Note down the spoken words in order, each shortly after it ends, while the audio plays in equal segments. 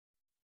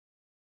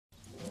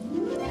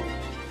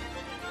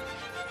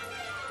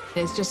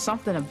It's just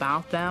something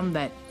about them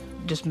that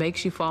just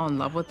makes you fall in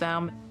love with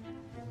them.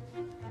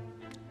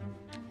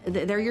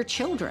 They're your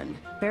children.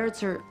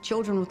 Ferrets are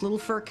children with little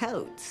fur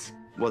coats.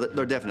 Well,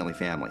 they're definitely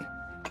family.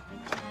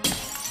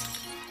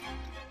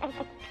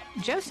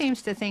 Joe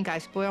seems to think I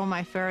spoil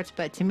my ferrets,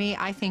 but to me,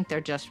 I think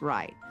they're just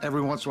right.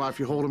 Every once in a while, if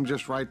you hold them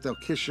just right, they'll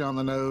kiss you on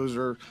the nose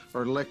or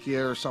lick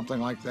you or something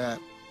like that.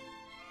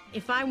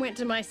 If I went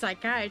to my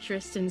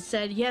psychiatrist and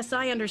said, yes,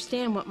 I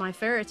understand what my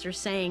ferrets are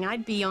saying,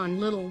 I'd be on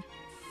little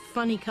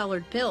funny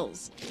colored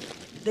pills.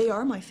 They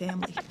are my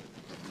family.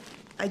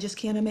 I just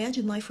can't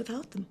imagine life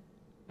without them.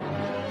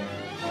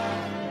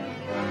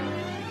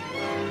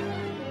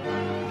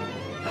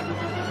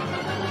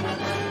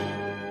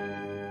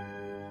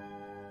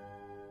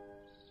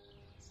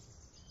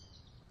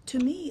 To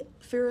me,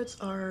 ferrets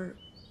are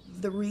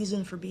the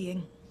reason for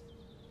being.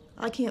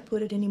 I can't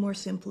put it any more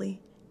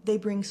simply. They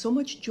bring so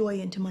much joy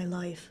into my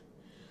life.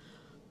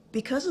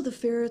 Because of the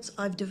ferrets,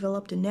 I've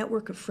developed a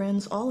network of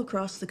friends all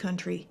across the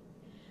country.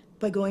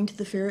 By going to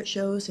the ferret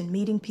shows and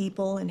meeting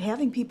people and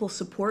having people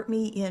support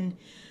me in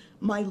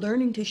my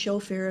learning to show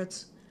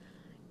ferrets,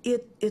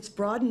 it's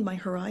broadened my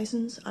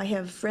horizons. I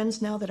have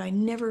friends now that I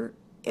never,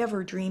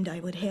 ever dreamed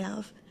I would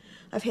have.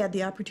 I've had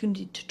the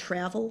opportunity to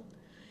travel.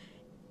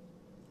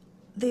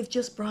 They've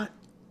just brought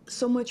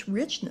so much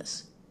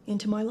richness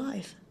into my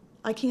life.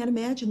 I can't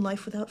imagine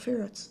life without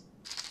ferrets.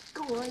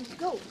 Go, Oreo,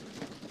 go.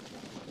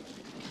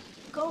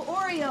 Go,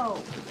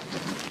 Oreo.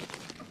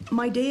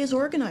 My day is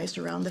organized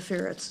around the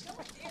ferrets.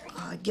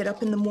 I get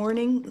up in the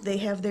morning, they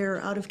have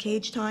their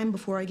out-of-cage time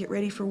before I get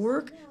ready for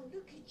work.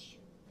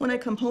 When I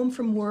come home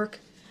from work,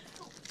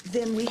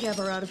 then we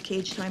have our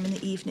out-of-cage time in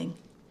the evening.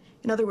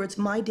 In other words,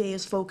 my day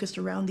is focused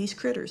around these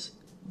critters.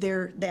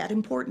 They're that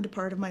important a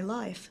part of my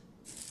life.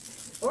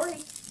 Ori,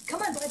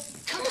 come on, bud.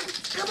 Come on,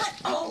 come on.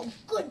 Oh,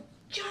 good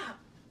job.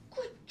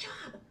 Good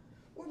job.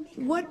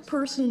 What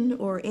person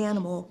or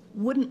animal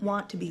wouldn't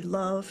want to be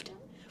loved,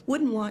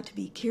 wouldn't want to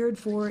be cared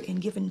for and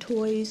given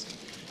toys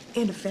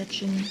and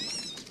affection?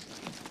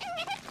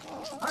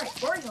 All right,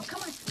 Oreo,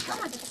 come on, come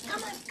on,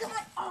 come on, come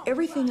on. Oh,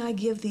 everything I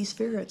give these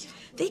ferrets,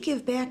 they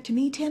give back to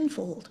me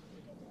tenfold.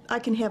 I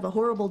can have a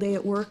horrible day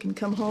at work and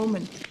come home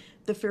and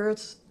the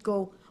ferrets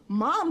go,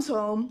 Mom's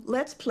home,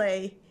 let's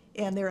play.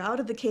 And they're out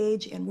of the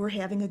cage and we're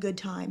having a good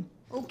time.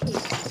 Okay,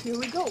 here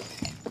we go.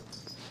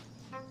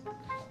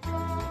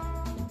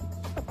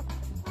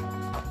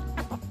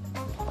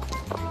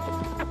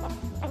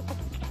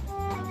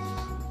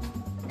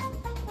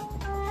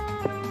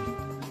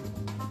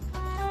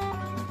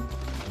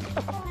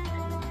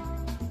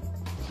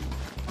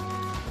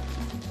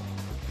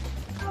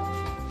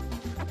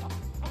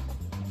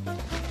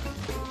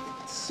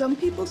 Some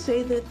people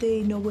say that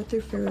they know what their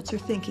ferrets are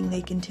thinking.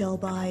 They can tell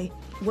by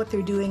what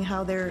they're doing,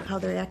 how they're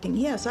acting.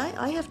 Yes,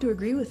 I have to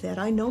agree with that.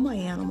 I know my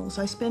animals.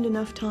 I spend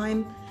enough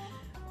time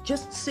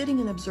just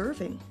sitting and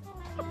observing.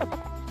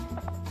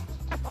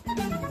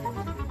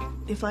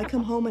 If I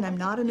come home and I'm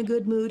not in a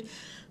good mood,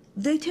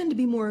 they tend to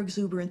be more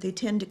exuberant. They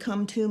tend to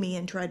come to me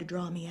and try to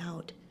draw me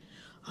out.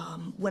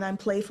 When I'm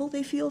playful,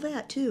 they feel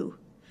that too.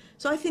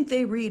 So I think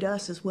they read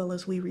us as well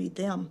as we read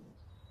them.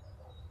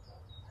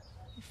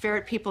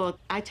 Ferret people,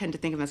 I tend to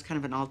think of them as kind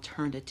of an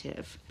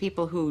alternative.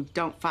 People who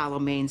don't follow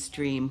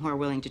mainstream, who are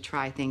willing to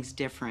try things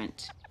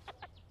different.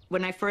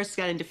 When I first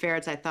got into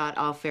ferrets, I thought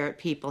all ferret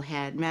people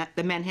had,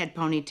 the men had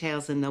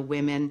ponytails and the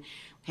women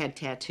had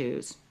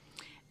tattoos.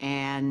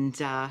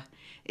 And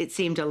it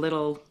seemed a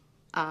little,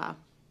 I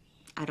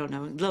don't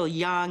know, a little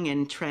young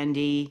and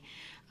trendy.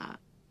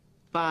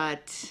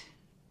 But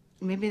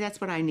maybe that's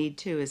what I need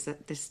too, is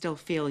that they still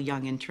feel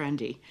young and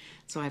trendy.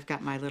 So I've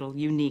got my little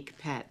unique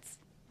pets.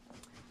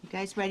 You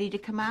guys ready to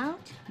come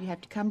out? You have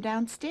to come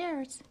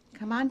downstairs.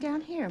 Come on down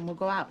here and we'll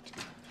go out.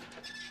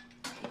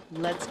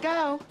 Let's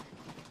go.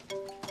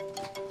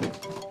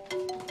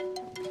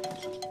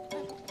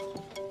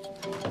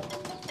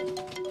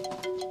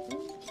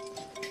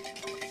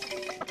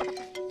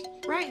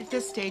 Right at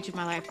this stage of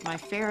my life, my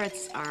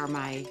ferrets are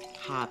my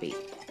hobby.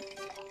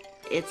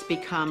 It's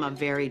become a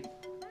very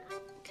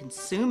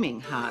consuming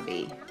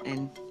hobby.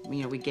 And,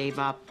 you know, we gave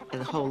up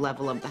the whole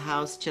level of the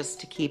house just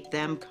to keep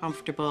them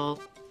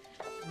comfortable.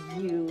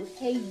 You,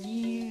 hey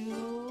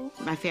you.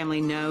 My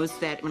family knows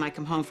that when I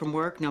come home from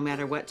work, no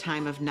matter what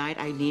time of night,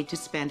 I need to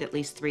spend at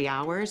least 3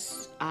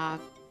 hours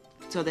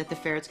so that the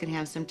ferrets can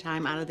have some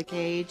time out of the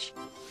cage.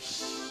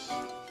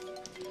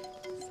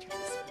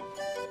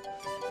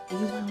 Are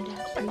you wound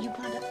up? Are you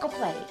wound up? Go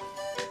play.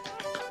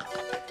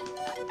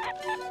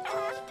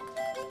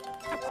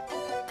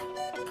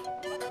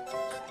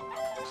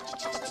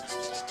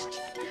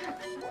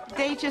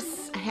 They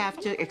just have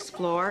to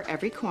explore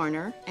every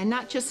corner and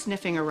not just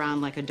sniffing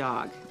around like a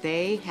dog.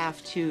 They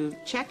have to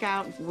check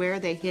out where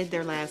they hid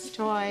their last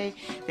toy.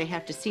 They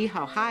have to see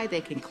how high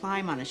they can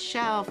climb on a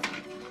shelf.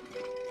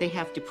 They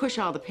have to push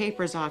all the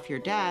papers off your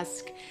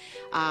desk.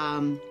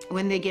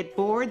 When they get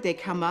bored, they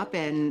come up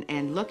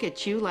and look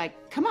at you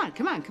like, come on,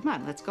 come on, come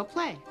on, let's go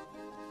play.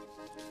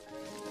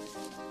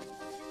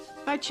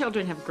 My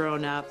children have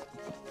grown up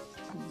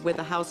with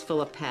a house full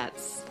of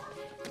pets.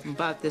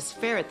 But this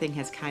ferret thing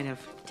has kind of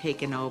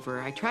taken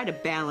over. I try to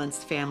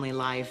balance family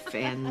life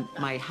and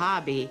my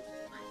hobby.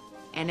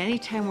 And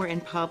anytime we're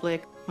in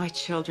public, my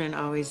children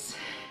always,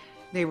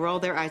 they roll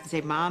their eyes and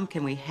say, "Mom,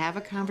 can we have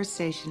a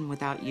conversation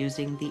without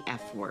using the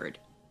F word?"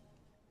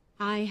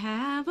 I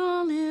have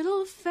a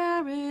little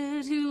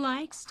ferret who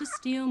likes to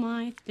steal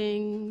my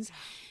things.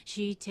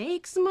 She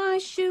takes my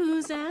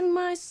shoes and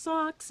my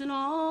socks and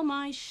all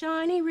my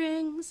shiny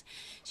rings.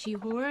 She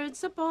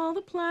hoards up all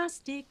the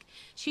plastic.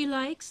 She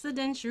likes the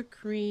denture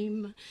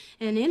cream.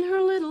 And in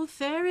her little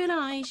ferret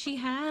eye she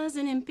has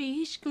an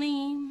impish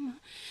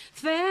gleam.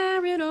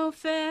 Ferret, oh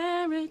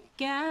ferret,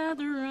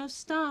 gatherer of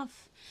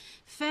stuff.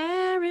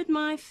 Ferret,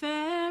 my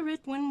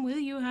ferret, when will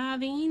you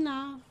have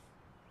enough?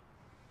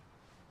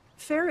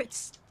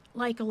 Ferrets,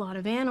 like a lot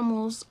of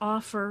animals,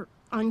 offer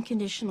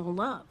unconditional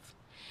love.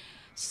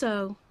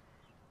 So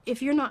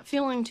if you're not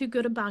feeling too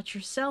good about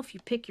yourself, you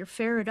pick your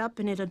ferret up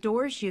and it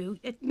adores you.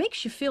 It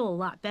makes you feel a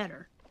lot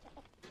better.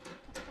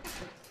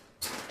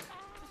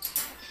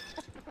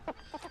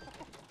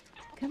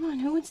 Come on,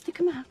 who wants to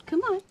come out?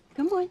 Come on,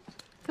 come on,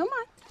 come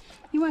on.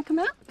 You want to come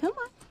out? Come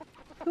on.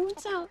 Who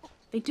wants out?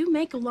 They do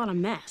make a lot of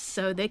mess,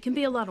 so they can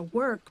be a lot of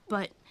work,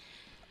 but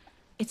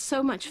it's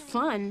so much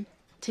fun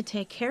to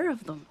take care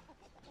of them.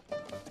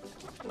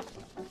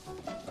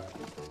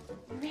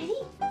 Ready?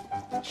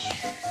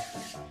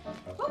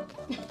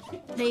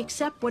 They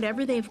accept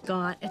whatever they've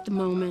got at the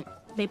moment.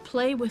 They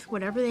play with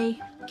whatever they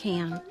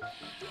can.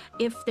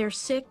 If they're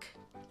sick,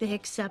 they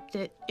accept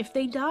it. If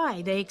they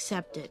die, they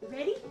accept it.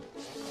 Ready?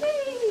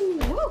 Whee!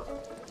 Woo!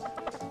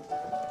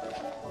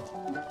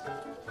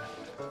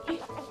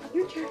 Hey,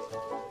 your turn.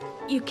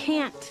 You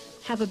can't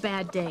have a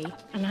bad day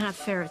and have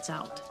ferrets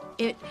out.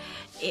 It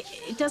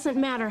doesn't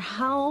matter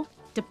how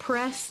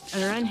depressed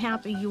or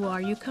unhappy you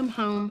are. You come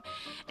home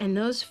and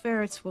those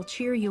ferrets will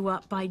cheer you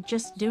up by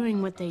just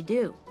doing what they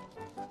do.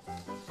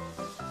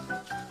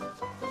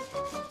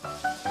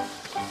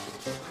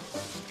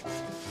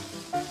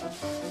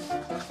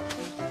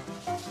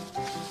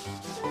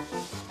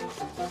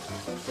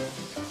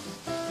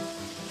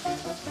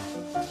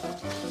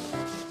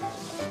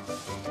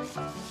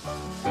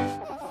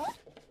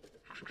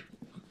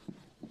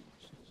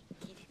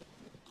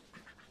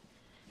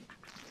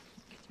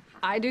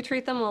 I do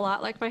treat them a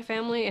lot like my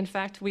family. In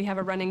fact, we have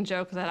a running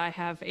joke that I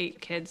have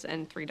 8 kids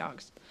and 3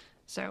 dogs.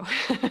 So,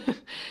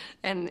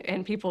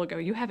 and people go,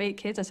 "You have 8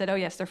 kids?" I said, "Oh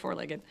yes, they're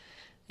 4-legged."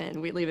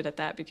 And we leave it at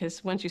that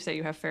because once you say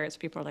you have ferrets,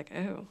 people are like,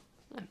 "Oh."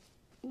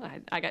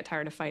 I got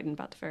tired of fighting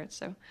about the ferrets,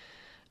 so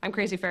I'm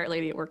crazy ferret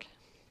lady at work.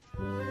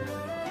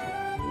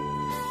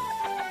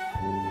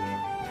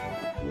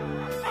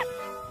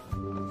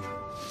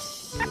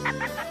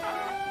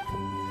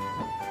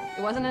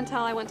 It wasn't until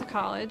I went to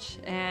college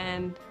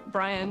and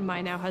Brian,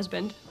 my now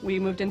husband, we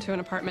moved into an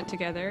apartment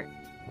together.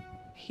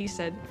 He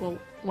said, "Well,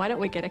 why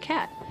don't we get a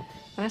cat?"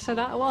 And I said,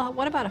 "Well,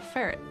 what about a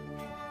ferret?"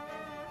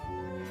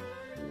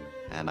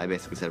 And I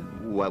basically said,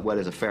 what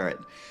is a ferret?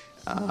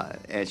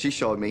 And she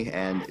showed me,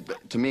 and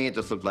to me, it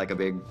just looked like a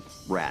big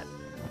rat.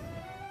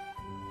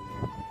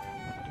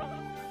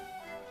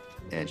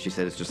 And she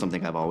said, "It's just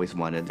something I've always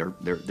wanted.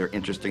 They're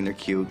interesting, they're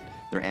cute,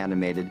 they're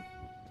animated."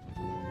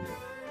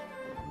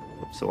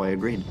 So I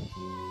agreed.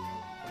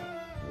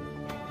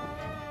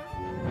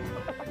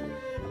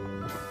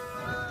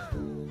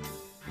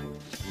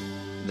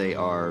 They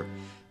are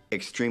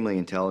extremely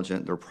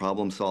intelligent, they're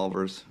problem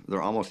solvers,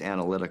 they're almost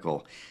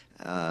analytical,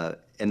 and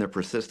they're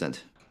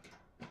persistent.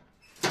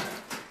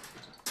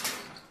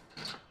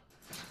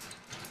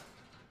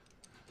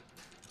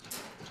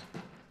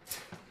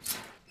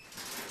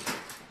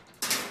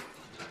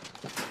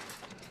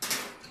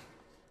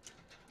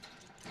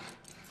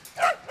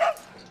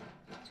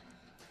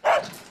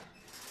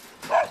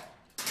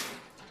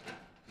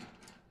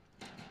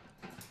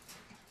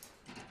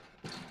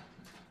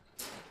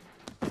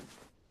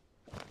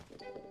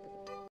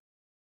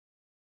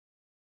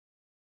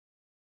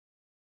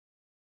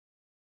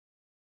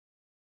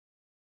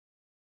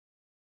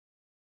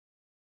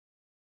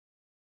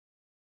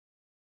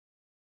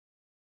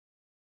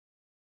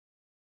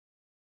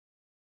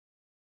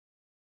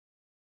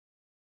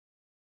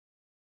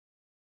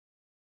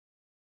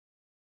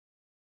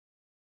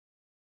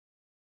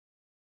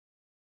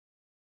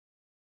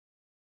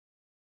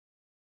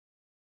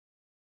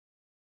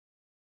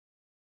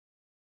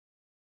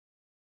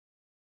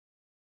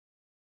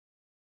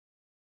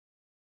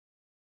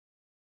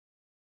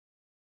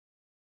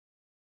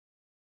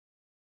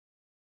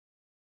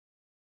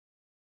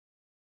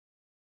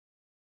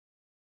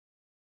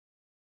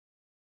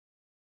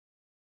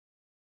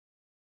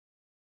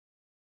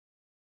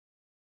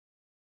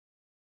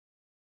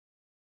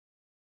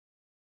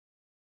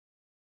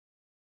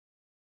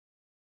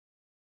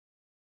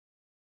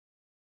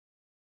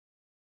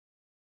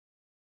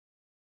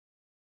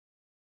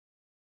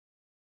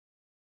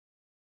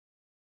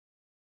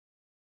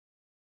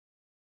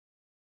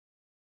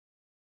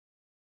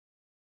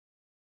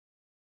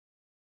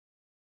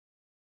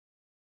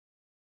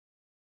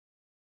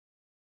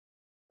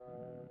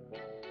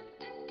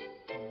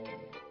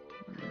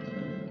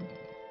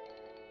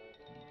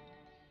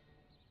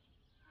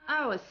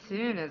 Oh, as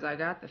soon as I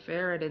got the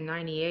Ferret in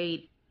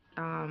 '98,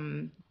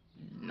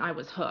 I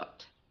was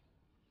hooked.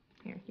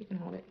 Here, you can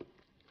hold it.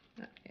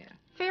 Oh, yeah.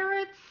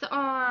 Ferrets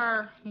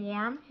are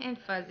warm and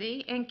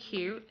fuzzy and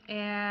cute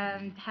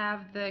and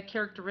have the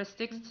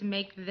characteristics to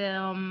make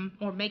them,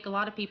 or make a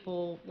lot of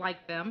people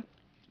like them.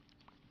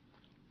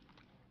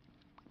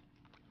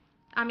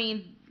 I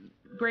mean,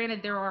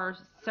 granted, there are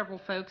several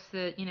folks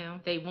that, you know,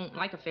 they won't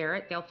like a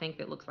ferret. They'll think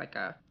that it looks like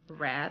a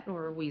rat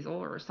or a weasel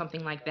or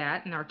something like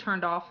that and are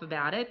turned off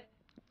about it.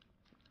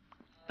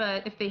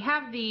 But if they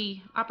have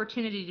the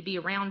opportunity to be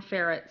around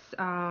ferrets,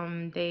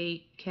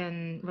 they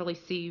can really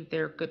see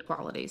their good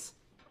qualities.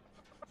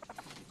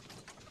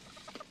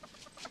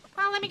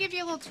 Well, let me give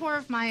you a little tour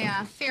of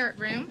my ferret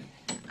room.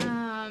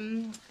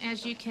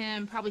 As you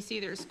can probably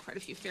see, there's quite a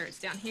few ferrets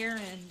down here,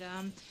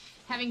 and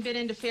having been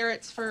into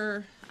ferrets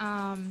for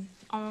a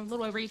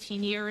little over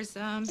 18 years,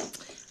 I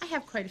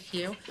have quite a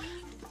few.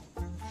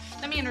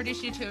 Let me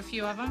introduce you to a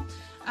few of them.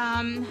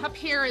 Up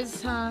here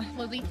is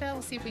Lolita.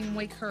 Let's see if we can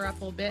wake her up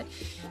a little bit.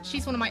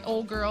 She's one of my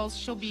old girls.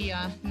 She'll be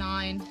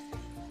 9.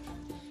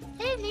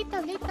 Hey,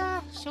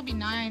 Lita. She'll be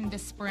 9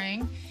 this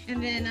spring.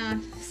 And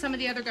then some of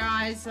the other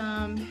guys,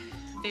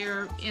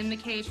 they're in the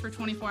cage for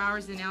 24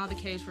 hours and out of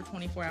the cage for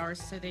 24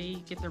 hours, so they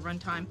get their run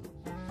time.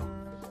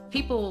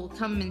 People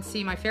come and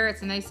see my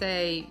ferrets and they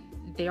say,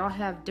 they all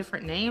have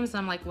different names.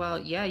 I'm like, well,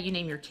 yeah, you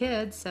name your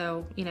kids.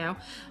 So, you know,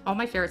 all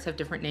my ferrets have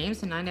different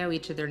names and I know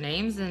each of their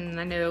names and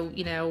I know,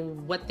 you know,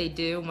 what they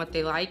do and what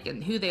they like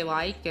and who they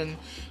like and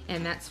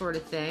that sort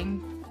of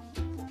thing.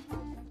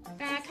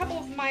 A couple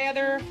of my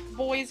other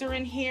boys are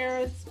in here.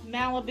 It's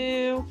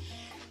Malibu,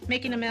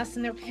 making a mess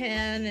in their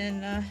pen,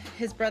 and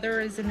his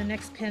brother is in the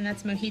next pen.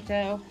 That's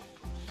Mojito.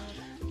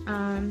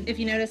 If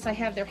you notice, I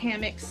have their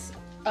hammocks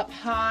up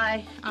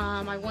high.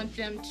 I want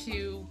them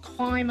to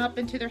climb up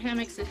into their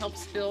hammocks. It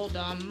helps build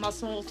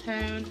muscle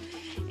tone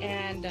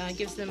and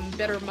gives them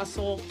better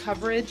muscle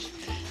coverage,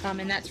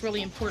 and that's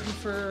really important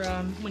for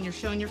when you're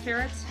showing your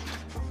ferrets.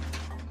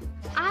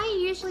 I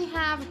usually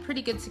have a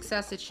pretty good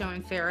success at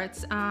showing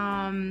ferrets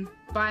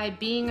by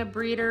being a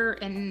breeder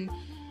and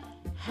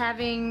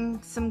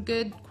having some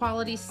good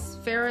quality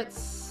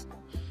ferrets.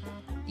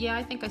 Yeah,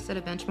 I think I set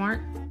a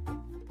benchmark.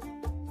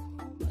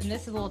 And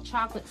this is a little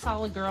chocolate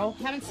solid girl.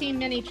 Haven't seen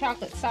many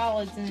chocolate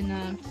solids,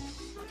 and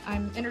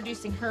I'm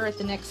introducing her at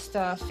the next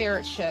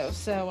ferret show,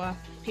 so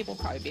people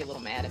will probably be a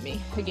little mad at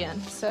me again.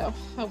 So,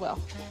 oh well,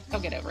 they'll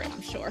get over it,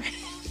 I'm sure.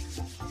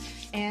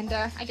 And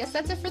I guess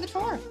that's it for the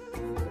tour.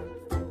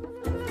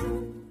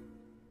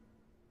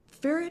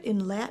 Ferret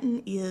in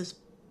Latin is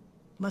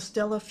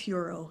Mustela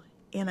furo,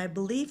 and I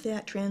believe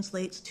that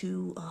translates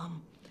to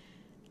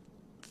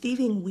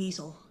thieving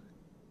weasel.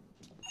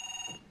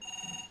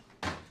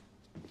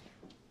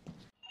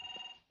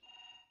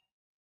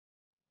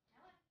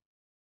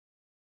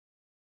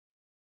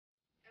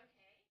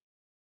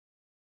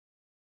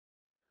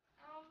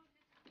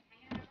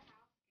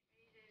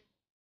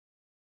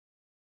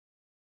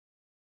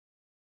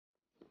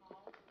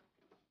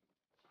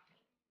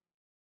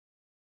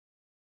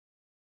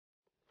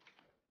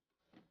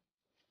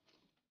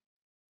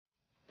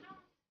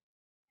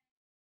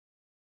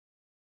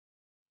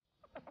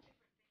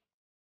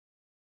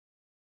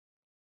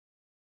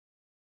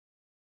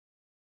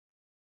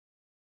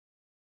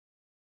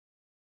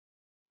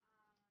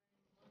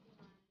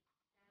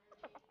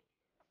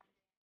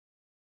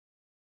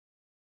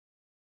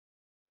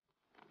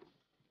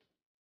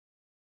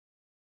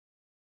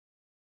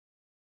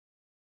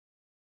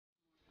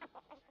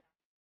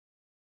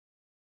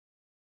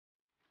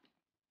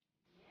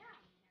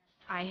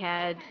 I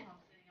had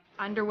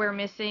underwear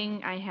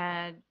missing, I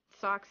had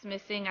socks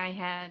missing, I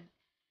had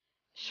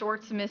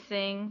shorts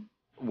missing.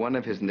 One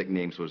of his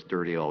nicknames was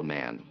Dirty Old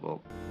Man.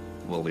 Well,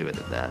 we'll leave it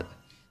at that.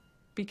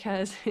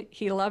 Because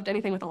he loved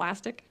anything with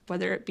elastic,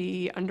 whether it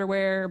be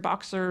underwear,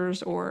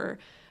 boxers, or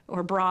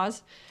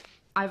bras.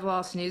 I've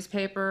lost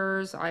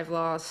newspapers, I've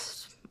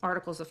lost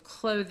articles of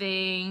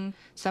clothing.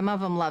 Some of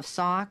them love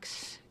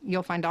socks.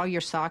 You'll find all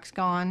your socks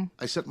gone.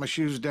 I set my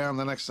shoes down,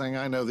 the next thing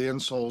I know, the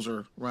insoles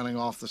are running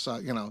off the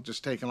side, you know,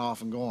 just taking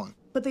off and going.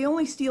 But they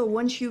only steal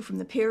one shoe from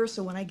the pair,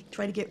 so when I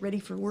try to get ready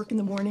for work in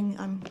the morning,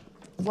 I'm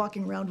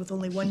walking around with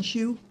only one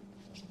shoe.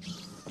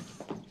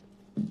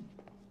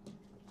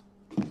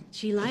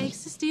 She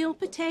likes to steal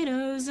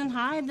potatoes and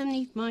hide them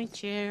neath my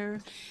chair.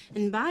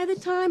 And by the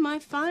time I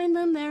find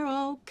them, they're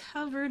all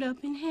covered up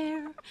in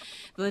hair.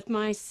 But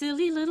my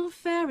silly little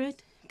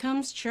ferret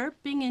comes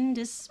chirping in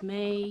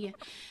dismay.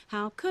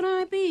 How could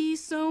I be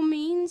so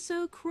mean,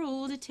 so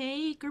cruel to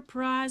take her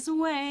prize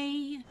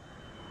away?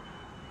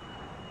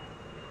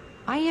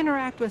 I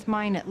interact with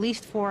mine at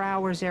least 4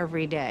 hours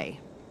every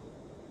day.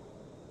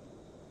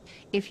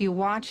 If you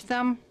watch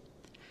them,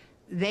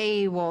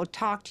 they will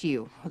talk to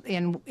you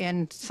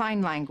in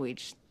sign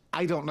language.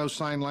 I don't know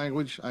sign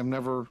language. I've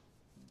never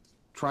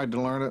tried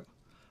to learn it.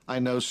 I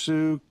know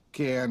Sue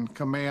can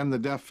command the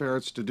deaf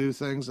ferrets to do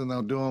things, and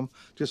they'll do them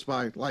just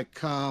by, like,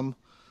 come,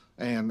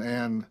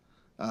 and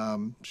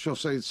she'll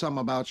say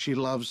something about she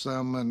loves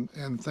them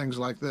and things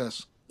like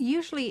this.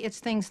 Usually it's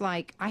things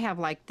like, I have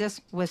like,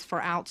 this was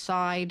for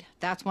outside.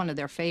 That's one of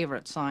their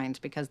favorite signs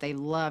because they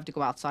love to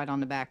go outside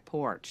on the back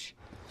porch.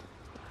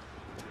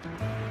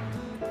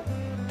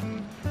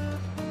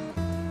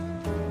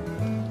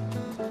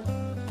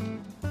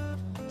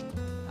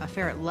 A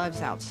ferret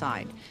loves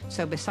outside.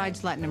 So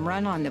besides letting them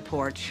run on the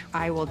porch,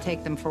 I will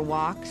take them for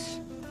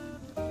walks.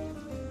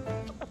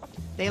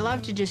 They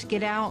love to just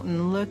get out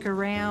and look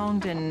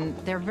around, and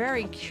they're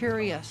very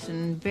curious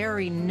and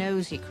very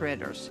nosy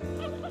critters.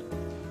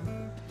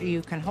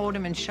 You can hold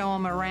them and show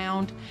them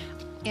around.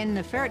 In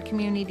the ferret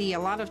community, a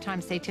lot of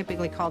times they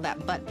typically call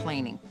that butt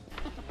planing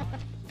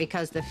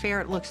because the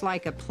ferret looks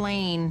like a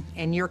plane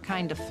and you're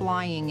kind of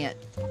flying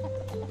it.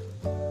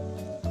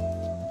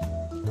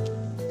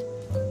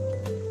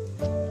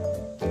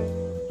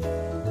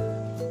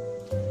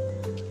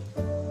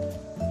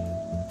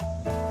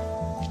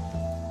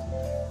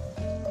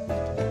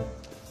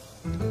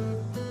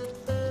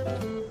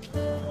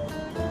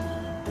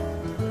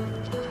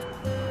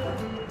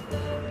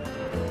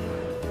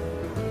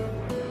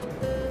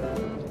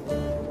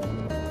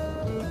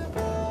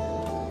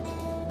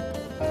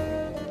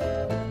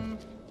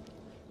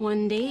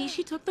 One day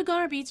she took the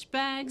garbage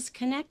bags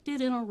connected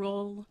in a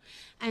roll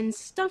and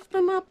stuffed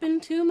them up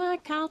into my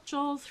couch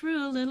all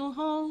through a little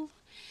hole.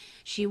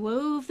 She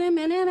wove them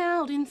in and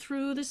out and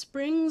through the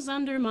springs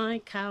under my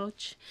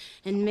couch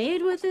and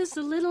made with this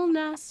a little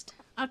nest,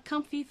 a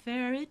comfy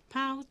ferret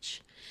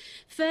pouch.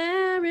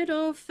 Ferret,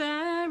 oh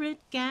ferret,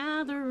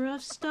 gatherer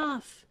of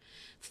stuff.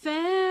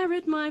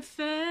 Ferret, my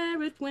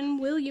ferret, when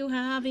will you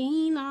have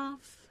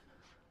enough?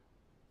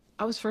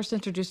 I was first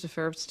introduced to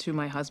ferrets to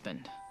my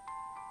husband.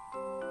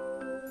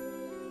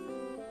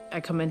 I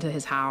come into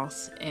his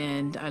house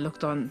and I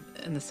looked on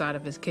the side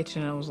of his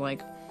kitchen and I was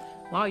like,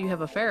 wow, you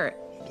have a ferret.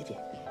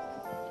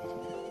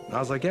 I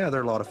was like, yeah,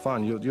 they're a lot of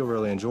fun. You'll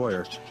really enjoy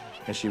her.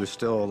 And she was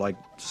still like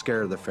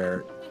scared of the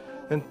ferret.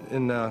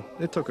 And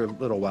it took a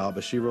little while,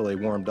 but she really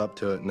warmed up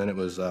to it, and then it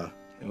was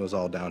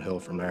all downhill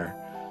from there.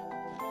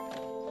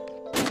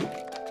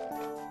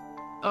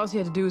 All he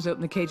had to do was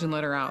open the cage and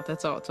let her out.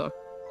 That's all it took.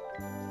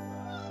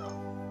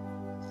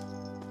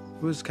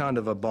 It was kind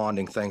of a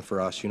bonding thing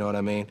for us, you know what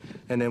I mean?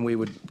 And then we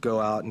would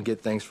go out and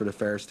get things for the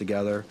ferrets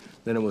together.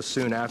 Then it was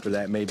soon after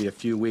that, maybe a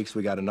few weeks,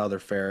 we got another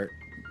ferret.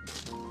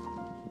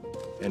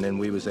 And then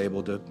we was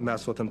able to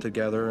mess with them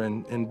together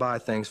and buy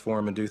things for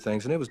them and do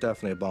things. And it was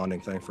definitely a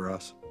bonding thing for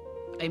us.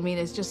 I mean,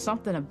 it's just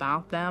something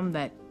about them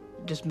that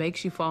just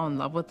makes you fall in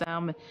love with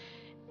them.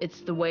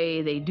 It's the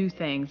way they do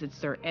things. It's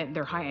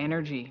their high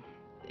energy.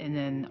 And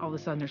then all of a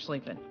sudden they're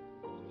sleeping.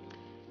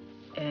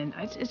 And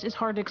it's just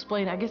hard to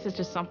explain. I guess it's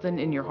just something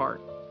in your heart.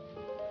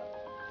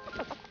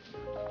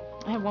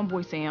 I have one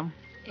boy, Sam,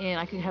 and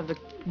I could have the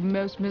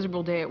most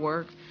miserable day at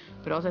work,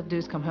 but all I have to do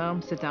is come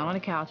home, sit down on the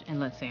couch, and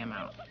let Sam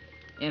out.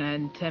 And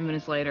then 10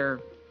 minutes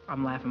later,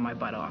 I'm laughing my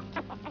butt off.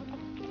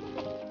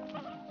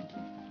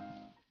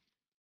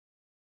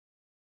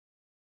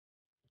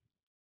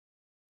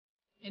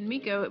 And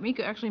Miko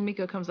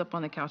comes up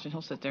on the couch and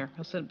he'll sit there.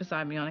 He'll sit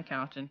beside me on a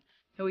couch and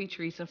he'll eat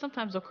treats. And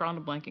sometimes he'll crawl in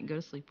a blanket and go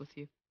to sleep with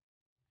you.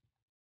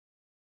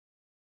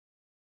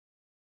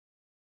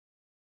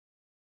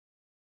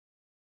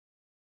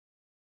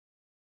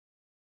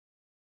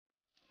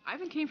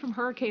 Ivan came from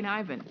Hurricane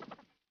Ivan.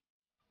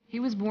 He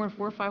was born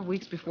 4 or 5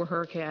 weeks before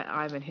Hurricane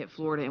Ivan hit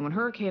Florida. And when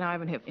Hurricane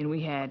Ivan hit, and we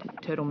had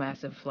total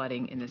massive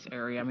flooding in this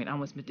area. I mean, I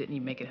almost didn't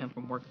even make it home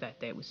from work that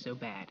day. It was so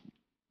bad.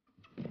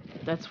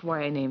 That's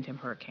why I named him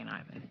Hurricane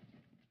Ivan.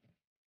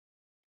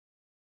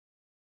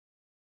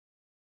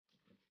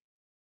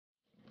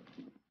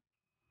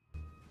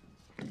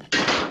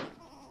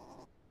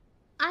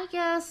 I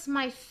guess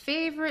my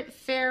favorite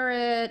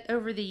ferret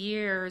over the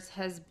years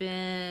has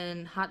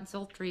been Hot and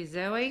Sultry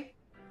Zoe.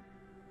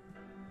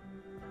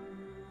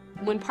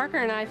 When Parker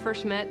and I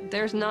first met,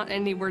 there's not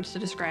any words to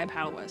describe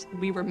how it was.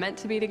 We were meant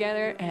to be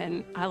together,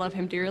 and I love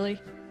him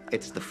dearly.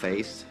 It's the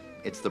face,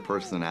 it's the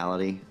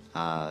personality,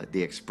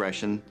 the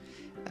expression.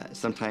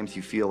 Sometimes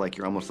you feel like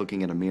you're almost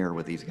looking in a mirror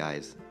with these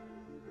guys.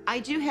 I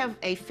do have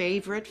a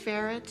favorite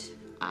ferret.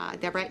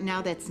 Right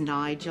now, that's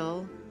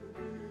Nigel.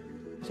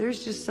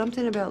 There's just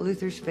something about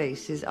Luther's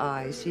face, his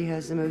eyes. He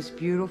has the most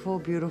beautiful,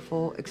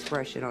 beautiful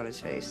expression on his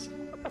face.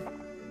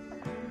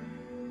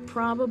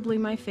 Probably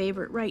my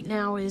favorite right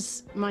now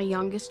is my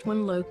youngest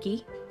one,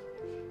 Loki.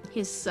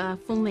 His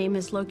full name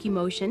is Loki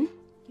Motion.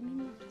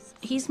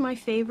 He's my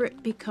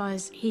favorite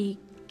because he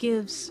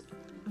gives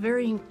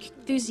very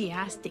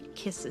enthusiastic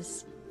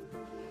kisses.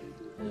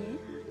 Yeah,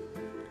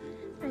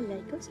 I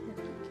like those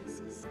happy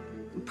kisses.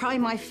 Probably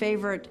my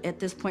favorite at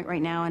this point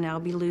right now, and I'll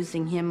be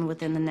losing him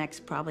within the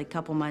next probably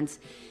couple months,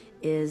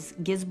 is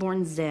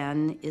Gisborne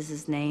Zen is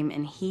his name,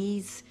 and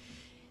he's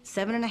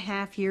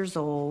 7.5 years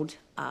old.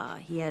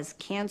 He has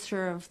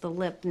cancer of the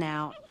lip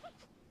now.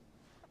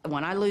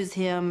 When I lose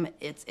him,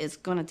 it's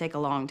going to take a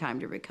long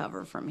time to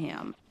recover from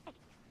him.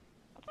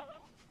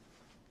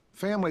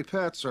 Family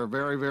pets are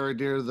very, very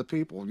dear to the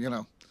people, you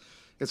know.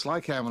 It's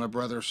like having a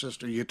brother or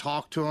sister. You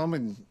talk to them,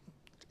 and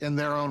in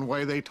their own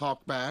way, they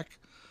talk back.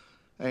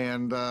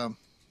 And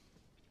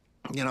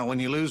you know, when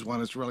you lose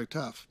one, it's really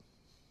tough.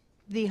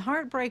 The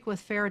heartbreak with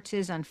ferrets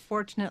is,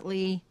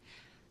 unfortunately,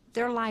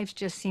 their lives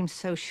just seem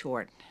so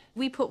short.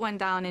 We put one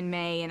down in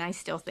May, and I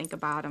still think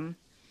about them.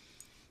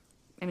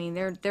 I mean,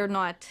 they're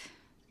not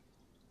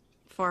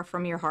far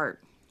from your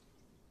heart.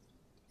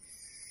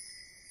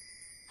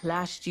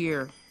 Last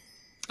year,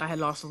 I had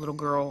lost a little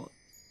girl,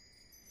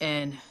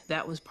 and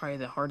that was probably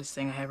the hardest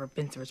thing I ever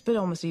been through. It's been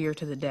almost a year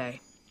to the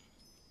day.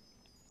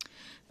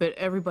 But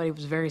everybody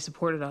was very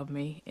supportive of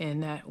me,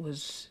 and that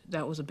was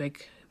a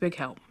big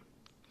help.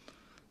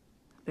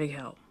 Big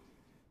help.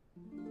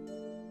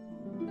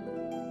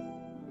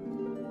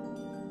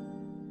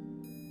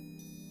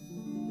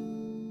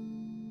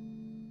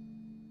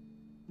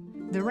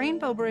 The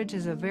Rainbow Bridge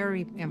is a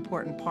very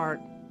important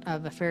part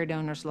of a ferret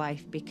owner's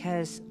life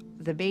because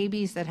the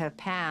babies that have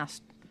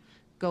passed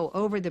go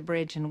over the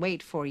bridge and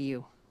wait for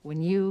you.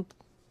 When you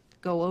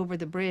go over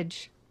the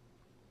bridge,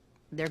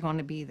 they're going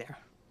to be there.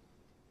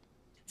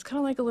 It's kind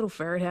of like a little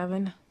ferret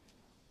heaven.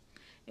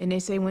 And they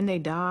say when they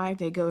die,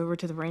 they go over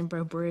to the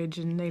Rainbow Bridge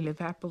and they live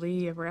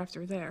happily ever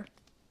after there.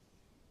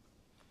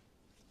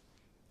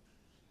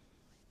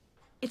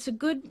 It's a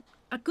good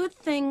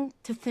thing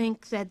to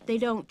think that they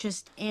don't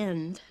just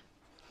end.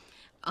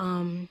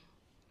 I'm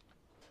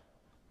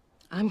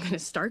gonna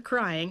start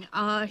crying.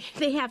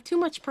 They have too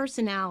much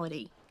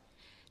personality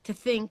to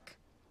think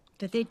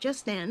that they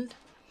just end.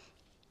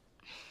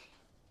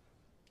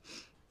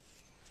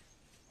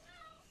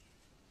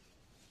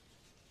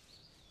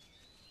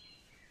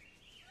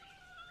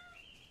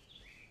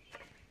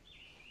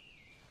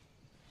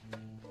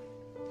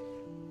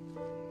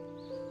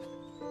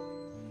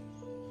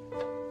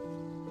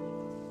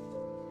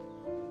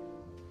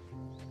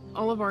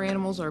 All of our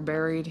animals are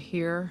buried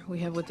here. We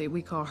have what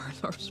we call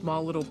our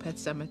small little pet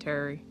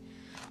cemetery,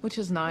 which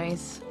is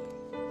nice.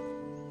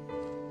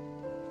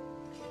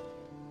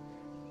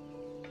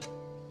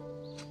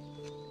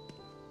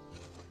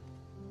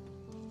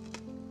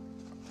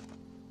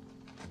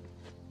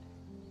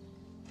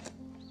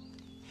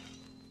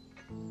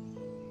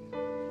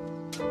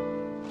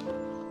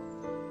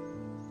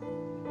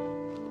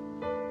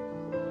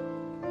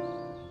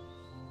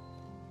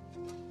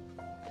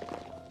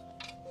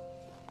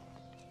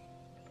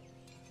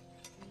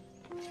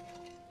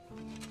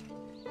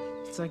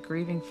 It's like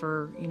grieving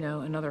for, you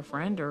know, another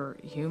friend or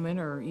human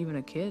or even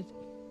a kid.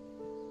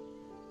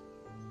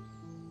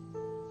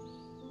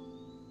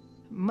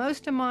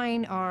 Most of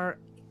mine are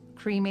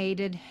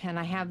cremated, and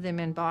I have them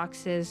in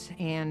boxes,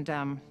 and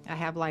I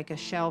have like a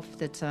shelf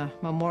that's a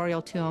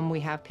memorial to them.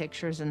 We have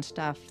pictures and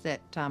stuff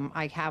that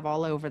I have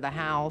all over the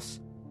house.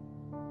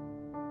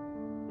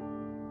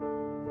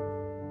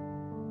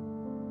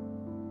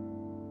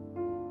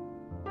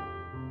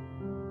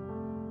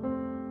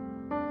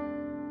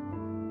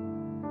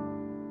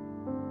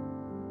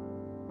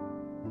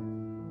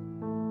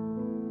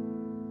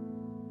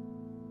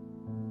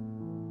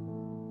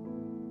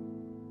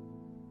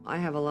 I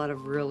have a lot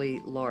of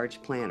really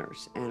large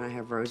planters, and I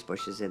have rose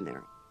bushes in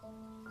there.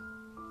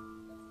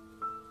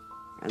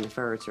 And the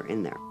ferrets are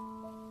in there.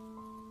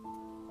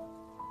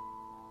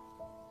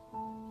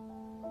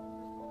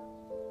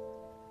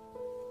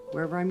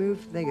 Wherever I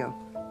move, they go.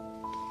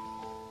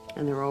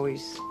 And they're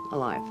always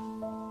alive.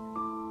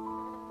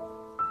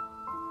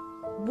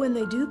 When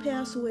they do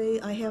pass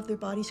away, I have their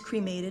bodies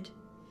cremated,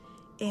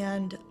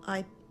 and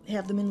I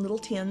have them in little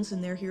tins,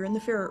 and they're here in the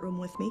ferret room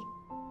with me.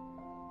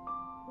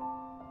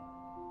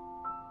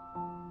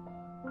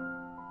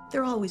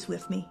 They're always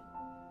with me.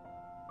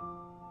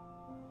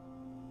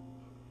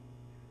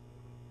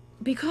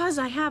 Because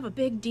I have a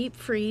big deep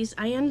freeze,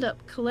 I end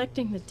up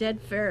collecting the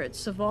dead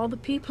ferrets of all the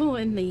people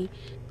in the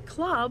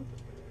club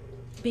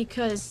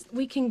because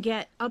we can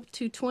get up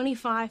to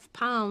 25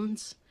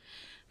 pounds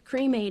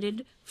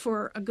cremated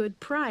for a good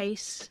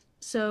price.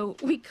 So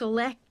we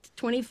collect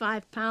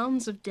 25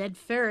 pounds of dead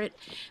ferret,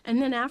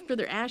 and then after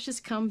their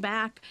ashes come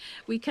back,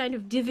 we kind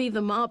of divvy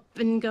them up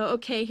and go,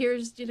 okay,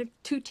 here's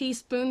 2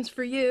 teaspoons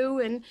for you,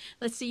 and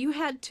let's see, you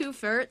had 2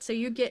 ferrets, so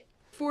you get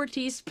 4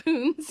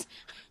 teaspoons.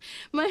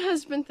 My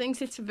husband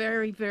thinks it's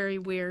very, very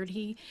weird.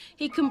 He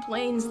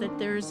complains that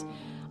there's,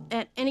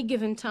 at any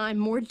given time,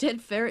 more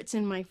dead ferrets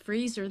in my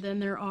freezer than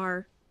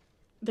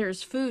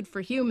there's food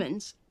for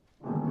humans.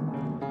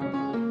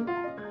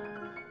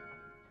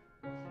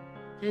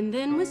 And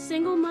then with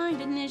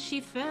single-mindedness she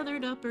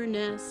feathered up her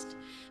nest.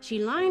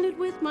 She lined it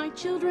with my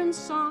children's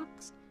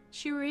socks.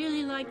 She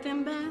really liked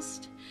them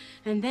best.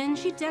 And then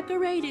she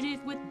decorated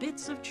it with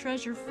bits of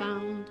treasure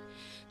found.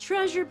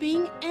 Treasure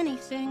being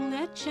anything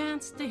that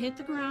chanced to hit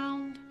the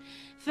ground.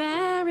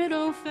 Ferret,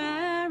 oh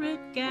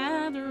ferret,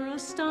 gather a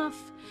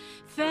stuff.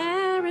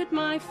 Ferret,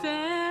 my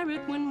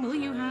ferret, when will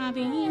you have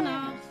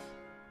enough?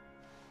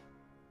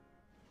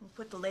 We'll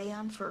put the lay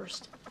on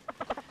first.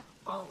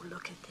 Oh,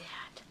 look at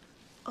that.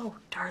 Oh,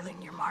 darling,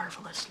 you're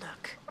marvelous,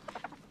 look.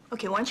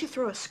 Okay, why don't you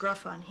throw a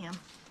scruff on him?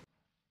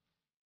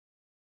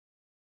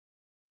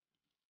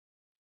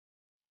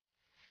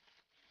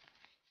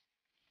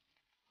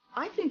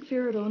 I think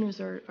ferret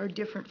owners are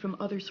different from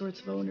other sorts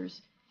of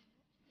owners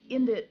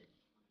in that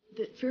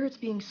that ferrets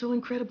being so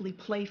incredibly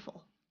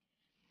playful.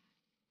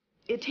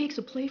 It takes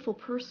a playful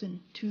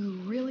person to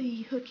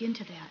really hook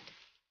into that.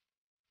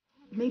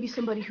 Maybe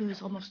somebody who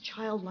is almost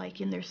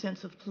childlike in their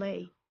sense of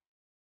play.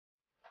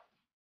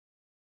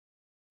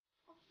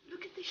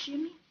 Look at the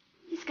shimmy.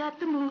 He's got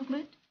the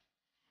movement.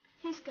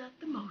 He's got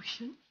the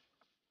motion.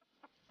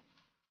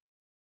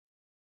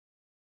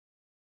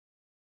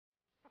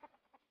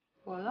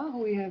 Voila,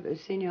 we have a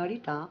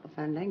Señorita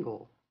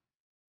Fandango.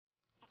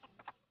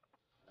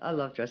 I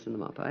love dressing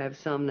them up. I have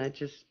some that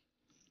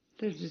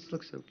they just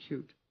look so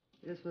cute.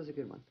 This was a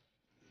good one.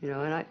 You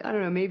know, and I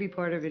don't know, maybe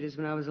part of it is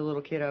when I was a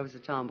little kid, I was a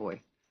tomboy.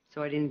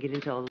 So I didn't get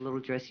into all the little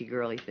dressy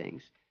girly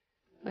things.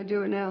 I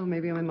do it now.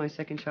 Maybe I'm in my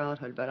second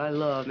childhood, but I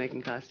love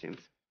making costumes.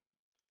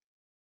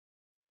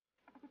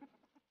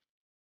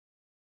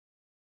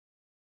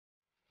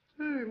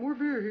 Hey, more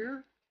beer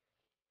here.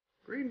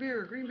 Green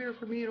beer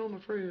for me and all my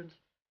friends.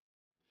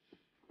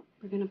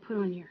 We're gonna put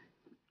on your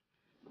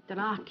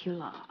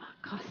Dracula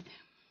costume.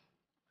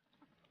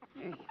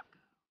 There you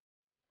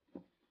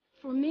go.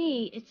 For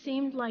me, it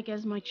seemed like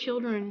as my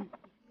children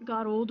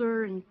got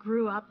older and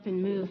grew up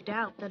and moved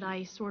out that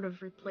I sort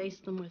of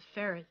replaced them with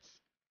ferrets.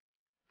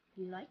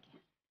 You like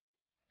it?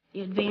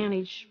 The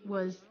advantage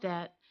was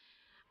that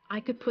I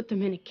could put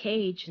them in a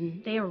cage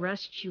and they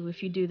arrest you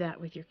if you do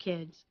that with your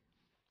kids.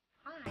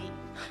 Hi.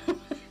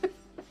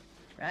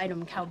 Ride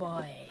 'em,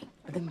 cowboy.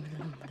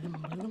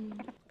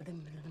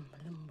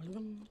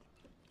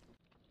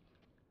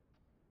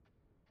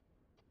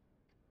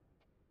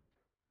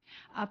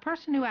 A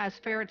person who has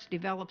ferrets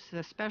develops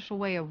a special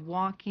way of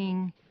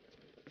walking.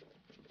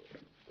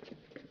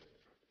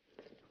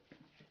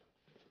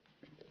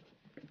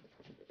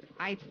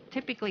 I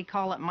typically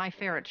call it my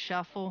ferret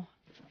shuffle.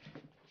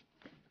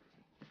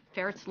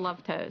 Ferrets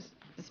love toes,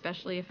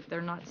 especially if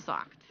they're not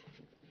socked.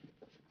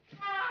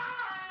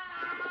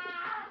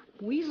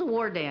 Weasel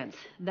war dance.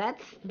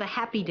 That's the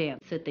happy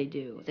dance that they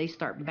do. They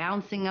start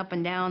bouncing up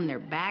and down, their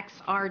backs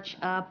arch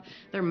up,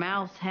 their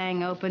mouths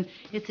hang open.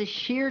 It's a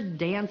sheer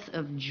dance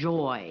of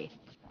joy.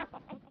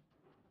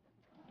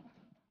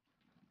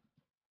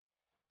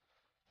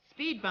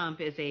 Speed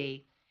bump is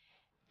a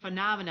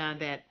phenomenon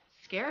that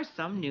scares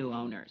some new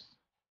owners.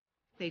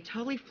 They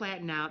totally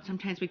flatten out.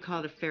 Sometimes we call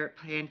it a ferret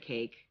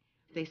pancake.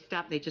 They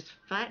stop, they just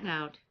flatten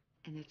out,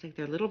 and it's like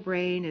their little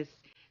brain is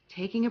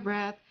taking a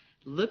breath,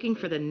 looking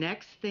for the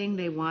next thing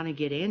they want to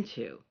get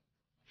into.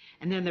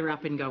 And then they're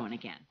up and going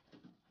again.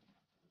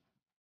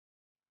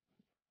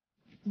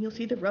 You'll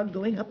see the rug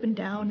going up and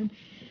down and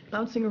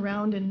bouncing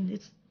around, and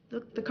it's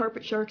the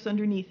carpet sharks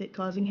underneath it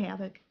causing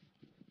havoc.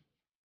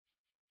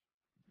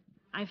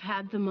 I've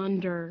had them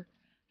under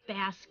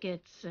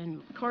baskets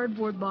and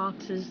cardboard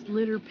boxes,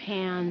 litter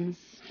pans,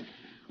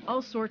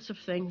 all sorts of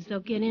things.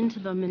 They'll get into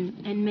them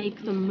and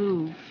make them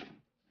move.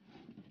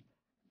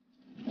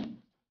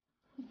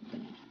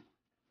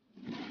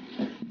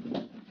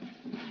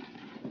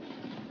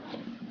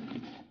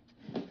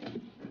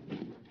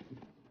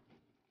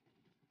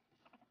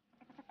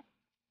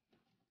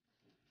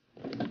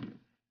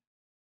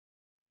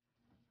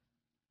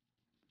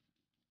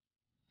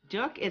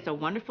 Duck is a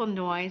wonderful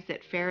noise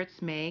that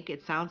ferrets make.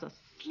 It sounds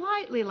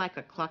slightly like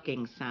a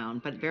clucking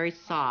sound, but very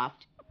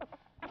soft.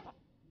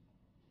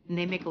 And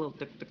they make a little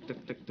duck, duck,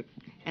 duck, duck, duck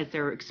as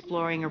they're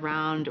exploring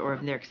around or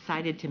if they're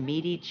excited to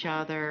meet each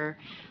other.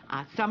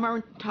 Some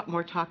are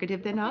more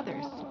talkative than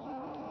others.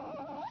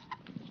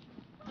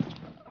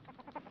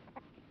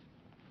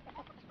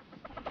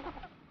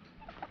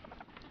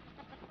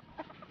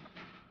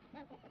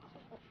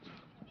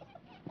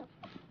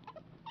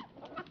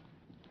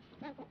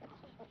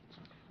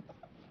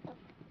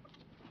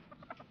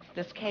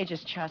 This cage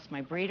is just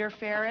my breeder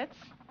ferrets,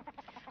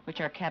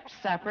 which are kept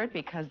separate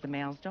because the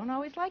males don't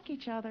always like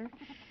each other.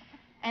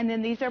 And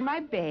then these are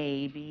my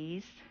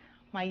babies,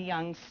 my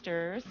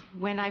youngsters.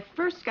 When I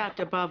first got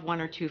above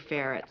 1 or 2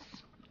 ferrets,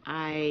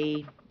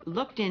 I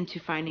looked into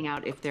finding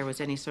out if there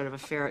was any sort of a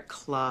ferret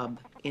club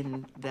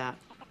in the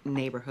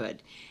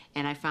neighborhood.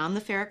 And I found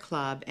the Ferret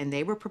Club, and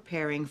they were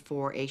preparing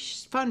for a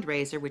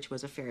fundraiser, which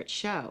was a ferret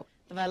show.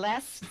 My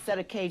last set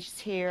of cages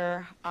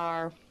here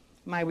are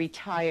my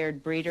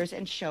retired breeders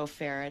and show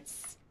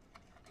ferrets.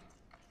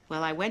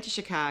 Well, I went to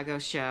Chicago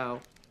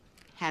show,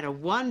 had a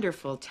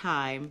wonderful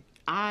time.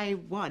 I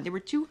won. There were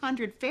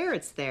 200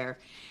 ferrets there,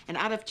 and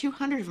out of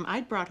 200 of them,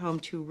 I'd brought home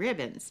 2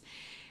 ribbons,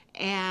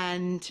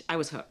 and I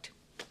was hooked.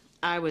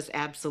 I was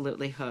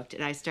absolutely hooked,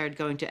 and I started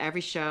going to every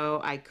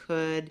show I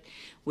could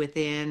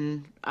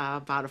within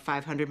about a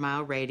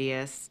 500-mile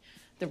radius.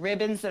 The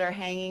ribbons that are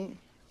hanging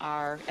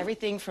are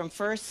everything from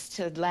first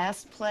to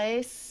last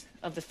place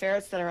of the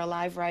ferrets that are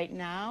alive right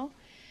now.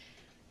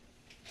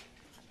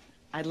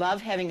 I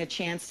love having a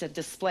chance to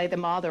display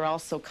them all. They're all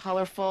so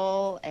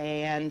colorful,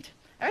 and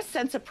there's a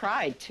sense of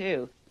pride,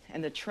 too.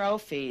 And the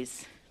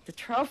trophies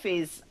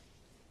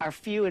are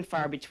few and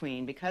far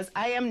between. Because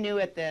I am new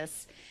at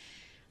this,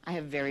 I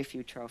have very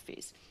few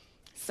trophies.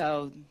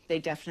 So they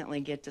definitely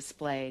get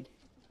displayed.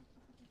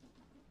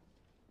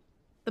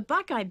 The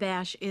Buckeye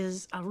Bash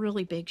is a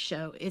really big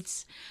show.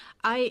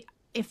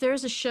 If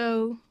there's a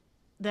show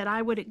that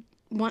I would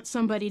want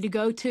somebody to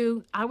go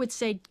to, I would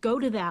say go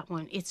to that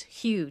one. It's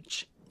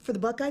huge. For the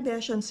Buckeye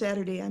Bash on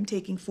Saturday, I'm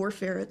taking 4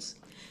 ferrets.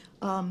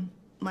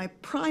 My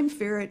prime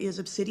ferret is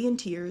Obsidian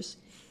Tears.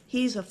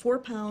 He's a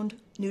 4-pound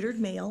neutered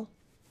male.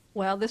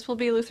 Well, this will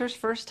be Luther's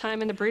first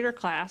time in the breeder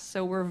class,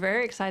 so we're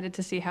very excited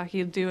to see how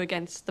he'll do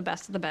against the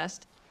best of the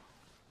best.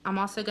 I'm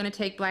also going to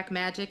take Black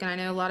Magic, and I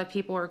know a lot of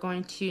people are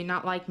going to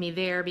not like me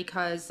there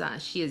because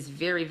she is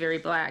very, very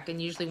black and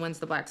usually wins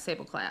the black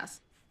sable class.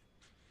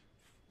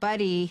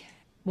 Buddy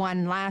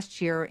won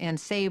last year in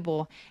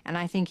sable, and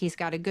I think he's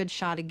got a good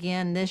shot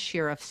again this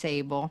year of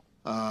sable.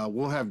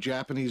 We'll have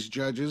Japanese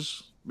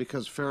judges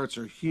because ferrets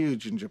are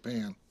huge in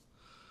Japan.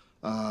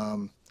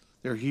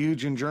 They're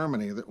huge in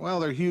Germany.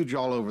 Well, they're huge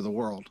all over the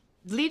world.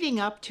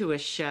 Leading up to a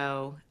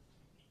show,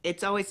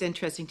 it's always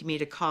interesting to me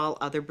to call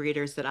other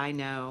breeders that I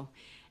know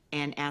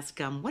and ask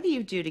them, what do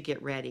you do to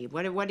get ready?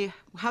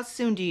 How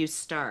soon do you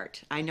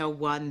start? I know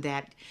one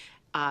that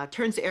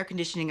turns the air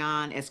conditioning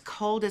on as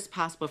cold as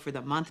possible for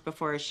the month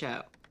before a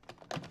show.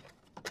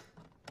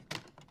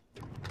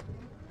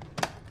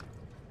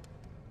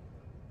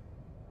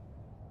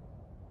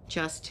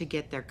 Just to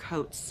get their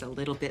coats a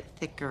little bit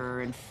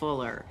thicker and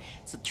fuller.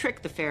 So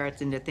trick the ferrets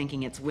into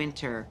thinking it's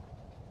winter.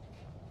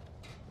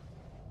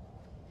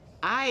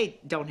 I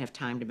don't have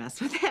time to mess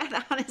with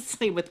that,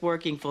 honestly, with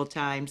working full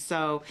time.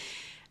 So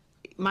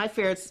my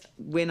ferrets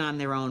win on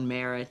their own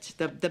merit.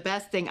 The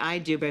best thing I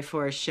do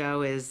before a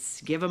show is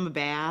give them a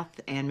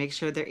bath and make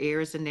sure their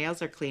ears and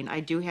nails are clean. I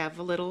do have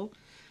a little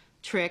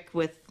trick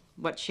with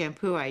what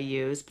shampoo I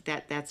use,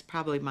 but that's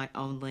probably my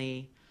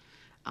only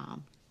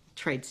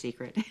trade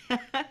secret.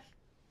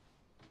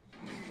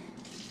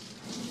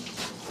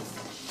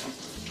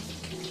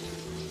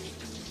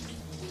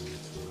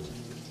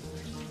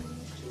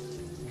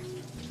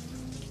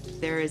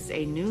 There is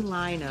a new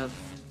line of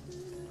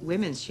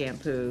women's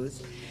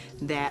shampoos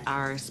that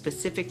are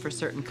specific for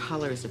certain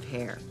colors of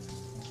hair.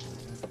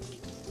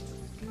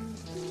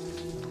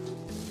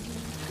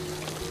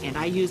 And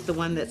I use the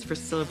one that's for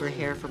silver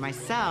hair for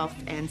myself,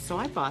 and so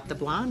I bought the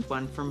blonde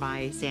one for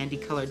my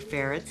sandy-colored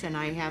ferrets, and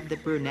I have the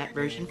brunette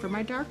version for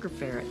my darker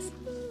ferrets.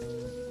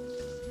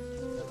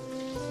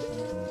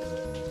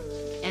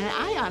 And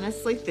I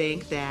honestly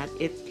think that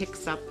it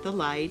picks up the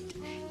light,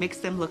 makes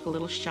them look a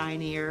little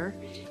shinier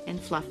and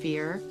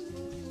fluffier.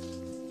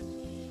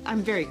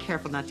 I'm very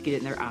careful not to get it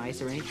in their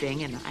eyes or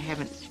anything, and I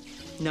haven't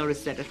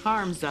noticed that it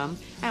harms them.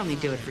 I only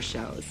do it for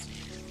shows.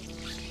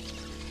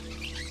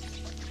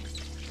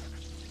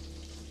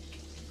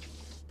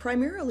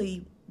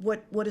 Primarily,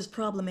 what is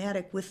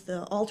problematic with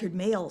the altered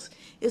males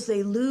is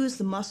they lose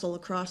the muscle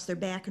across their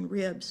back and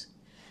ribs.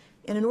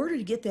 And in order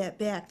to get that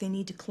back, they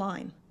need to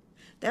climb.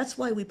 That's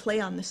why we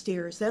play on the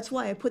stairs. That's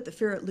why I put the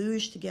ferret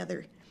luge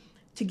together,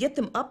 to get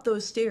them up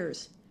those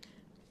stairs,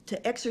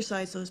 to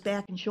exercise those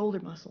back and shoulder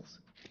muscles.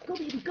 Go,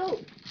 baby, go.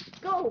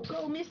 Go,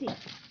 go, Missy.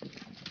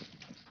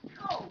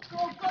 Go,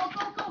 go, go,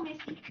 go, go,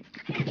 Missy.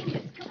 Here, do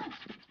this. Come on.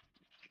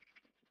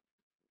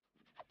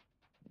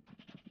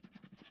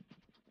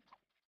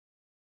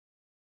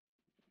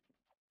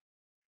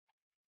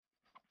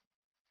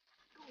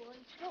 Go on,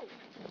 go.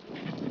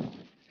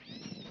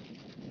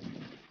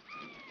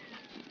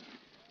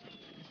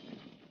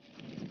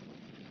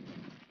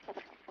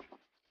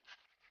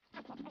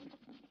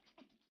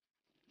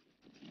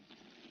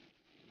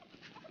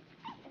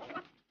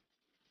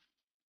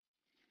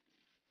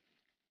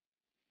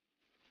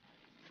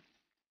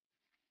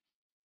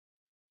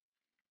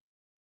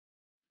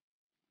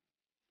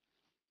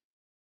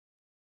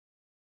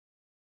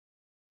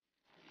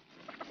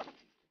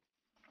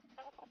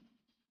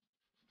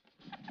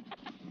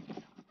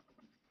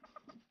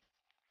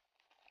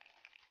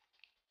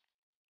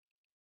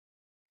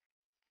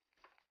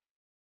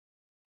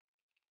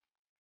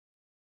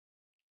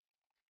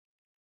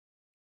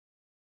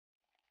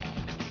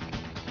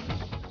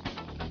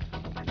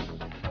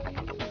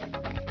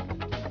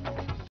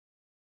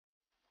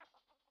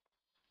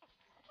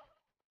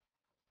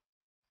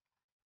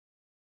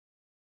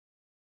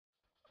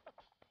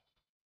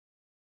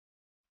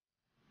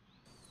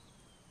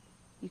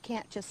 You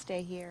can't just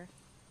stay here.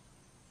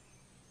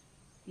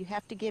 You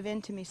have to give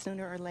in to me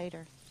sooner or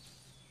later.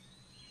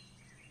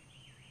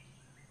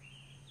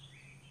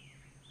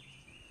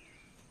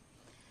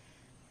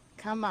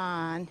 Come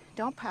on,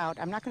 don't pout.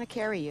 I'm not going to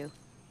carry you.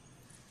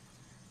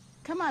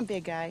 Come on,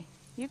 big guy.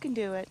 You can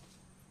do it.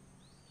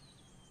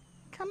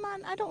 Come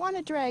on, I don't want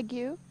to drag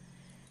you.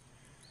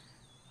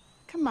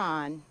 Come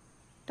on,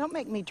 don't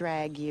make me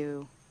drag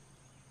you.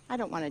 I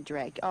don't want to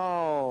drag.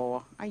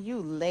 Oh, are you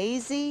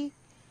lazy?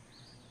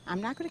 I'm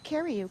not going to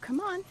carry you. Come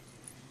on.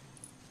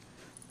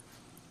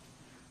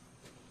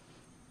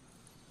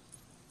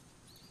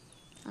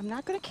 I'm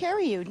not going to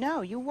carry you.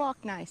 No, you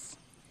walk nice.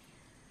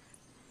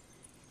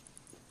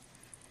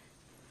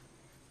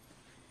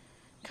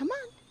 Come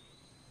on.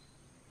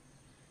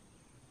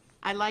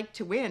 I like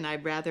to win.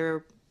 I'd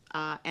rather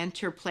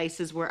enter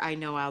places where I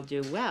know I'll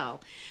do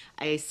well.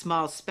 A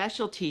small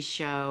specialty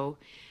show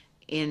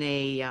in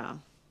a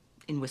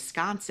in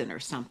Wisconsin or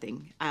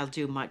something, I'll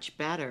do much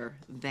better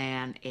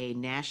than a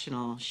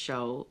national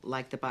show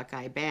like the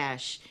Buckeye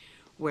Bash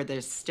where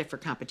there's stiffer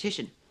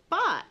competition.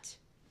 But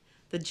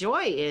the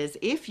joy is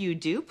if you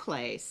do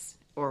place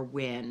or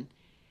win,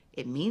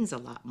 it means a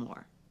lot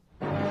more.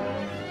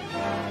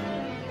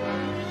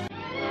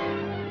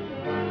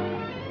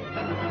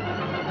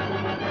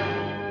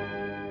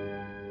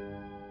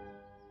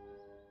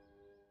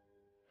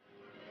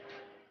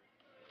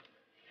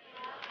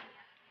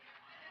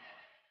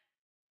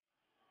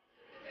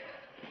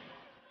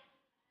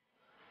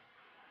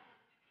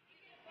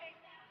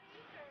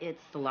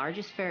 It's the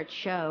largest ferret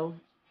show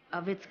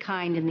of its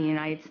kind in the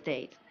United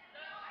States.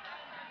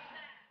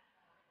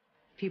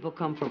 People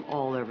come from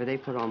all over. They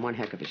put on one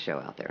heck of a show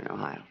out there in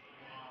Ohio.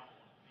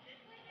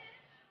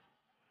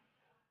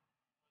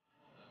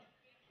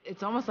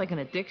 It's almost like an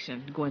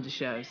addiction going to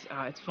shows.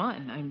 It's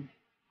fun. I'm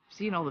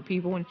seeing all the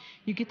people, and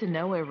you get to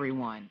know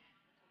everyone.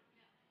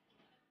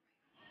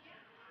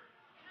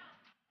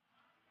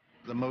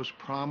 The most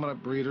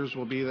prominent breeders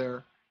will be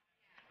there.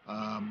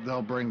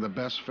 They'll bring the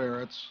best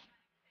ferrets,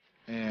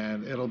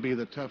 and it'll be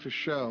the toughest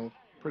show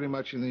pretty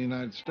much in the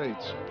United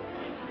States.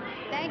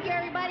 Thank you,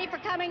 everybody, for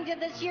coming to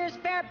this year's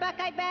Ferret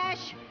Buckeye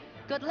Bash.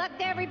 Good luck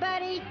to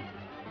everybody.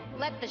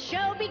 Let the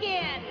show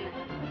begin.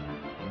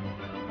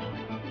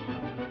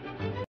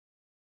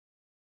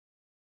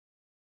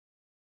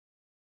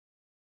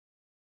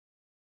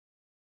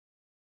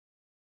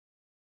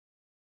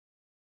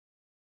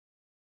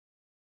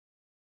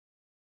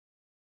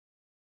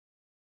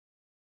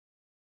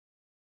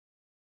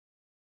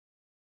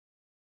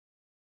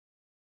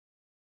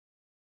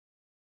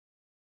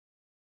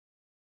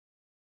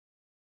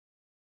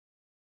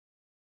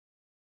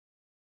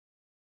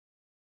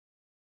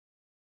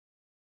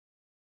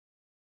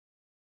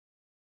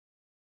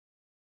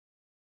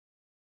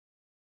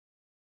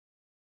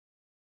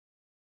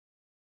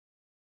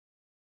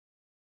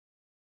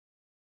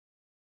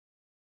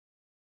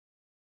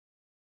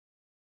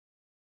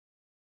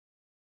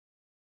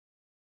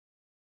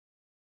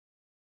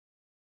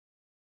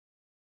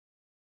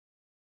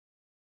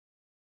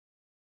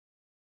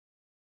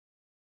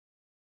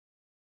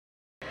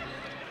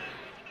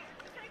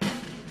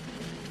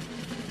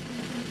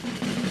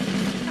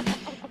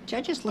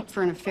 Judges look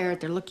for in a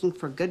ferret, they're looking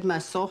for good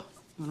muscle,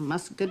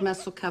 good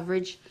muscle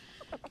coverage,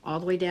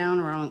 all the way down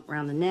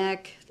around the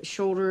neck, the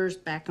shoulders,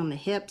 back on the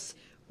hips.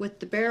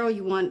 With the barrel,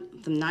 you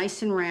want them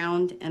nice and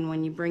round, and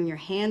when you bring your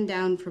hand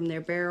down from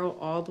their barrel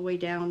all the way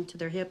down to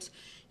their hips,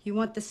 you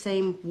want the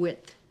same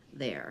width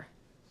there.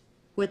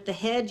 With the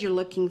head, you're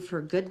looking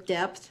for good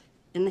depth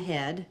in the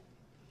head,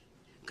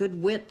 good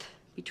width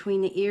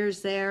between the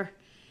ears there,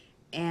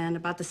 and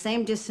about the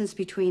same distance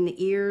between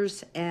the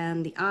ears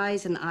and the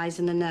eyes and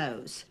the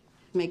nose.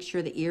 Make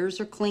sure the ears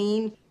are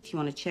clean. If you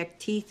want to check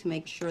teeth,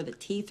 make sure the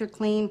teeth are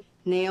clean.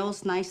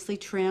 Nails nicely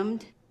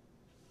trimmed.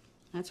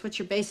 That's what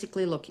you're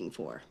basically looking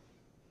for.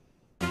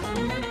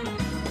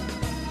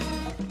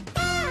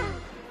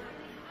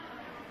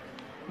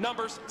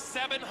 Numbers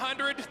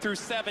 700 through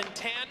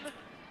 710.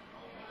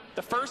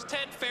 The first 10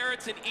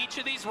 ferrets in each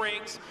of these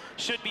rings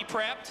should be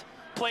prepped,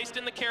 placed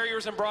in the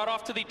carriers, and brought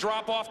off to the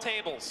drop-off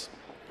tables.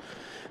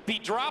 The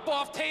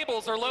drop-off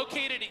tables are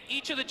located in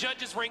each of the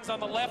judges' rings on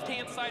the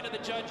left-hand side of the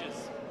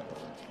judges.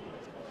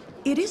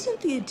 It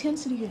isn't the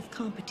intensity of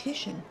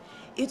competition.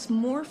 It's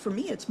more, for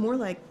me, it's more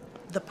like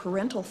the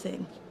parental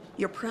thing.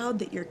 You're proud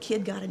that your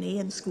kid got an A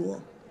in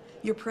school.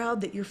 You're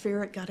proud that your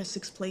ferret got a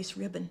 6th place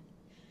ribbon.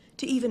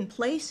 To even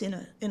place in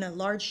a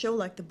large show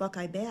like the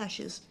Buckeye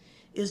Bash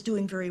is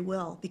doing very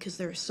well because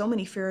there are so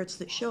many ferrets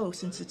that show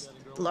since it's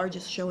the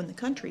largest show in the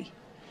country.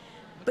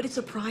 But it's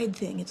a pride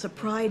thing. It's a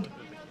pride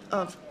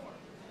of,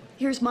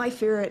 here's my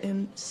ferret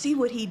and see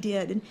what he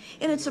did.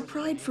 And it's a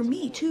pride for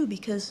me too,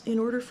 because in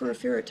order for a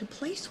ferret to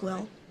place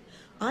well,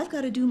 I've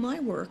got to do my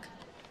work.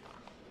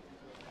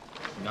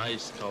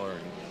 Nice coloring,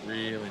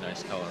 really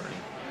nice coloring.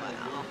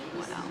 Wow,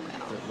 wow,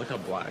 wow. Look how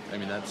black. I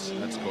mean, that's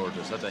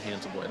gorgeous. That's a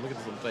handsome boy. Look at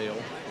this little tail.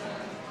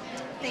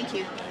 Thank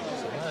you.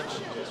 So much.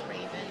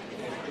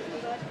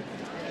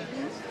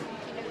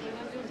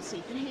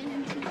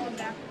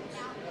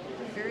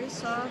 Very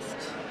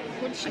soft.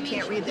 I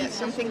can't read that.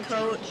 Something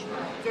coat,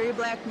 very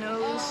black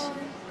nose,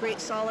 great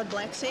solid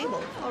black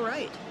sable. All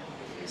right.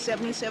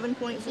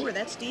 77.4,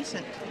 that's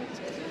decent.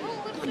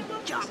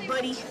 Good job,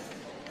 buddy.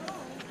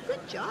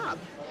 Good job.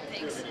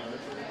 Thanks.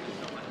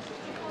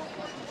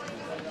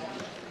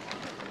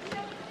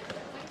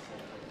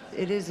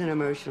 It is an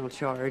emotional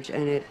charge,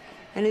 and it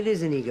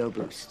is an ego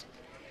boost.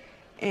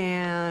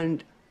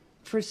 And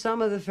for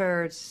some of the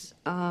ferrets,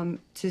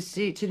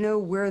 to know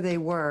where they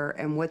were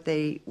and what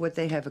they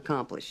have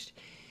accomplished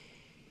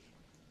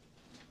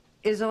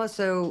is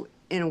also,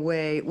 in a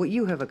way, what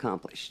you have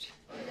accomplished.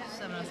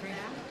 703.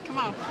 Come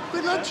on.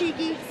 Good luck,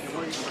 Cheeky.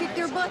 Kick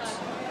their butts.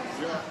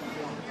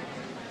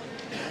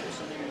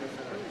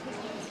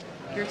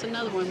 Here's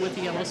another one with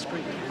the yellow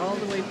streak, all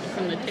the way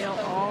from the tail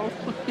all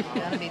the way.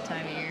 Gotta be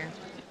time of year.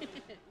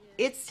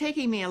 It's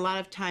taking me a lot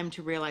of time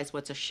to realize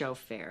what's a show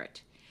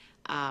ferret.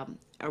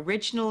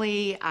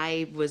 Originally,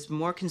 I was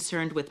more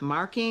concerned with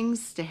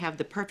markings, to have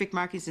the perfect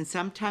markings, and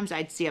sometimes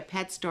I'd see a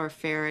pet store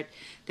ferret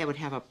that would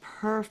have a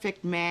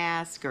perfect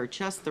mask or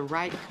just the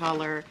right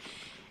color,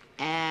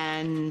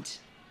 and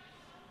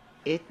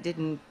it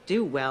didn't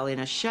do well in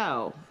a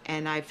show.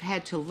 And I've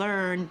had to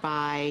learn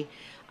by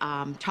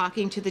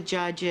talking to the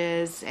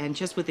judges and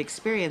just with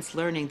experience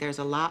learning there's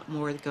a lot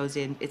more that goes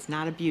in. It's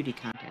not a beauty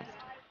contest.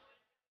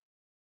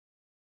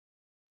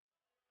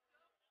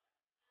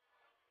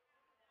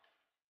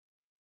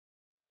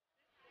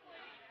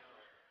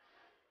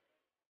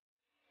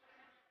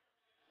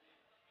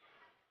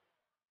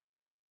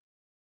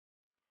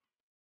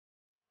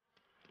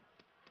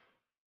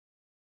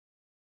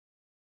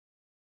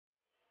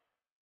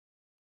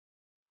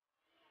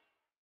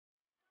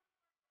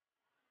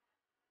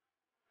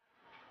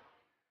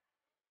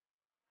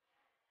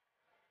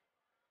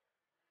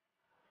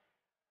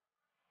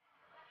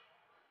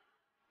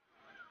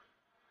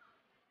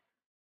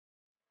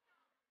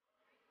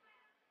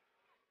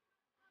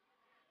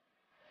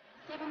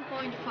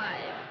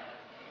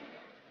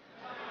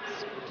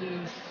 Let's do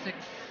 6,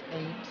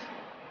 8.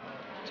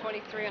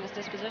 23 on his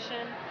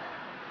disposition.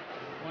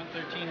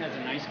 113 has a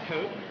nice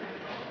coat.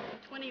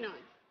 29.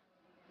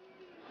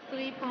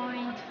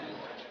 3.7.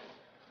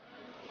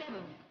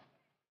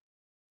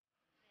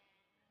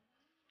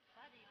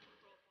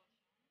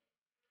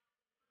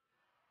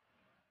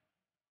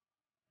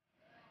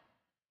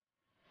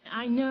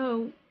 I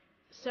know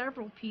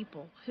several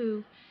people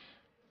who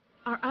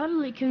are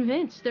utterly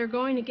convinced they're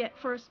going to get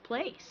first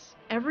place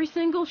every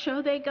single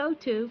show they go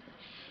to,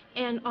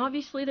 and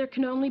obviously there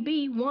can only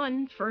be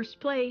one first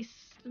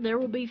place. There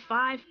will be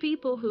 5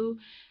 people who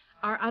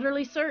are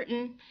utterly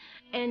certain,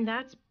 and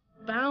that's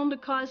bound to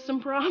cause some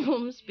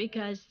problems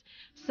because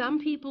some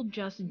people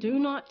just do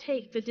not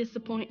take the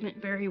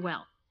disappointment very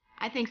well.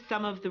 I think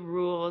some of the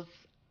rules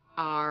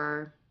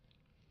are,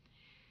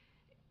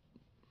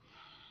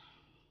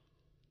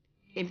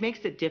 it makes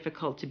it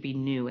difficult to be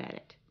new at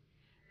it.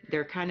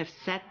 They're kind of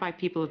set by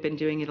people who've been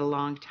doing it a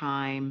long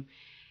time,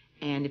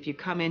 and if you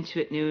come into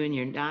it new and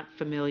you're not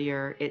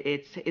familiar,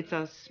 it's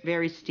a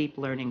very steep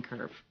learning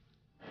curve.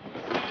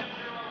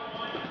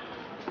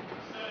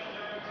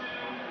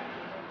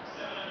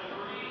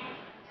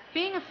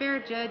 Being a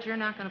ferret judge, you're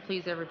not going to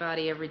please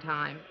everybody every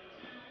time.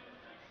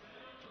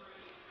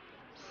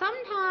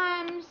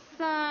 Sometimes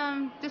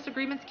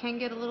disagreements can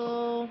get a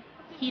little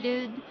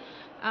heated.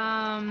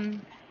 Some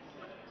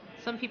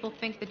people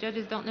think the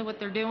judges don't know what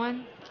they're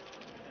doing.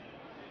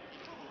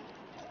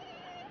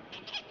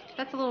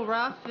 That's a little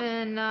rough,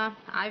 and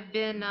I've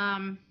been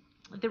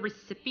the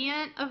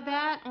recipient of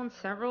that on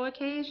several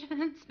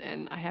occasions.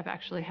 And I have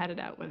actually had it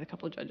out with a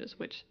couple of judges,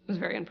 which was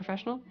very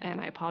unprofessional,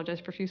 and I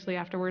apologized profusely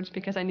afterwards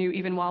because I knew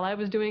even while I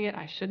was doing it,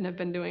 I shouldn't have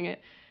been doing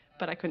it,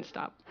 but I couldn't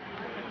stop.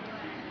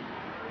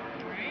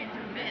 Alright,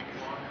 Vince,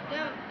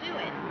 don't do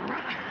it.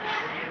 Okay.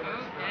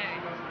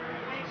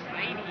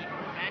 Lady,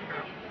 bad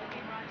girl.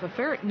 If a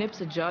ferret nips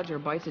a judge or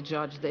bites a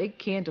judge, they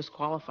can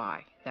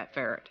disqualify that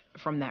ferret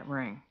from that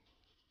ring.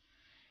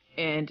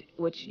 And,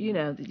 which, you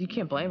know, you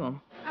can't blame them.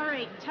 All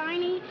right,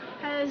 Tiny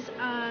has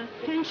a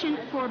penchant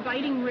for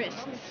biting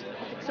wrists,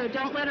 so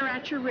don't let her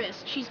at your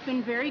wrist. She's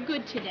been very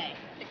good today.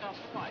 Take off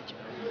the watch.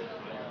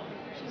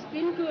 She's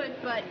been good,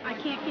 but I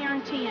can't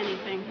guarantee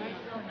anything.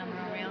 What number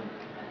are we on?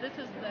 This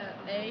is the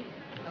A.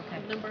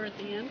 Okay. Number at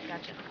the end.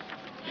 Gotcha.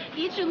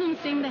 Each of them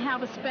seem to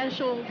have a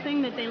special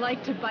thing that they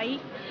like to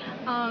bite,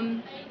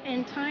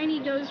 and Tiny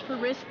goes for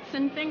wrists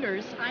and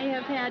fingers. I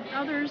have had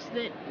others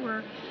that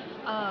were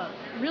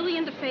really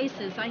into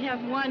faces. I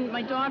have one,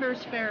 my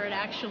daughter's ferret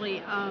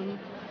actually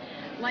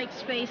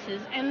likes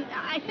faces, and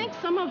I think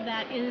some of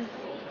that is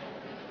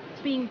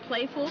being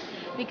playful,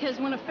 because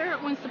when a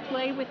ferret wants to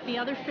play with the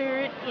other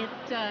ferret,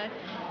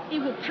 it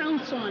will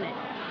pounce on it,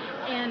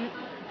 and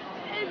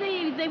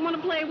they want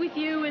to play with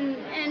you,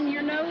 and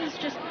your nose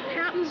just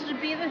happens to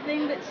be the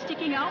thing that's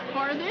sticking out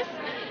farthest,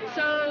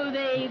 so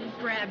they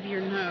grab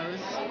your nose.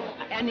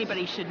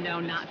 Anybody should know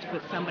not to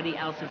put somebody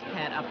else's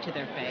pet up to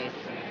their face.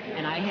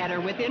 And I had her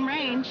within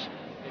range,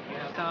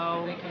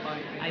 so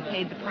I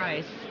paid the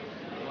price.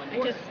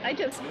 I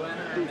just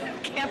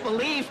can't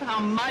believe how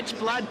much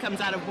blood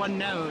comes out of one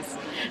nose.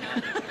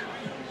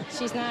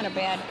 She's not a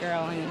bad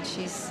girl. I mean,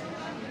 she's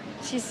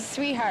a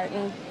sweetheart,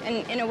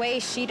 and in a way,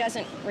 she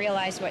doesn't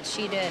realize what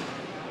she did.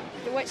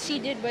 What she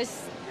did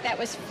was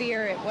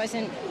fear. It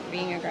wasn't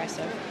being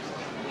aggressive.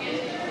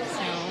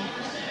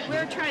 So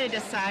we're trying to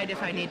decide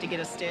if I need to get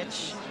a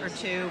stitch or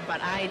two,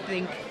 but I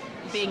think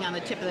being on the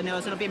tip of the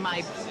nose, it'll be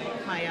my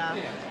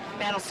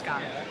battle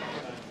scar.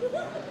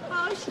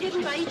 Oh, she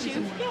didn't bite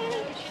you.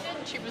 Yay. She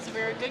didn't. She was a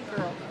very good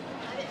girl.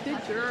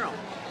 Good girl.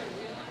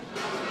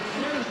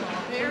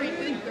 Very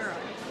good girl.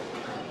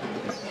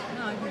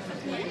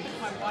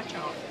 Watch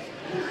out.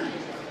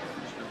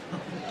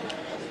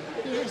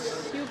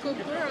 Yes, you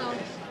good girl.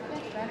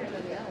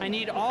 I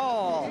need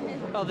all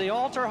of the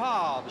altar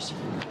halves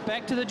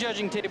back to the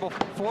judging table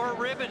for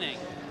ribboning.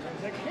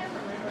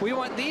 We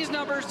want these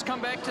numbers to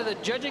come back to the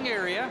judging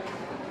area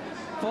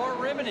for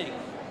ribboning.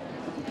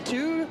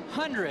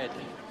 200.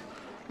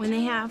 When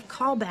they have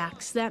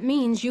callbacks, that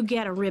means you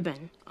get a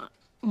ribbon.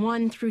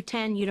 1 through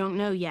 10, you don't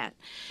know yet.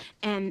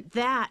 And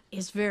that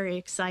is very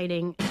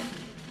exciting.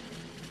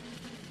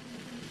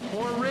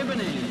 For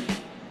ribboning,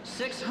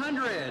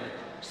 600,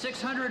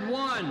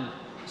 601,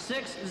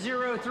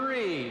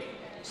 603,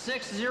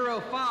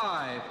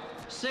 605,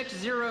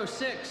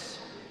 606,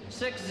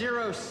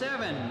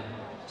 607,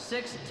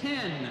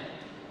 610,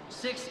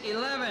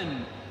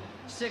 611,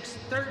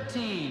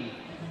 613,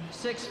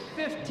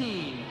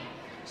 615,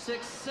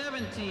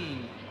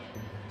 617,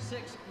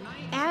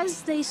 619.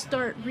 As they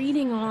start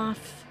reading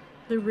off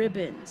the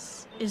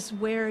ribbons is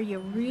where you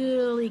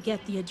really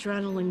get the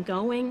adrenaline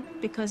going,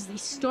 because they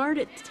start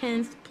at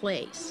 10th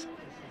place.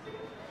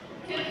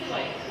 5th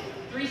place,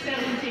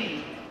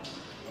 317.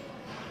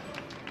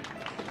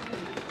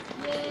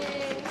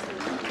 Yay.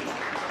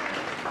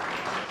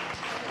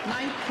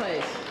 9th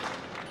place,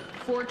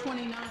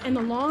 429. And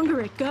the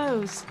longer it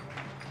goes,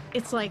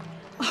 it's like,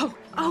 oh,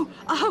 oh,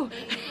 oh.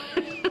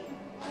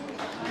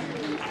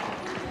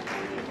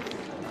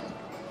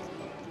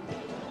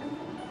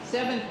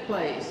 7th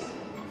place,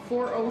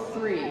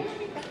 403.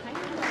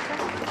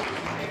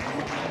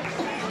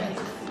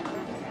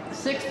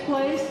 6th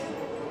place,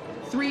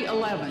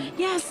 311.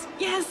 Yes,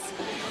 yes.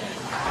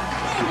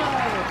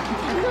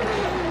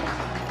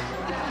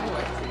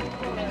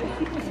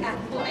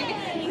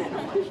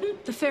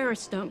 The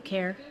ferrets don't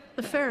care.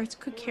 The ferrets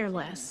could care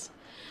less.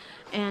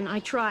 And I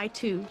try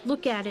to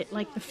look at it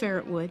like the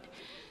ferret would.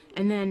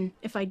 And then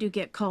if I do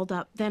get called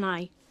up, then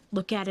I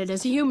look at it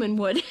as a human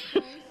would.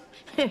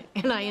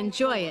 And I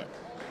enjoy it.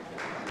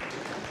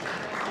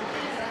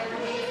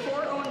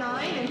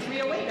 409 and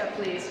 308 up,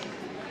 please.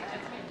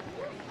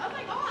 Oh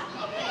my gosh!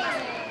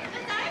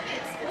 The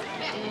diamonds!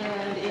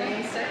 And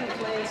in 2nd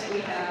place, we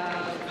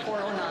have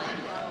 409.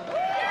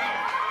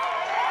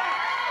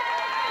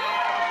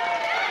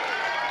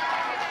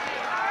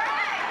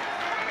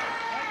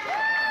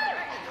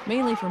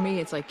 Mainly for me,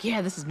 it's like,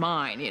 yeah, this is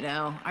mine, you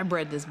know. I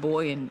bred this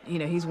boy, and, you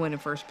know, he's winning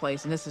 1st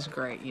place, and this is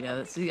great, you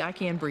know. See, I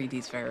can breed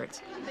these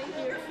ferrets.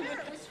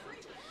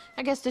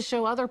 I guess to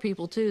show other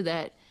people, too,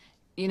 that,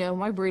 you know,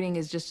 my breeding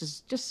is just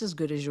as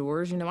good as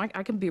yours. You know,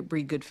 I can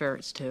breed good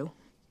ferrets, too.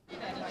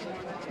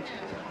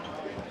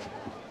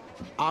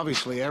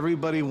 Obviously,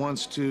 everybody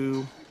wants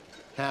to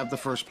have the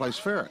 1st place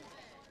ferret.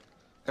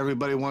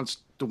 Everybody wants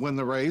to win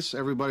the race.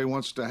 Everybody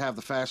wants to have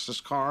the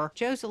fastest car.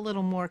 Joe's a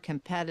little more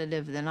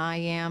competitive than I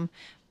am.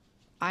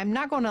 I'm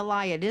not going to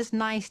lie, it is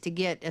nice to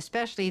get,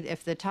 especially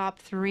if the top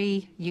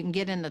 3, you can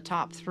get in the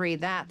top 3,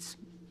 that's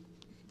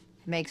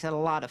makes it a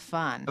lot of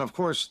fun. And of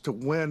course, to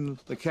win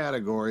the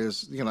category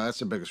is, you know, that's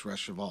the biggest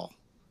rush of all.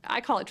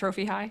 I call it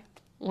trophy high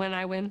when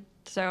I win.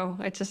 So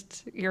it's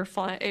just, you're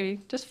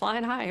just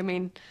flying high. I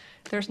mean,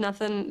 there's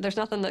nothing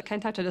that can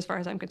touch it as far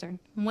as I'm concerned.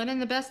 Winning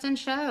the best in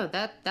show,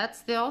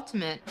 that's the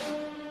ultimate.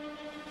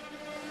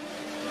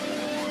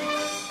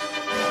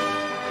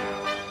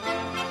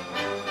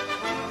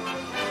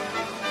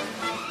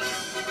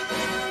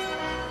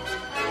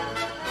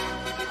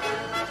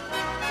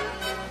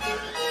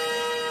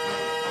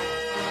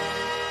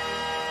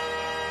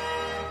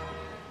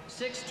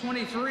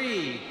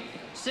 $623,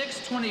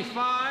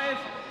 $625,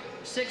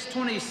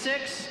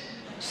 $626,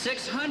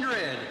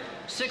 $600,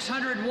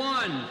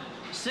 $601,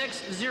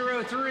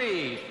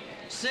 $603,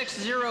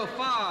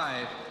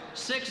 $605,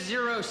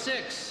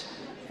 $606.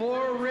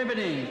 For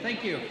ribboning.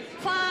 Thank you.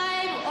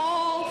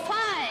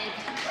 505.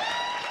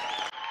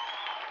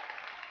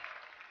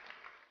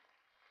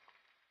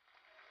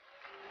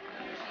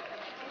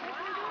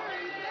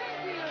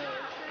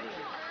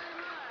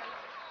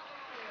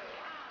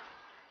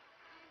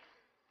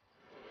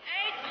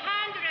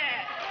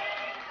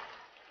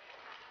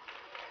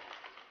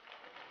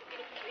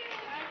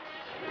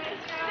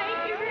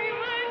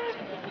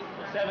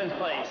 Seventh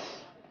place,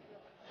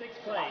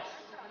 6th place,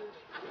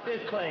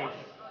 5th place,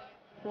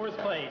 4th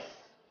place,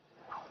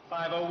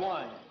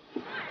 501.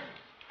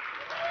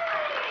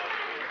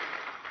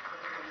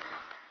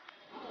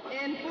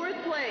 In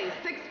 4th place,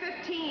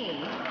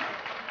 615.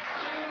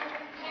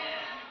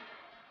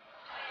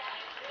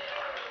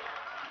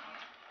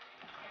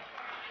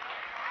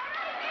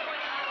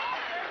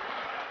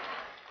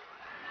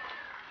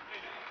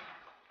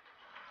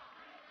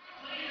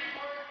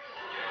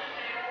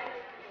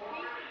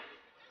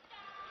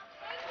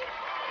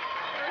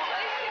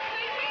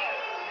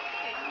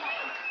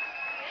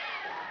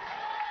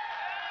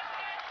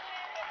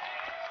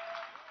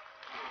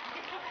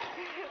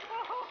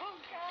 Oh,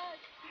 God.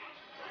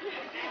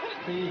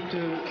 3,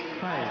 2,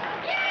 5.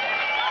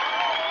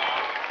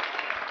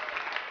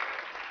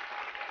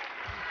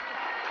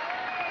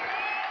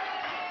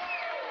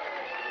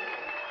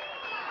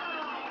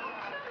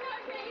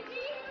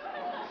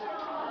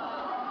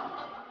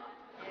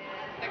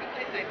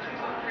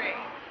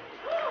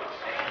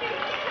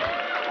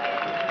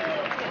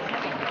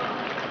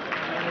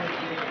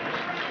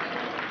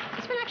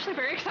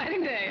 very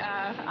exciting day.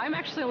 I'm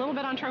actually a little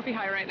bit on trophy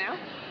high right now.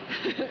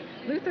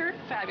 Luther,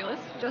 fabulous,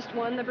 just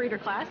won the breeder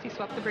class. He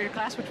swept the breeder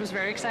class, which was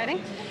very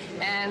exciting.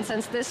 And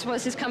since this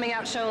was his coming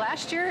out show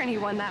last year, and he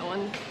won that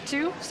one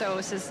too, so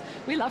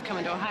we love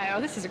coming to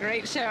Ohio. This is a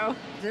great show.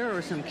 There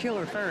were some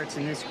killer ferrets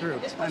in this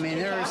group. I mean,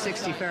 there are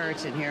 60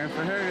 ferrets in here.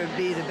 For her to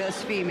be the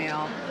best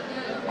female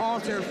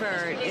altar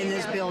ferret in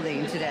this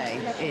building today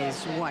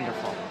is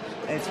wonderful.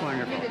 It's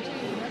wonderful.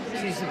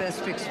 She's the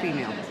best fixed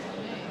female.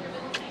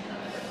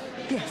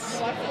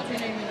 Yes.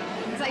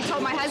 As I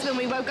told my husband,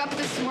 we woke up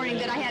this morning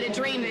that I had a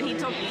dream that he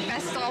took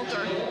best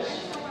altar.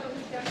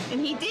 And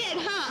he did,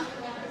 huh?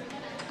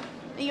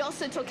 He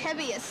also took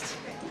heaviest.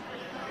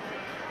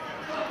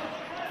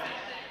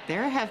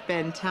 There have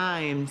been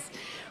times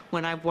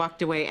when I've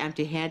walked away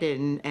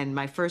empty-handed, and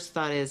my first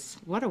thought is,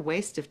 what a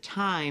waste of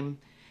time,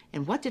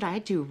 and what did I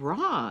do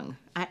wrong?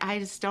 I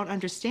just don't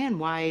understand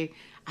why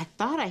I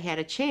thought I had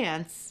a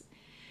chance,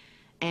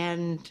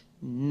 and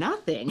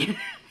nothing,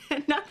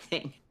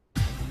 nothing.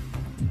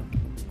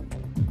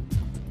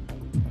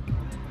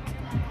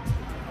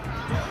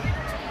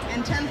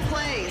 In 10th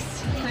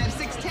place, I have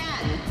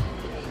 610.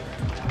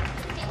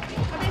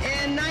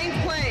 In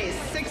 9th place,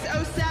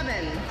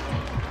 607.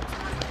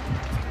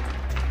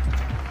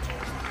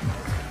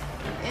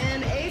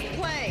 In 8th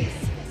place,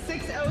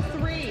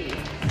 603.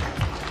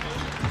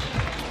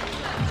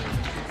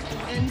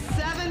 In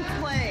 7th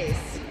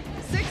place,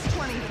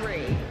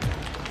 623.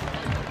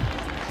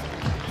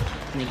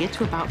 And I get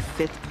to about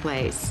 5th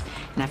place,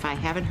 and if I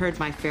haven't heard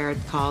my ferret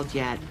called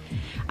yet,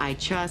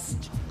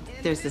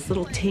 there's this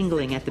little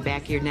tingling at the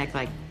back of your neck,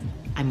 like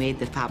I made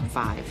the top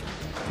 5.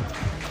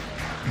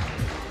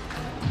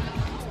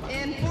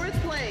 In 4th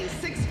place,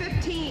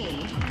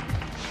 615.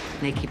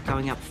 And they keep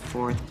going up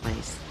 4th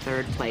place,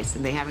 3rd place,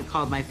 and they haven't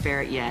called my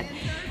ferret yet.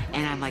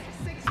 And I'm like,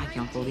 I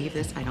don't believe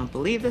this, I don't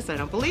believe this, I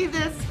don't believe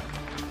this.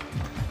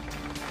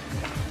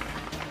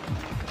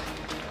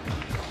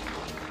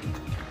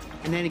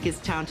 And then it gets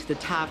down to the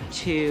top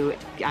 2.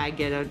 I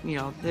get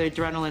the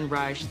adrenaline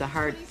rush, the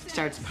heart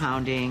starts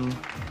pounding.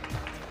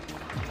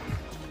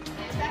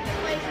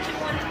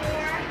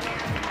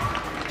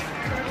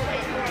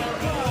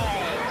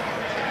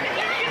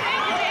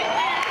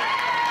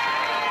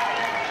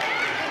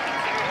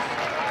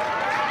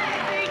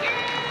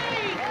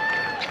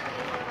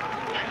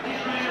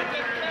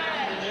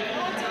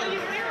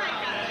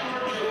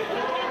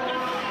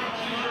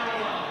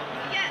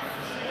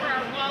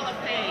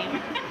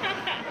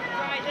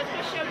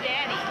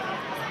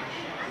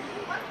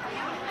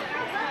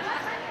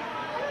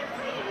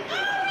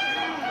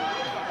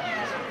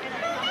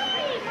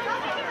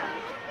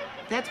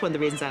 That's one of the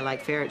reasons I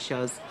like ferret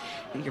shows.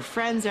 Your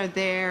friends are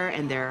there,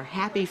 and they're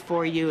happy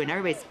for you, and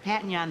everybody's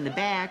patting you on the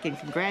back, and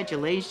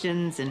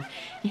congratulations, and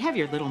you have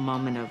your little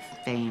moment of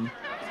fame.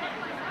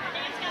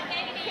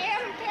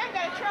 Cam got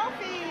a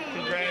trophy.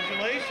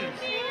 Congratulations.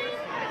 She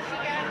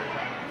got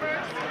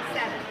first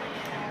 7.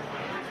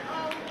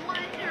 Oh,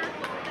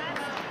 wonderful.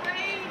 That's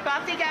great.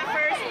 Buffy got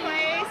first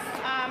place.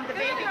 The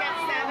baby got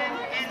 7.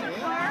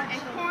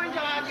 And Corn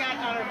Dog got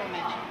honorable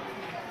mention.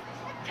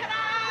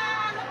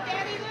 Ta-da! Look,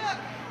 Daddy, look.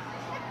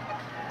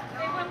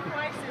 They won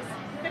prizes.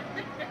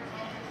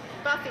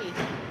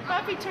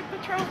 Buffy took the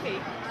trophy.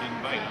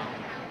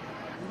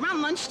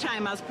 Around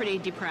lunchtime, I was pretty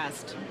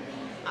depressed.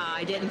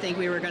 I didn't think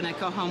we were going to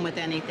go home with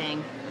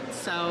anything.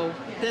 So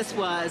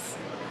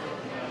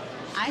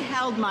I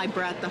held my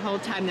breath the whole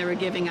time they were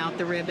giving out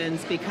the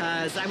ribbons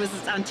because I was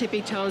on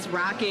tippy toes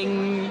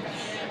rocking.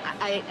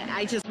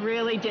 I just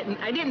really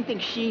didn't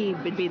think she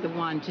would be the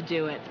one to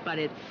do it, but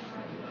it's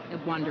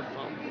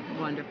wonderful,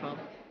 wonderful.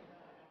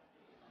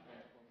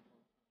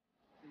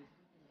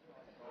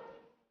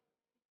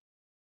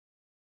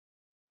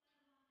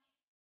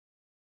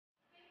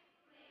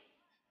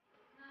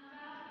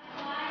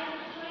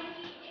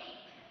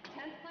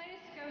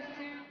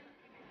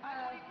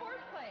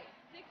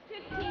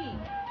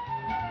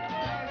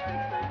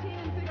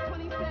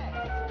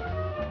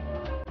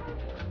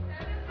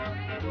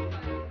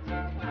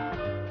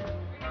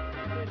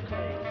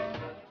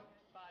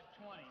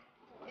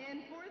 In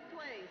 4th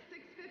place,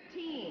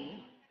 615.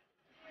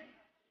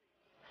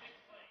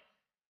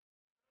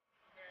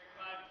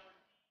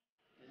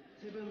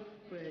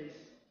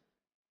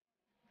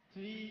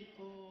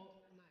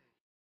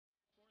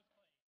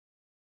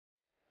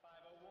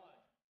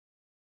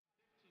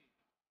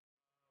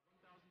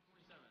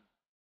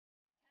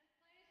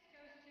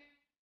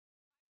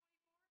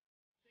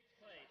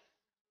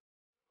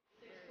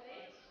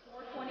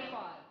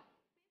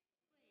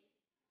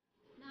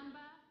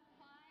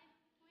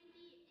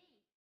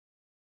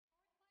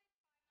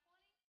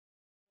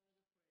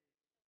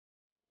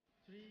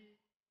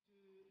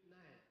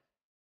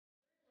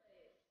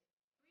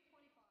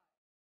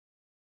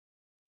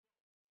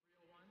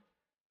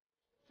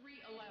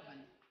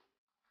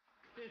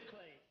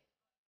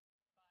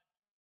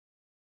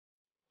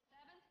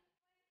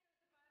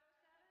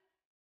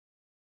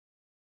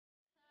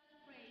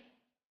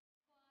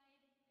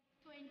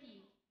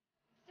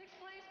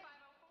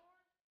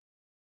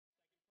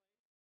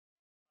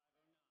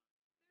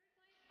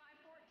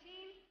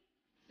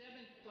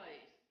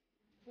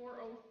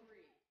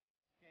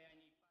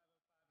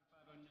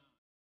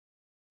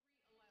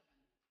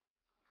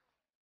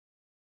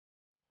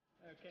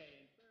 Okay,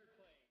 in third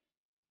place,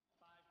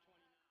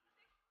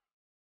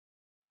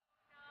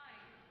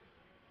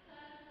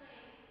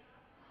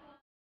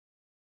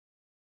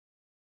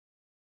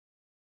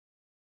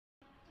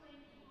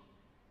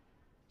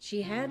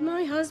 She had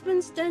my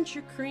husband's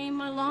denture cream,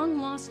 my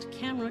long-lost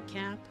camera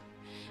cap,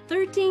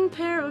 13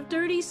 pair of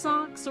dirty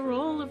socks, a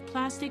roll of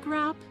plastic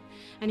wrap,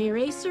 an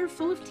eraser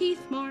full of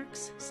teeth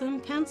marks, some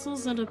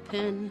pencils and a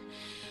pen,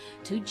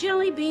 2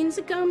 jelly beans,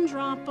 a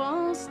gumdrop,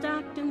 all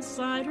stacked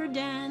inside her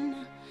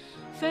den.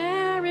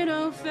 Ferret,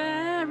 oh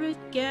ferret,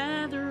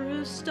 gatherer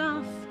of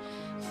stuff,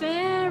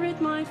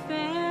 ferret, my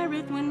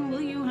ferret, when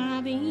will you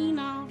have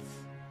enough?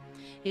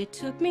 It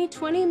took me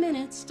 20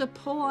 minutes to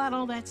pull out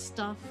all that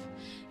stuff.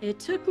 It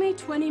took me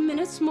 20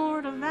 minutes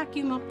more to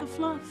vacuum up the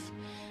fluff.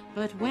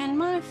 But when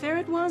my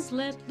ferret was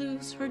let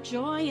loose, her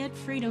joy at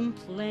freedom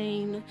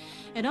plain,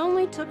 it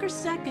only took her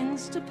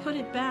seconds to put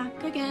it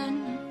back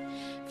again.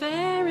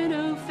 Ferret,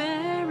 oh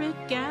ferret,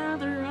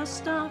 gather us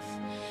stuff.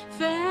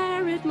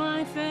 Ferret,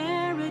 my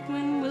ferret,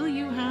 when will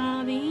you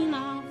have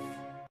enough?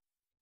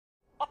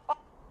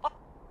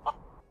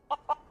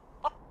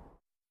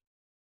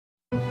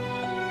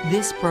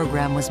 This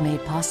program was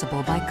made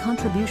possible by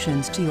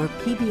contributions to your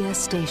PBS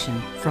station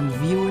from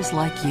viewers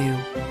like you.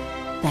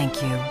 Thank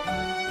you.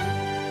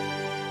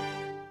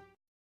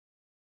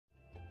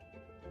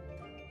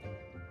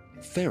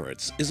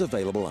 Ferrets is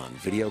available on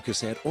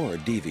videocassette or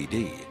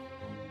DVD.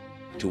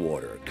 To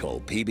order, call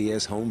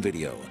PBS Home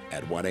Video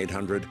at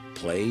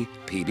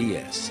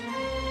 1-800-PLAY-PBS.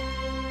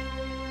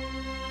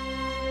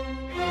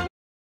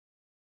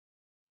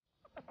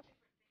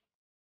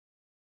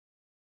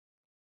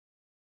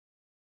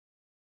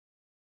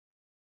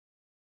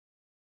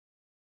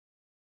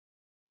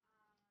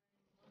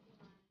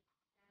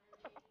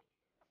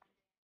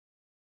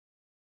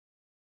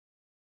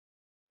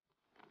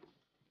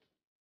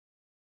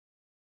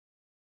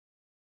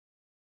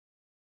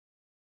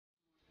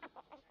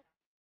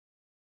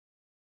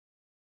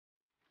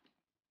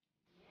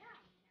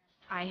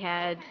 I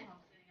had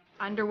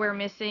underwear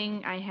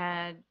missing, I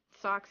had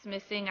socks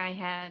missing, I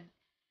had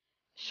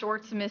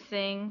shorts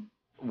missing.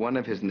 One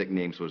of his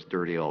nicknames was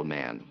Dirty Old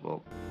Man.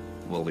 Well,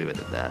 we'll leave it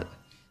at that.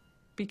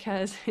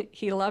 Because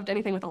he loved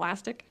anything with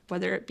elastic,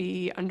 whether it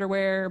be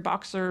underwear,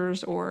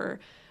 boxers, or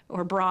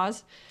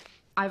bras.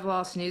 I've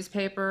lost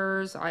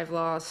newspapers, I've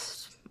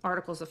lost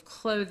articles of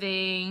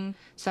clothing.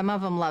 Some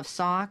of them love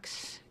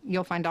socks.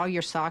 You'll find all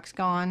your socks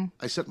gone.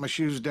 I set my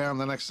shoes down,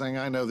 the next thing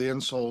I know, the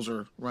insoles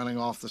are running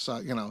off the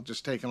side, you know,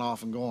 just taking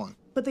off and going.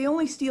 But they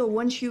only steal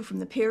one shoe from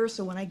the pair,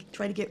 so when I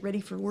try to get ready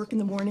for work in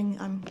the morning,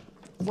 I'm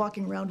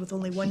walking around with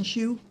only one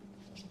shoe.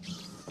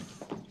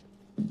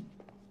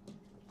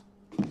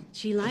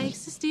 She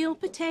likes to steal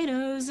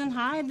potatoes and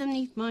hide them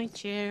neath my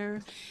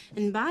chair.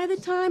 And by the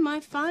time I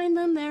find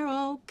them, they're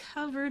all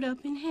covered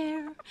up in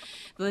hair.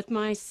 But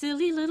my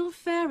silly little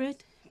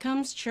ferret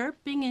comes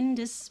chirping in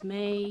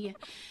dismay.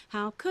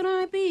 How could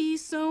I be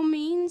so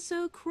mean,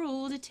 so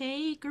cruel to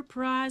take her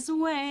prize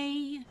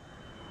away?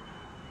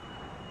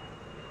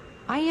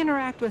 I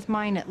interact with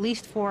mine at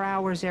least 4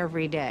 hours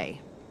every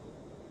day.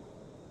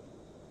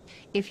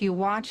 If you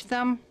watch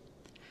them,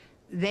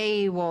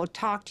 they will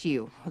talk to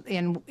you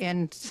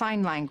in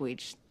sign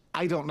language.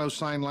 I don't know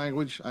sign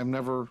language. I've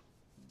never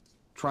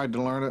tried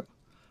to learn it.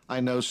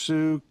 I know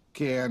Sue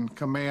can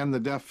command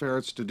the deaf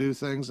ferrets to do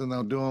things, and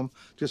they'll do them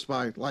just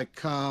by, like,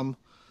 come,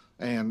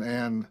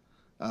 and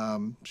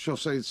she'll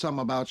say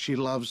something about she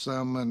loves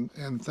them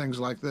and things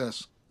like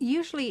this.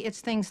 Usually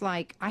it's things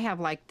like, I have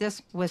like,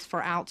 this was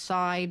for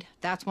outside.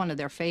 That's one of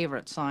their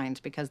favorite signs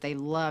because they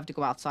love to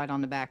go outside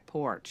on the back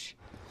porch.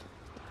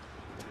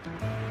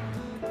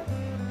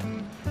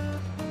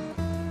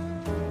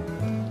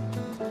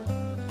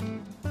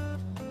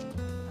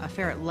 A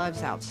ferret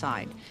loves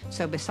outside,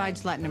 so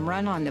besides letting them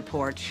run on the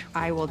porch,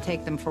 I will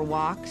take them for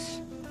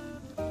walks.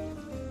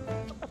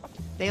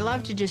 They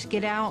love to just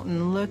get out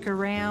and look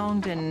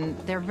around, and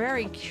they're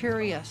very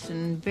curious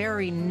and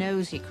very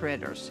nosy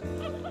critters.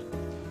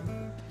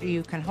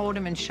 You can hold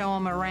them and show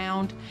them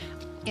around.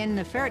 In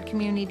the ferret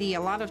community,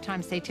 a lot of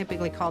times they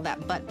typically call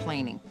that butt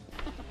planing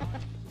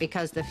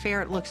because the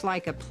ferret looks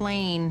like a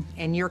plane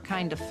and you're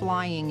kind of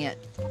flying it.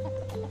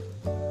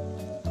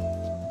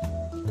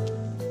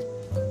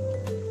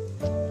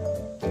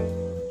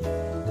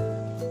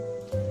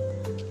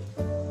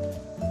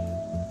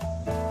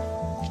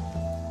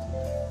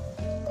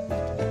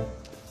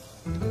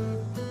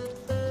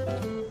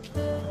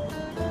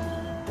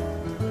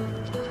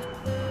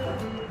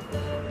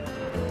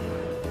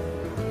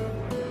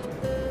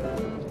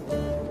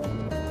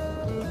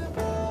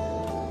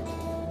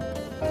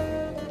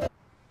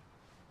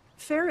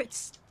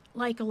 Ferrets,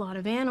 like a lot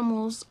of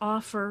animals,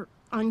 offer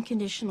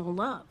unconditional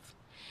love.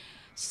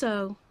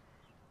 So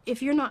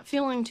if you're not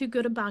feeling too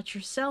good about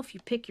yourself, you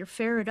pick your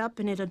ferret up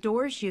and it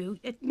adores you,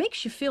 it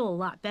makes you feel a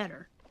lot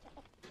better.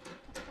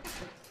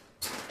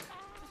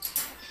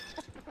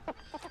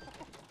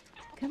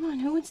 Come on,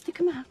 who wants to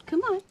come out?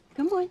 Come on,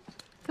 come on,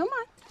 come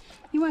on.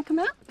 You want to come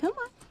out? Come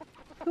on.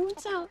 Who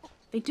wants out?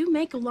 They do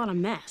make a lot of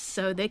mess,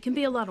 so they can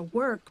be a lot of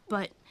work,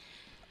 but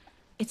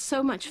It's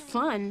so much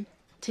fun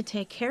to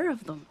take care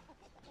of them.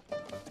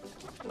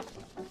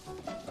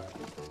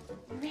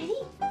 Ready?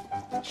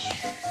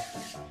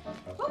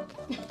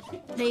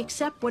 They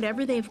accept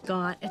whatever they've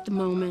got at the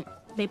moment.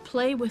 They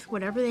play with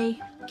whatever they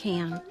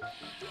can.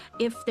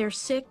 If they're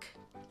sick,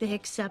 they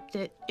accept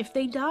it. If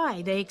they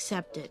die, they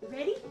accept it.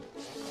 Ready?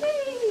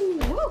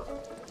 Woo!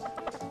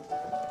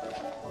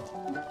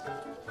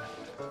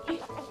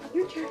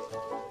 Your turn.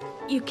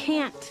 You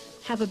can't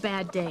have a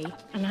bad day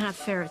and have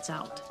ferrets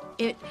out.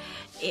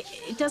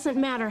 It doesn't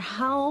matter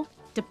how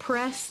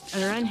depressed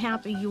or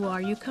unhappy you are.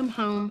 You come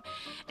home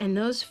and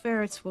those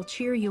ferrets will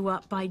cheer you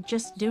up by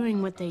just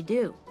doing what they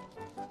do.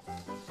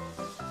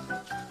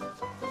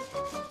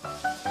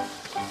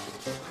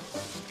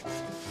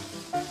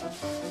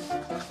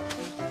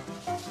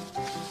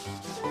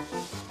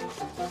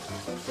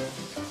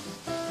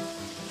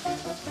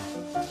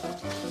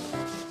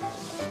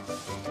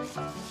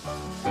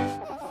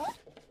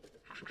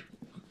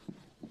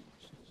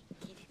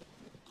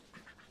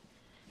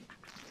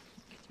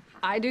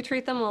 I do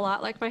treat them a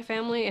lot like my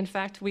family. In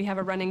fact, we have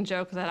a running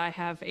joke that I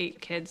have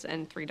 8 kids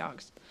and 3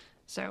 dogs.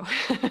 So,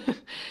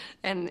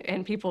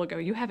 and people go,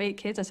 "You have 8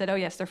 kids?" I said, "Oh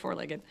yes, they're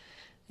 4-legged."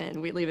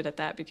 And we leave it at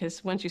that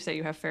because once you say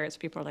you have ferrets,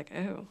 people are like,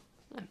 "Oh."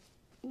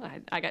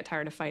 I got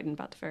tired of fighting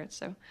about the ferrets,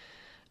 so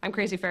I'm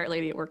crazy ferret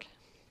lady at work.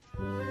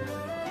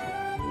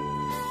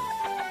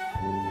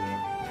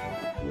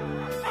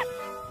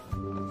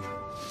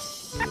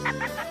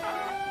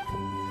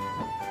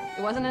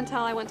 It wasn't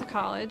until I went to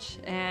college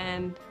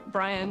and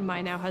Brian,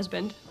 my now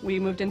husband, we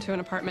moved into an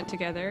apartment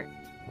together.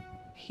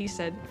 He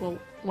said, "Well,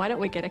 why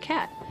don't we get a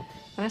cat?"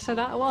 And I said,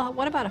 "Well,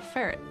 what about a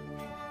ferret?"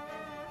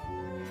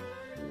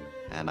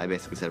 And I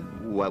basically said,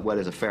 what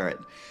is a ferret?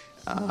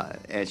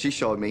 And she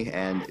showed me,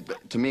 and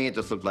to me, it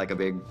just looked like a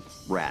big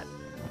rat.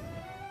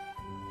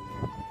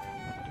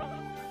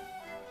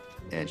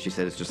 And she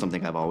said, it's just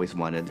something I've always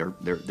wanted.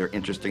 They're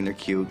interesting, they're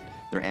cute,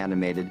 they're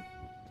animated.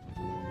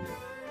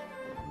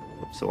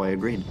 So I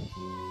agreed.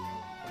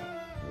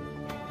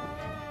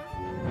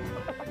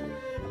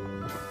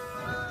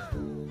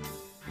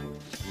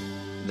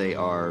 They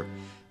are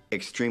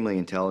extremely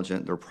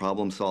intelligent, they're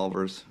problem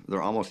solvers,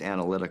 they're almost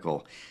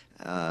analytical,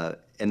 and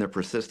they're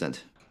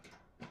persistent.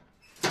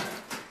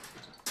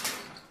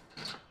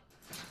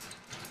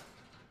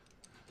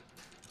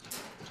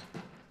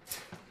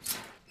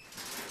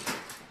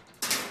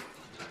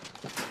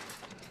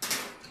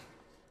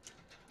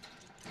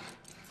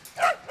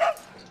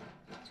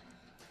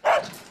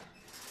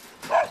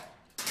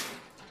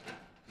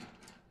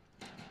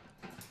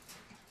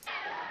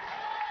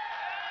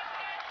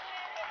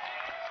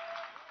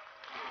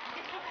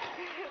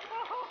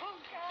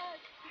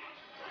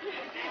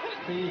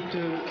 Three,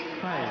 two,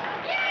 five.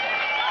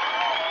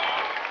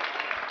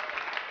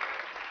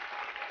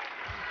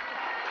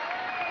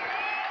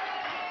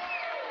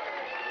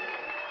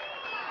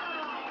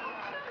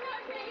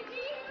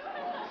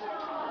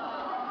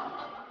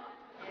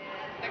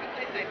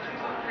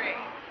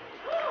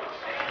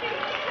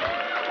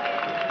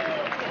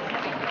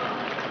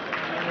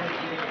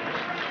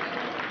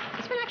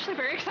 It's been actually a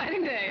very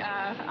exciting day.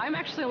 I'm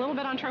actually a little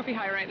bit on trophy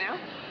high right now.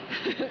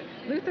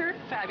 Luther,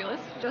 fabulous,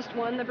 just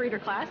won the breeder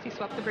class. He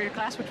swept the breeder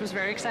class, which was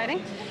very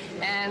exciting.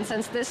 And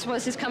since this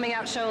was his coming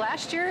out show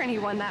last year, and he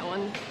won that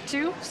one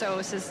too,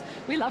 so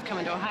we love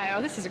coming to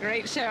Ohio. This is a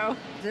great show.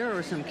 There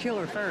are some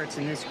killer ferrets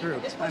in this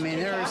group. I mean,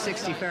 there are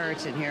 60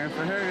 ferrets in here.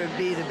 For her to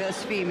be the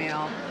best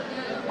female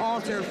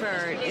altar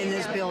ferret in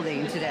this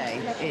building today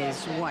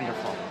is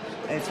wonderful.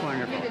 It's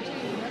wonderful.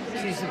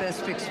 She's the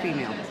best fixed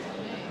female.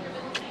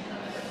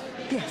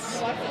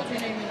 Yes.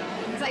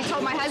 As I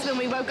told my husband,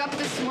 we woke up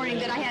this morning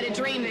that I had a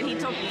dream that he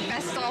took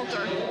best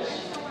altar.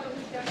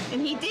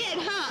 And he did,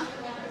 huh?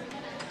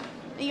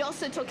 He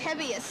also took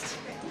heaviest.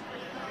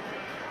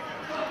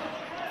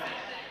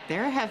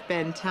 There have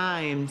been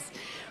times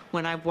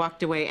when I've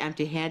walked away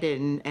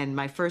empty-handed and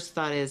my first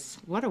thought is,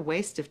 what a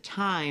waste of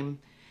time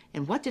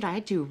and what did I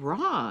do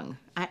wrong?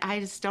 I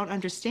just don't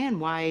understand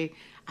why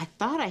I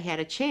thought I had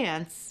a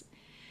chance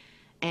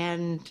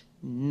and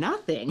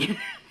nothing,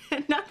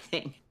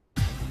 nothing.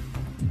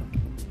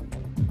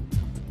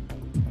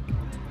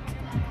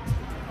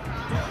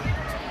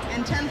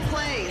 In 10th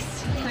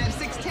place, I have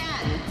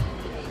 610.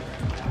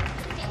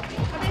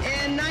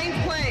 In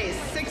 9th place,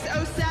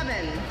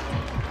 607.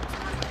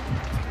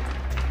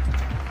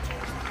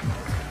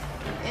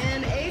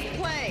 In 8th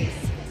place,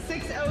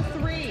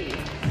 603.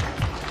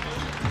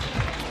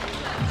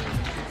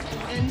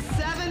 In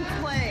 7th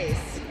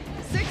place,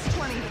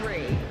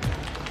 623.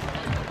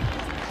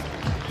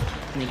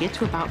 And I get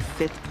to about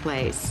 5th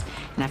place,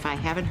 and if I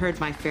haven't heard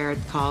my ferret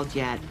called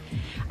yet,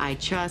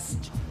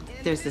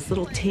 there's this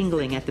little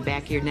tingling at the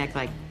back of your neck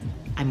like,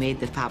 I made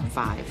the top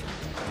 5.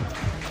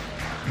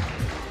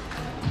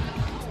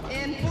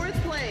 In 4th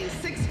place,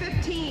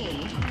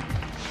 615.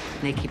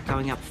 And they keep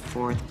going up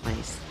 4th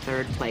place,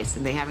 3rd place,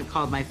 and they haven't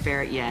called my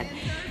ferret yet.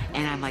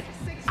 And I'm like,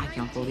 I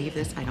don't believe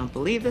this, I don't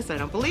believe this, I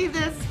don't believe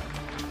this.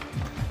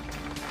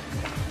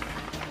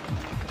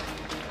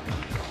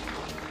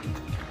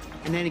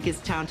 And And then it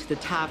gets down to the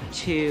top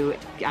two.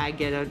 I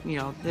get a, you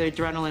know, the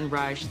adrenaline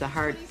rush, the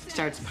heart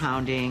starts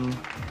pounding.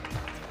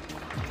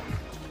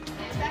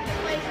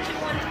 Second place,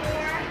 214.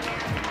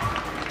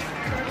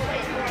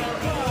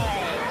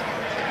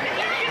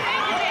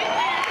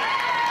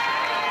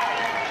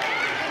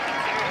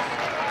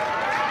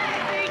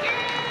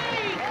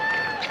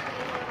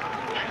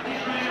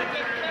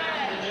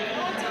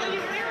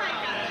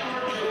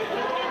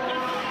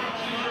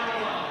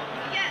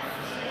 Yes,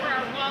 for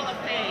our wall of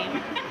fame.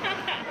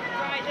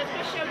 Right, let's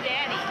go show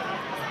Daddy.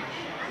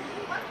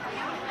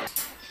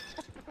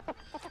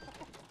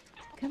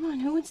 Come on,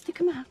 who wants to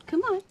come out?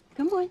 Come on,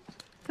 come on,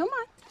 come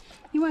on.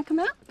 You want to come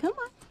out? Come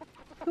on.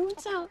 Who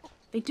wants out?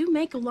 They do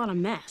make a lot of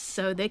mess,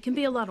 so they can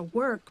be a lot of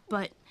work,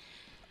 but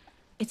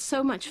it's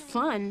so much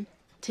fun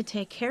to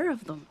take care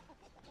of them.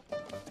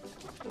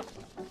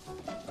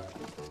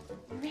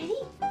 Ready?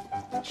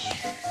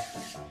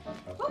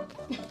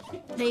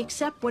 They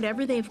accept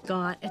whatever they've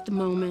got at the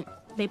moment.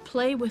 They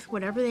play with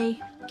whatever they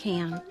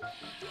can.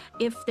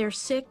 If they're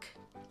sick,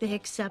 they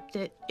accept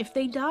it. If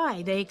they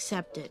die, they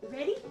accept it.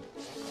 Ready?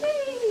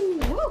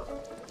 Woo!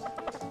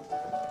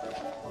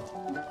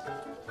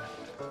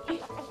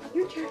 Hey,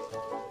 your turn.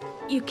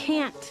 You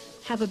can't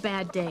have a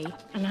bad day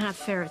and have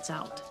ferrets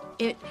out.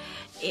 It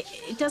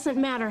doesn't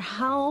matter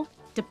how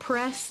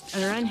depressed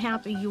or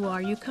unhappy you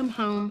are. You come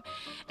home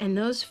and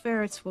those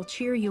ferrets will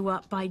cheer you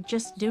up by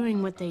just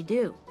doing what they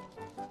do.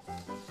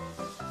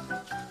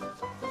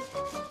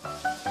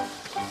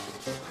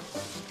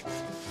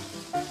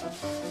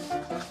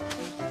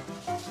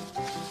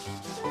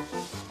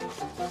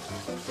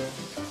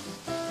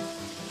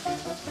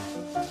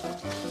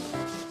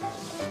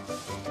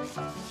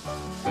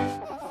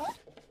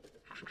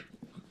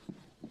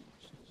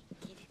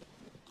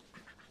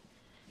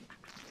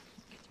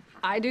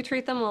 I do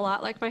treat them a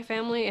lot like my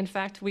family. In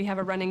fact, we have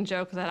a running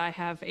joke that I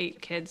have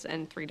 8 kids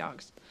and 3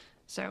 dogs.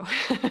 So,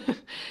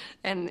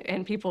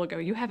 and people go,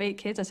 "You have 8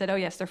 kids?" I said, "Oh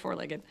yes, they're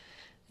 4-legged."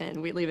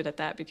 And we leave it at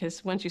that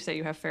because once you say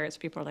you have ferrets,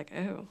 people are like,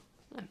 "Oh."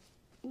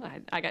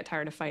 I got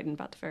tired of fighting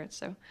about the ferrets,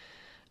 so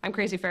I'm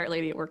crazy ferret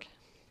lady at work.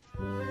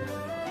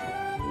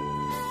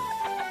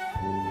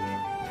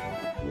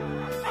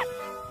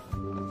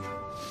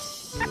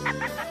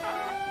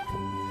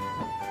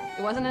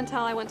 It wasn't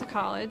until I went to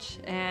college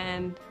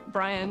and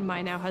Brian,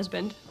 my now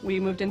husband, we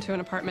moved into an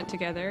apartment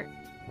together.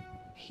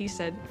 He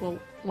said, "Well,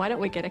 why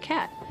don't we get a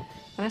cat?"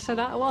 And I said,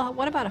 "Well,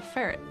 what about a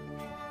ferret?"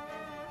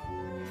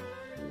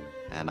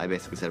 And I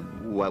basically said,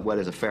 what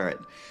is a ferret?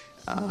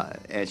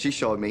 And she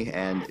showed me,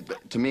 and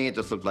to me, it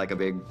just looked like a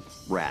big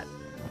rat.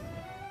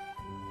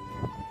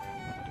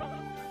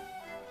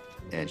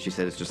 And she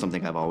said, "It's just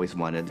something I've always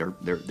wanted.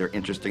 They're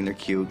interesting, they're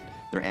cute,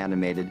 they're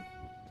animated."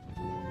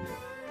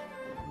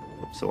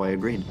 So I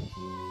agreed.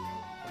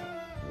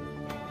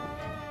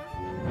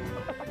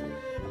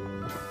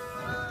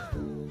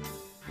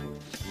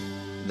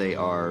 They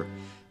are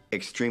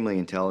extremely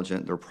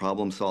intelligent, they're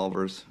problem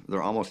solvers,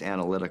 they're almost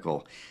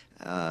analytical,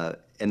 and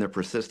they're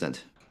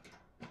persistent.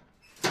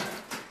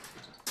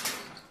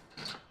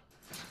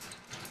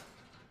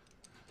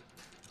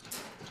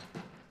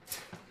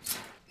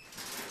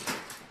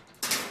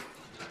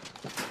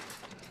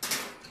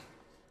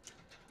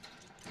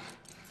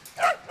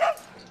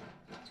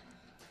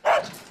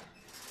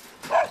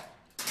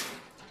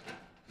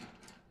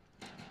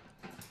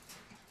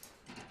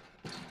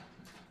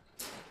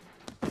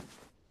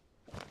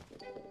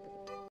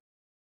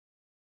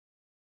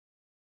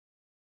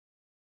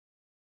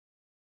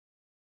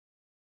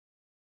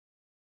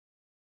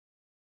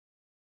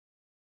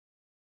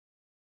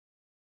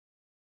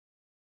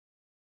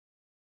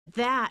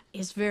 That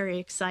is very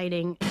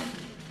exciting. For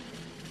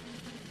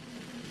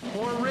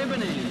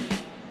ribboning,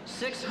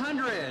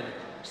 600,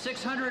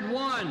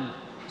 601,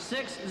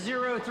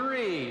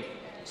 603,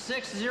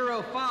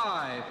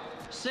 605,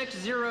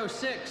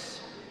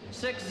 606,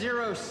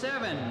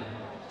 607,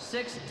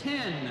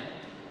 610,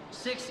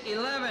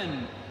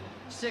 611,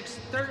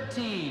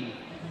 613,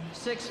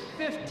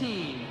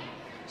 615,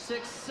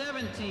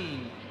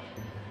 617,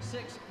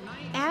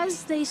 619.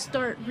 As they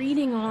start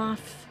reading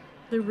off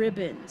the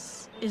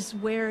ribbons is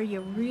where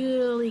you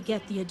really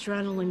get the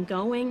adrenaline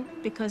going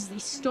because they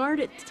start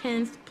at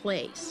 10th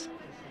place.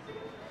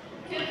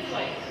 10th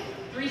place,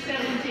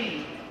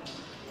 317.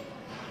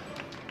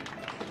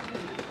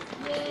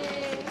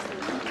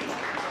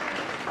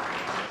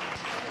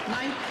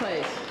 Ninth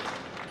place,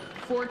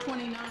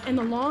 429. And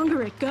the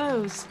longer it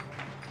goes,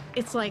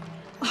 it's like,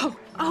 oh,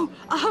 oh,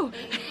 oh.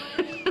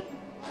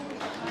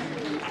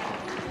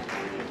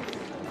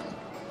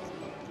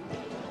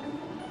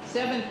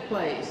 7th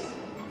place,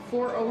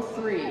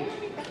 403.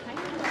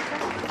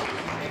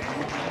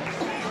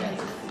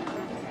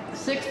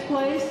 6th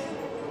place,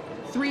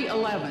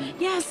 311.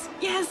 Yes,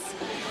 yes.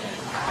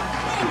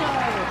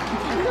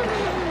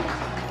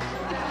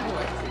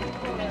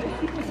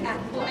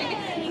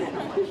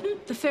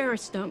 The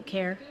ferrets don't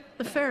care.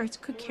 The ferrets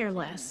could care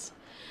less.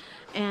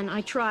 And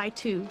I try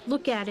to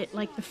look at it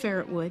like the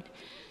ferret would.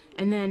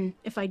 And then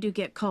if I do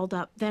get called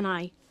up, then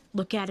I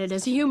look at it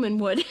as a human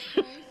would.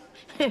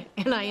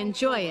 and I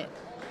enjoy it.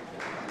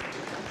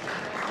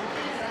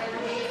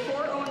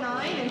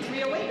 409 and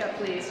 308 up,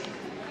 please.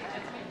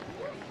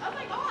 Oh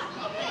my gosh,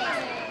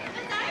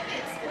 the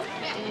diamonds.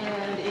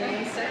 And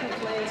in second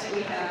place,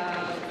 we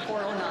have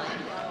 409.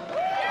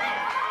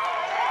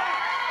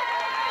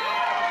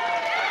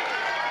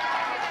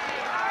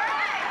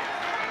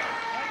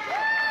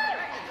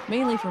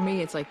 Mainly for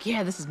me, it's like,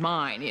 yeah, this is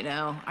mine, you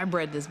know. I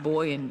bred this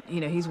boy, and,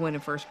 you know, he's winning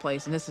first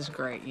place, and this is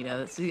great, you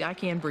know. See, I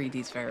can breed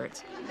these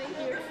ferrets.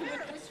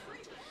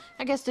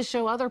 I guess to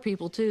show other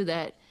people, too,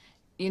 that,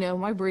 you know,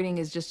 my breeding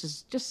is just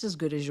as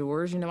good as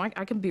yours. You know, I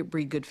can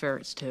breed good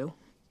ferrets, too.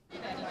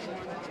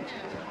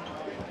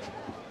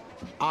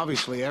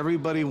 Obviously,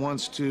 everybody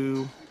wants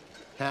to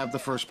have the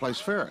first place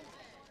ferret.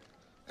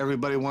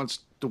 Everybody wants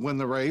to win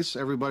the race.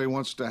 Everybody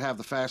wants to have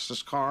the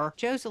fastest car.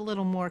 Joe's a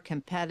little more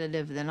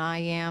competitive than I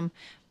am.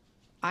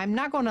 I'm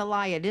not going to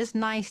lie, it is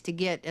nice to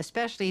get,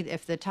 especially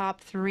if the top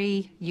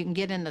three, you can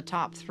get in the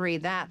top three,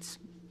 that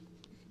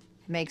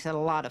makes it a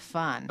lot of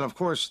fun. And of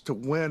course, to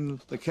win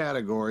the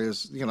category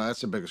is, you know,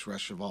 that's the biggest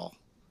rush of all.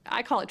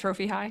 I call it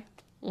trophy high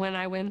when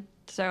I win.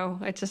 So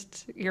it's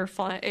just, you're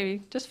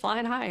just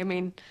flying high. I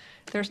mean,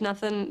 there's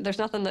nothing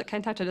that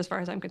can touch it as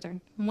far as I'm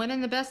concerned.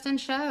 Winning the best in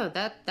show,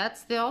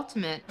 that's the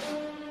ultimate.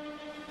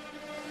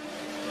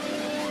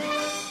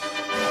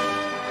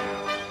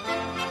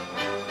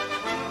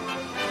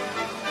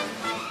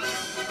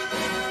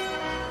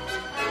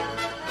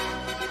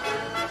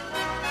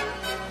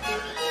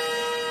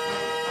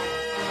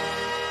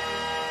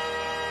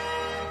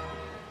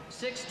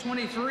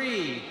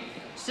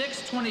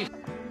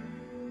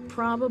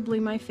 Probably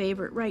my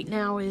favorite right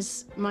now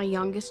is my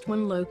youngest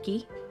one,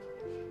 Loki.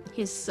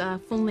 His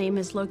full name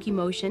is Loki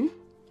Motion.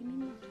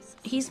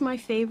 He's my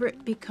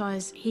favorite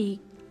because he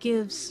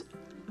gives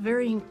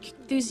very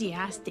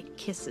enthusiastic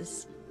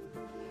kisses.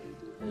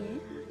 Yeah,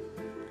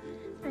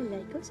 I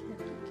like those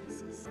happy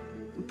kisses.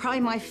 Probably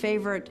my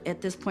favorite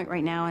at this point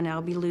right now, and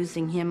I'll be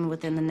losing him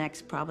within the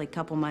next probably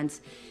couple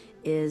months,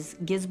 is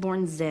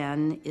Gisborne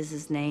Zen is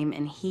his name,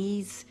 and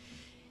he's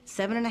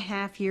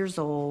 7.5 years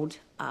old.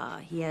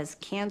 He has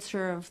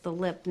cancer of the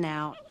lip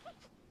now.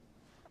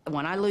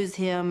 When I lose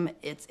him,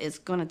 it's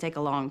going to take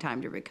a long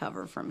time to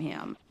recover from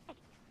him.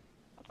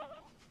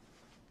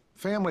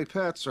 Family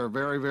pets are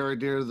very, very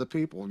dear to the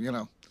people, you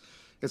know.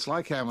 It's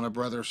like having a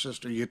brother or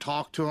sister. You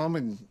talk to them,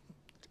 and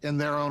in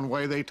their own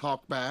way, they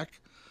talk back.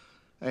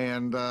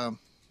 And,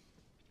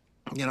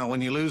 you know,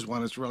 when you lose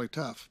one, it's really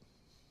tough.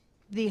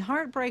 The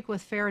heartbreak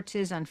with ferrets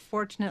is,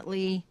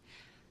 unfortunately,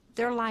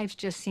 their lives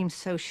just seem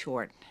so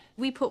short.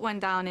 We put one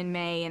down in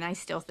May, and I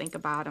still think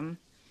about them.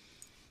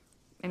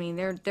 I mean,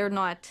 they're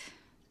not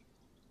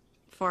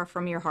far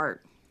from your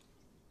heart.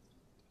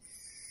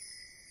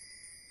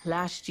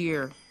 Last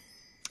year,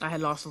 I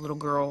had lost a little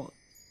girl,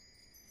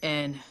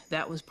 and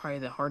that was probably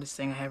the hardest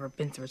thing I ever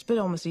been through. It's been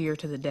almost a year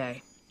to the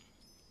day.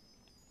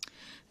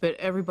 But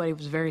everybody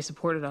was very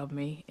supportive of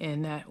me,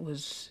 and that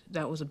was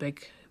a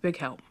big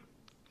help.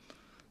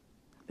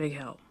 Big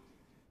help.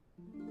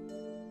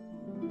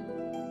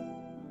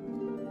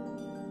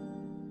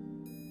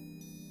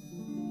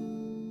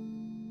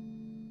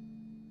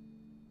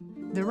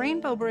 The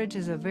Rainbow Bridge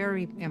is a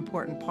very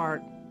important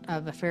part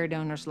of a ferret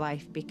owner's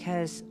life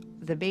because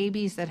the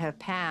babies that have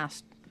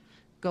passed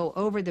go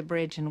over the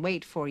bridge and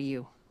wait for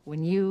you.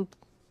 When you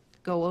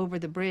go over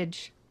the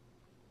bridge,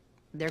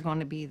 they're going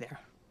to be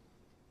there.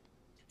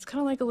 It's kind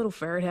of like a little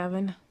ferret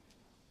heaven.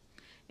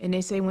 And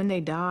they say when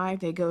they die,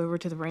 they go over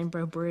to the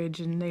Rainbow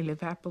Bridge and they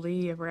live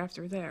happily ever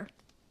after there.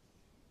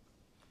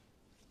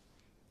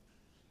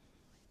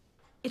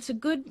 It's a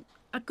good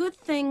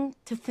thing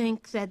to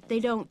think that they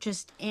don't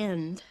just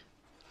end.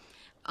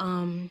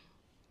 I'm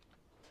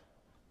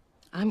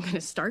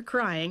gonna start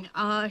crying.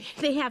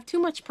 They have too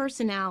much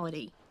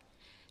personality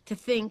to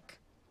think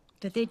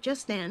that they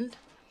just end.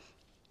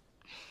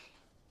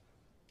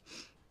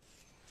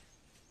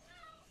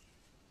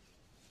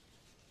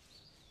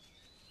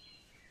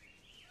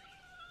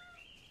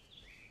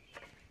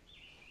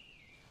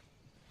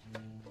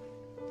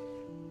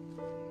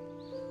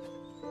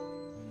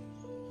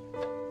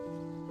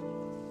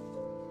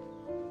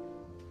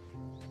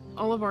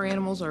 All of our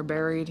animals are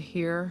buried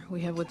here.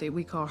 We have what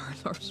we call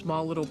our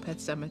small little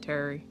pet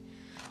cemetery,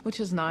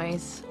 which is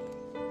nice.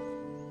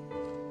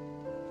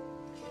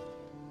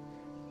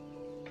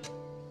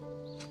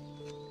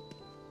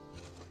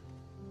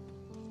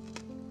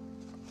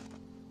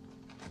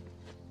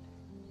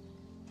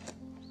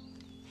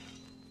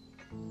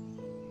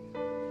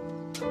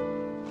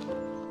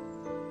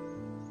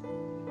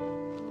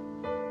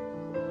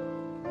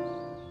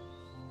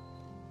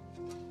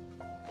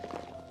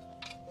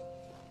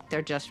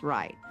 They're just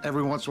right.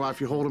 Every once in a while,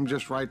 if you hold them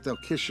just right, they'll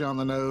kiss you on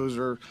the nose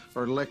or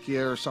lick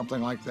you or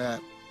something like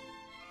that.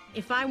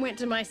 If I went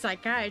to my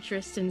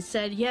psychiatrist and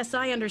said, yes,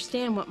 I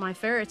understand what my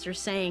ferrets are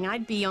saying,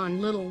 I'd be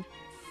on little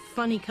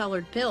funny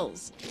colored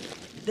pills.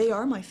 They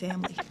are my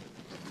family.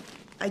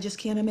 I just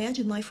can't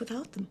imagine life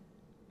without them.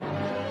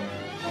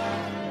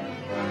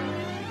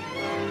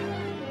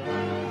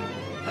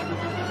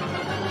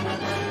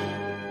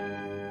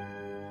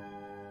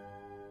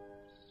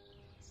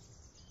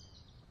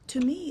 To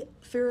me,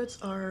 ferrets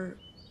are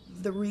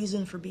the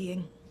reason for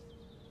being.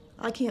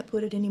 I can't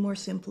put it any more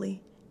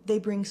simply. They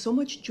bring so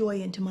much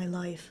joy into my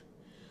life.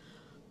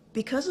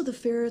 Because of the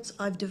ferrets,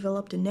 I've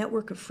developed a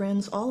network of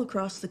friends all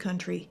across the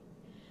country.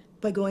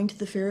 By going to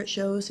the ferret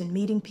shows and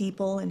meeting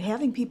people and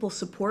having people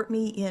support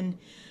me in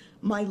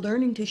my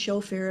learning to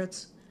show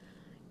ferrets,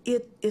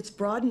 it's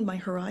broadened my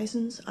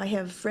horizons. I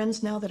have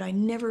friends now that I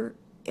never,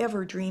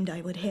 ever dreamed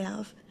I would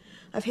have.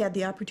 I've had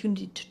the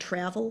opportunity to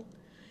travel.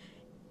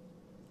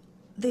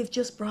 They've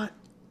just brought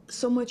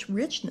so much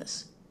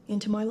richness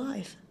into my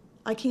life.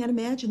 I can't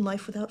imagine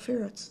life without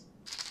ferrets.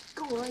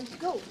 Go, Oreo,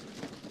 go.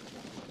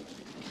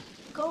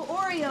 Go,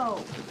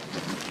 Oreo.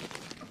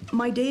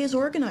 My day is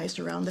organized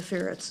around the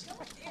ferrets.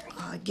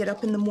 I get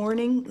up in the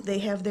morning, they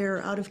have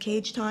their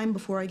out-of-cage time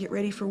before I get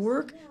ready for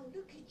work.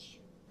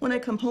 When I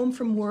come home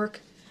from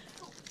work,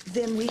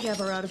 then we have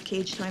our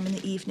out-of-cage time in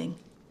the evening.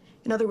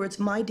 In other words,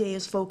 my day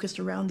is focused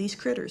around these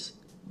critters.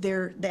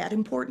 They're that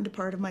important a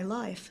part of my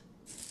life.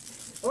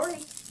 Ori,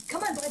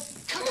 come on, bud.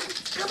 Come on,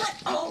 come on.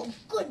 Oh,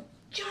 good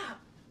job.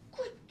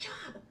 Good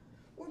job.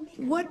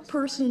 What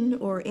person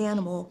or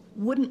animal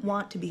wouldn't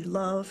want to be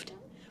loved,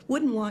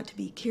 wouldn't want to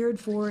be cared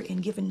for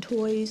and given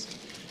toys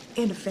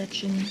and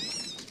affection?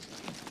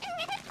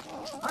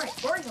 All right,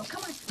 Oreo,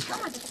 come on,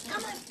 come on,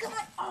 come on, come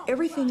on. Oh.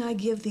 Everything I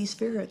give these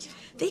ferrets,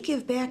 they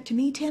give back to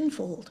me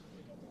tenfold.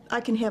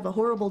 I can have a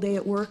horrible day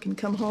at work and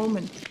come home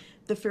and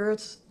the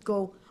ferrets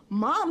go,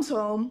 "Mom's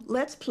home,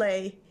 let's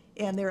play."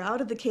 And they're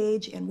out of the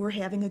cage and we're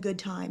having a good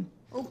time.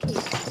 Okay,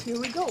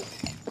 here we go.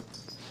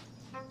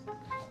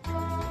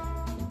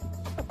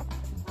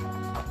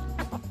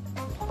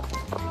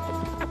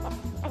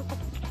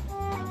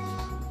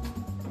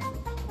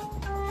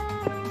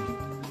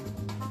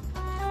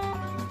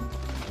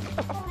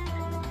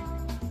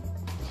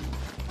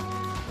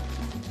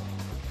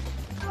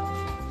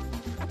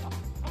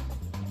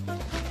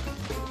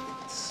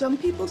 Some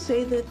people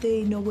say that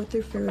they know what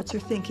their ferrets are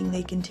thinking.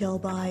 They can tell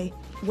by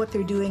what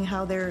they're doing,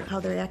 how they're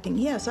acting.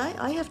 Yes,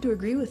 I have to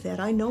agree with that.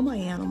 I know my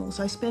animals.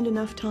 I spend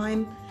enough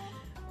time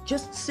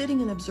just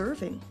sitting and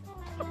observing.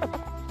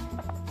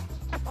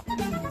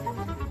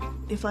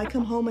 If I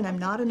come home and I'm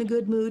not in a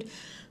good mood,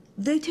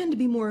 they tend to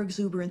be more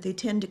exuberant. They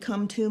tend to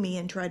come to me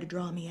and try to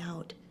draw me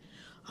out.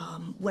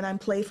 When I'm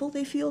playful,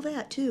 they feel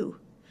that too.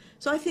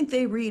 So I think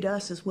they read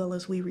us as well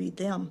as we read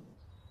them.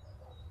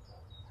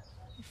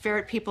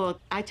 Ferret people,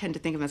 I tend to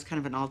think of them as kind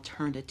of an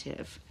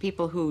alternative.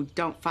 People who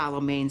don't follow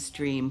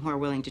mainstream, who are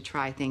willing to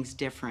try things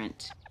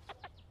different.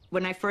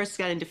 When I first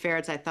got into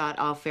ferrets, I thought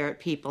all ferret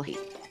people.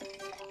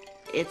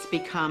 It's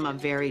become a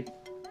very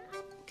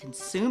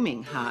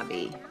consuming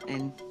hobby.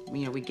 And,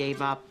 you know, we gave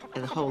up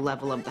the whole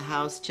level of the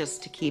house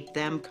just to keep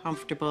them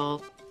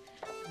comfortable.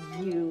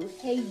 You,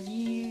 hey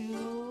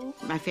you.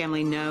 My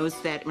family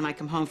knows that when I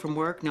come home from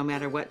work, no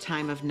matter what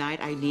time of night,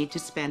 I need to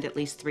spend at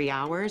least 3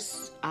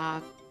 hours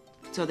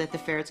so that the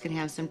ferrets can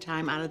have some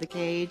time out of the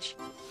cage.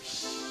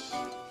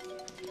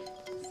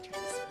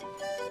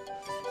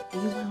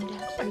 Are you wound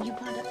up? Are you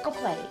wound up? Go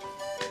play.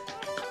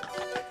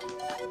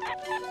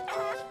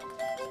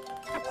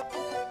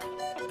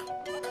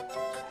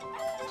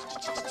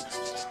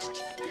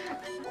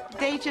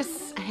 They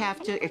just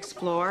have to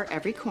explore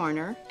every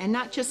corner and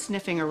not just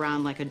sniffing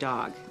around like a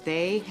dog.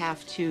 They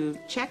have to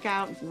check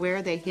out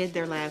where they hid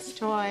their last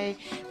toy.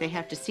 They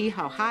have to see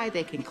how high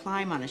they can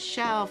climb on a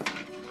shelf.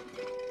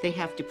 They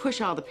have to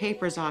push all the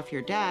papers off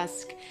your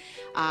desk.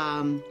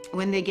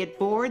 When they get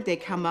bored, they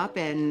come up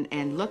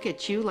and look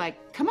at you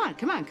like, come on,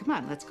 come on, come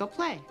on, let's go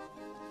play.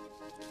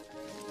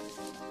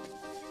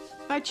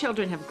 My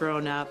children have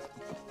grown up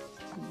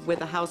with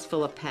a house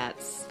full of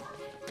pets,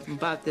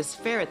 but this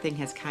ferret thing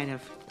has kind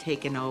of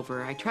taken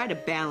over. I try to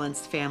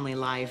balance family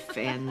life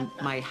and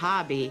my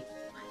hobby,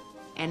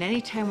 and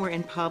anytime we're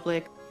in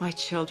public, my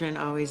children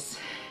always,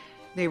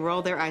 they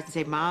roll their eyes and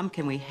say, "Mom,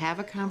 can we have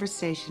a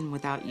conversation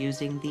without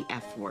using the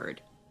F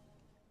word?"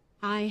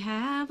 I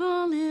have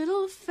a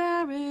little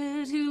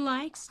ferret who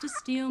likes to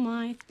steal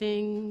my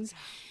things.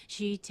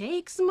 She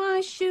takes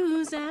my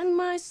shoes and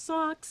my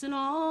socks and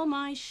all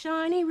my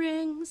shiny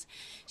rings.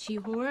 She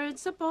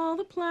hoards up all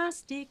the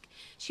plastic.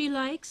 She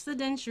likes the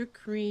denture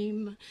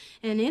cream.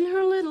 And in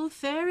her little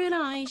ferret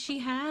eye she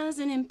has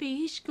an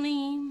impish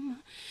gleam.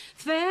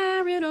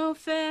 Ferret, oh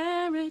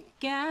ferret,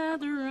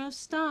 gatherer of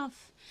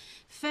stuff.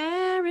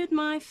 Ferret,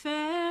 my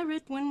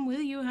ferret, when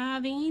will you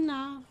have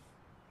enough?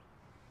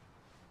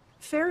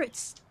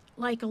 Ferrets,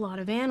 like a lot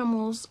of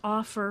animals,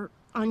 offer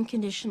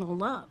unconditional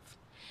love.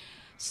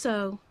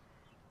 So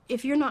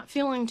if you're not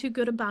feeling too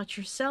good about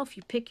yourself,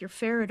 you pick your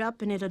ferret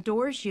up and it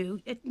adores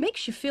you. It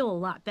makes you feel a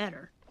lot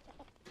better.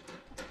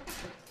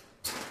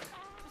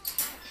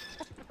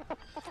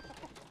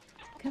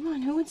 Come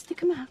on, who wants to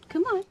come out?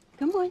 Come on,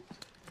 come on,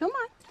 come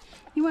on.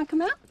 You want to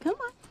come out? Come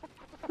on.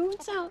 Who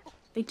wants out?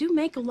 They do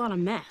make a lot of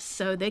mess,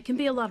 so they can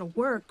be a lot of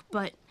work,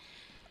 but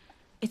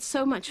it's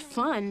so much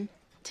fun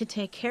to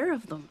take care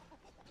of them.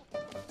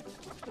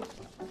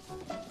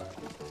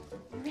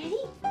 Ready?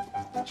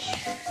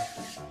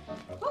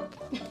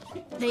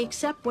 They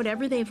accept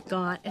whatever they've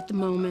got at the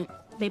moment.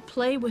 They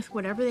play with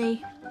whatever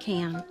they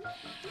can.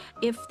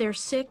 If they're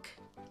sick,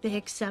 they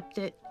accept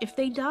it. If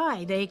they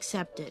die, they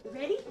accept it.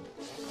 Ready?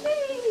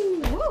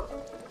 Whee! Woo!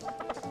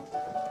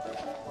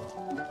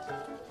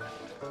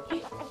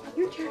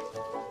 Your turn.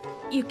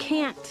 You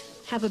can't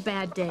have a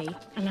bad day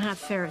and have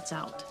ferrets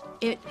out.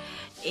 It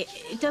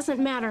doesn't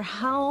matter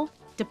how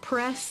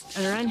depressed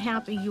or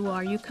unhappy you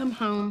are. You come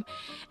home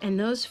and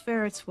those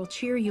ferrets will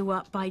cheer you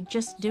up by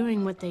just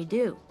doing what they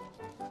do.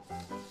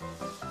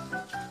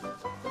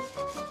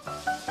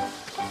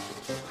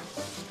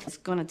 It's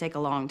going to take a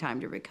long time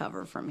to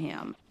recover from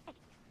him.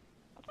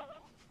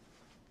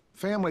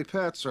 Family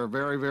pets are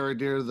very, very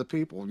dear to the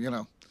people, you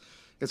know.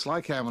 It's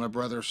like having a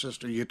brother or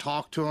sister. You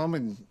talk to them,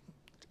 and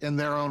in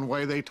their own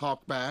way, they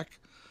talk back.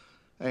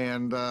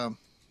 And,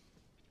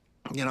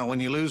 you know,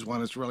 when you lose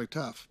one, it's really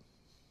tough.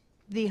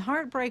 The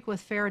heartbreak with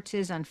ferrets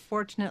is,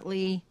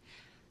 unfortunately,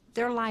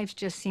 their lives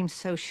just seem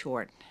so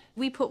short.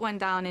 We put one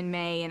down in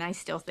May, and I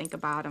still think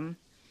about them.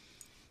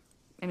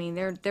 I mean,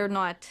 they're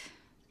not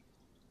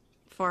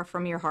far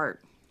from your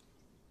heart.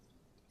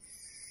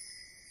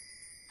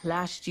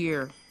 Last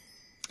year,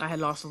 I had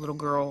lost a little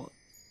girl,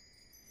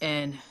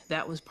 and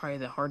that was probably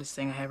the hardest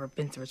thing I ever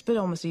been through. It's been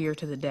almost a year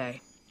to the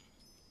day.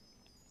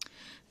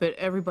 But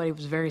everybody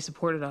was very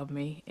supportive of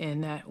me,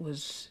 and that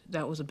was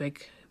a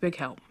big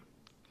help.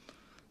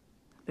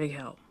 Big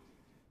help.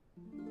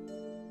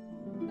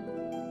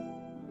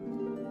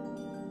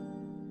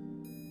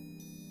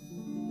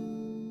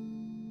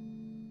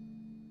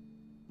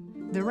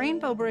 The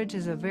Rainbow Bridge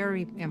is a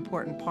very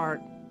important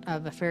part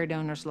of a ferret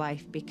owner's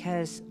life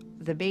because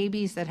the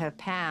babies that have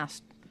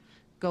passed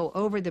go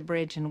over the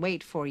bridge and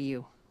wait for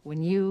you.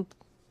 When you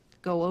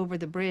go over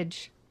the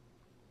bridge,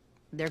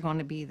 they're going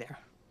to be there.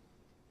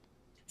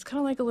 It's kind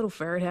of like a little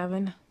ferret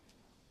heaven.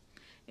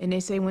 And they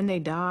say when they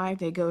die,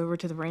 they go over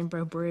to the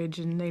Rainbow Bridge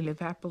and they live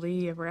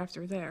happily ever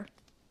after there.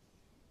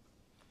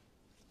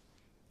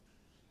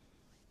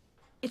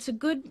 It's a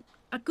good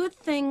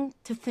thing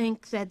to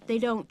think that they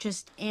don't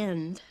just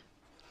end.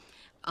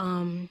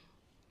 I'm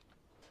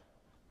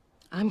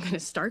gonna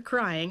start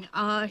crying.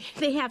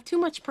 They have too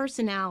much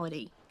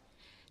personality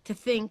to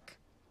think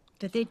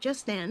that they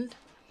just end.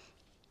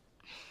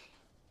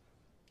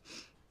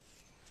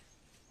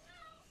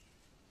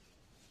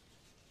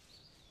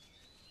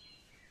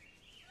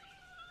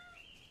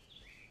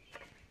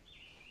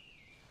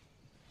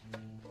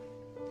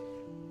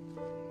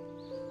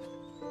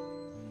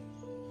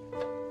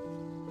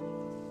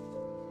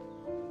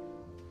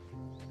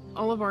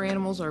 All of our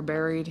animals are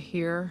buried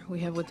here. We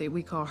have what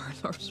we call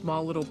our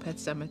small little pet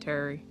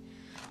cemetery,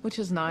 which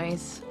is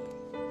nice.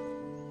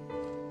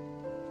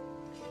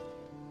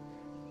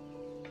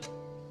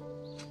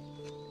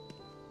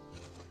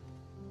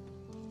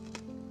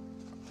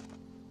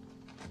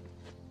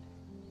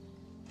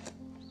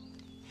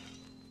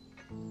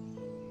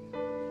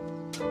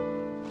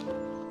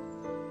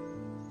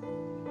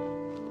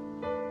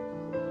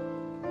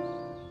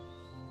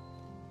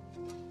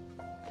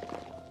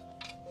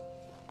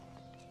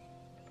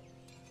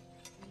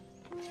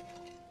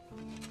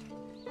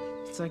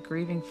 It's like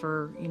grieving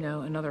for, you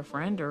know, another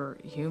friend or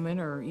human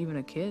or even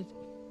a kid.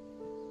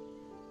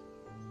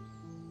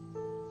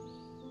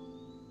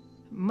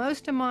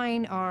 Most of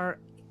mine are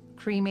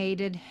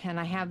cremated, and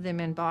I have them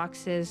in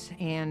boxes,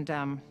 and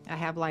I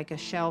have like a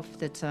shelf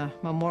that's a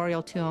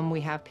memorial to them.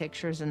 We have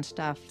pictures and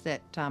stuff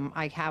that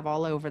I have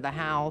all over the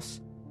house.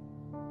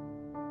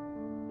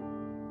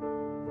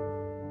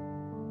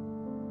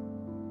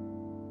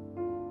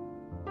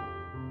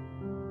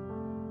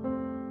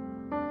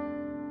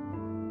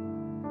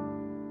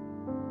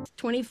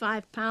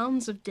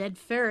 £25 of dead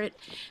ferret,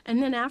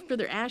 and then after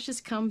their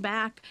ashes come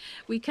back,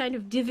 we kind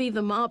of divvy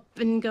them up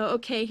and go,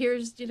 okay,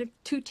 here's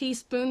 2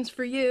 teaspoons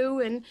for you,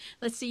 and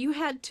let's see, you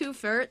had 2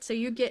 ferrets, so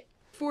you get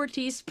 4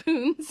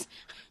 teaspoons.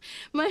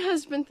 My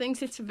husband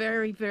thinks it's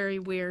very, very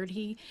weird.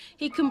 He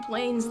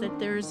complains that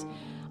there's,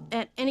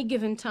 at any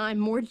given time,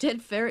 more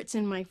dead ferrets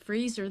in my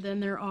freezer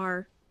than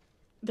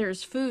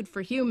there's food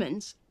for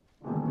humans.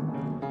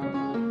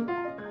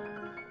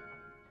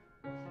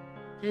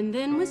 And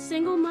then with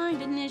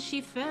single-mindedness she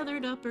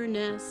feathered up her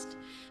nest.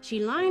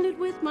 She lined it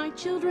with my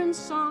children's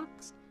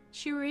socks.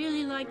 She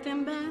really liked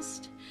them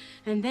best.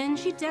 And then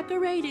she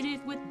decorated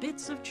it with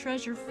bits of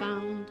treasure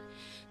found.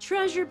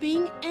 Treasure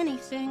being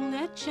anything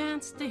that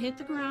chanced to hit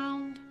the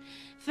ground.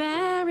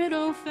 Ferret,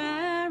 oh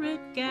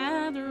ferret,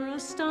 gather a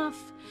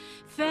stuff.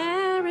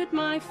 Ferret,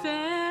 my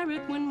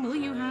ferret, when will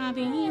you have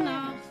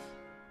enough?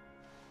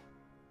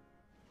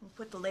 We'll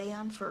put the lay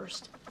on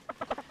first.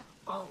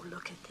 Oh,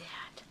 look at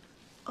that.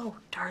 Oh,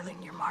 darling,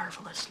 you're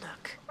marvelous.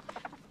 Look.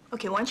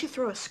 Okay, why don't you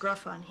throw a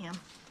scruff on him?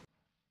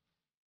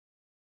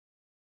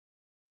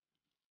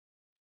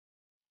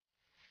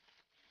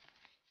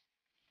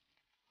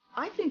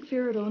 I think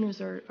ferret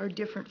owners are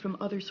different from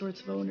other sorts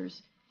of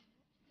owners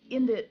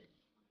in that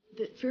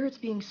ferrets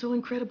being so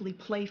incredibly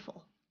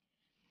playful.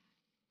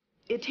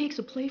 It takes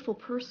a playful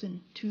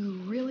person to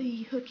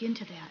really hook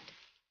into that.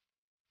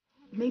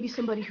 Maybe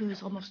somebody who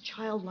is almost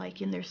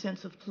childlike in their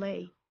sense of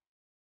play.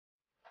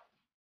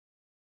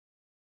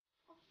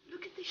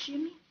 the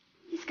shimmy.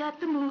 He's got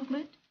the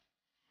movement.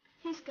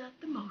 He's got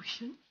the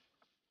motion.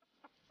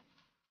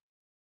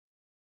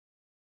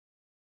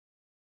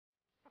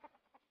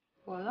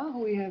 Voila,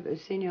 we have a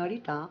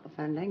Señorita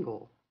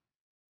Fandango.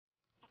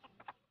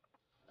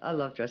 I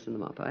love dressing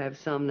them up. I have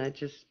some that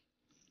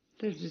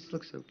they just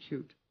look so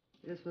cute.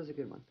 This was a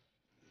good one.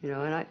 You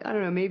know, and I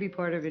don't know, maybe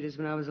part of it is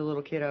when I was a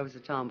little kid, I was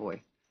a tomboy.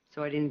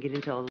 So I didn't get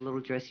into all the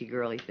little dressy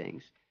girly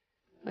things.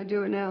 I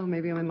do it now.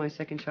 Maybe I'm in my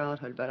second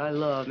childhood, but I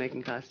love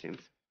making costumes.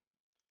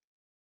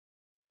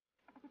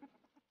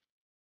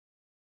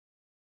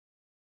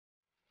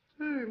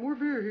 Hey, more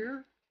beer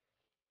here.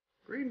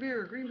 Green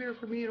beer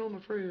for me and all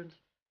my friends.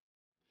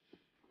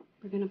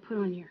 We're gonna put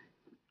on your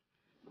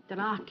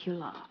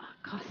Dracula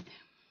costume.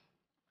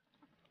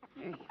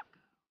 There you go.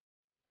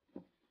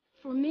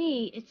 For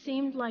me, it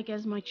seemed like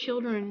as my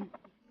children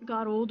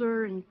got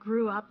older and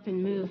grew up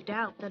and moved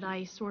out that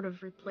I sort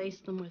of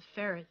replaced them with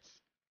ferrets.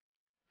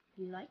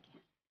 You like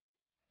it?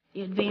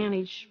 The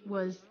advantage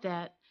was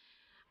that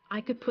I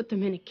could put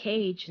them in a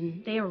cage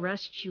and they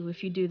arrest you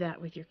if you do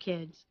that with your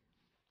kids.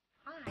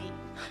 Hi.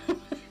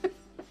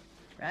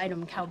 Ride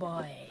 'em,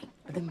 cowboy.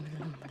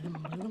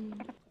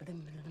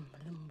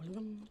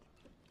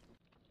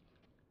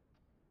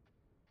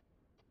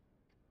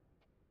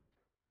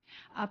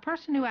 A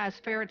person who has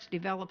ferrets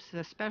develops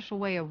a special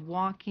way of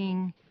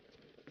walking.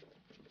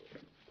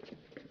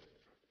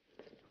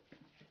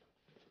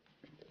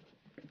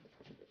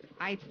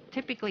 I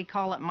typically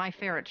call it my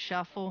ferret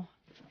shuffle.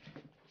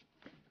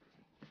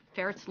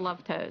 Ferrets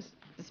love toes.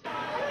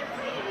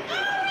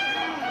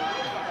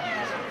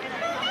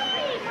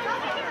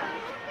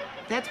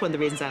 That's one of the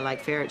reasons I like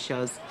ferret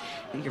shows.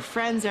 Your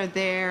friends are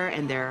there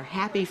and they're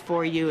happy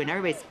for you and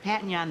everybody's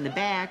patting you on the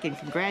back and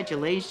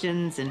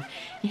congratulations, and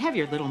you have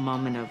your little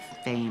moment of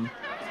fame.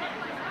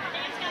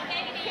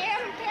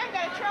 Cam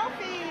got a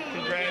trophy.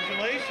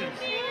 Congratulations.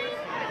 She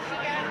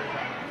got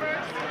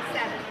first,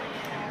 7.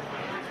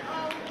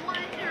 Oh,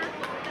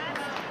 wonderful.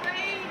 That's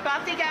great.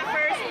 Buffy got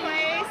first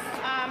place.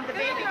 The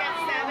baby got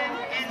 7.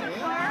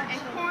 And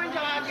Corn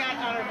Dog got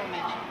honorable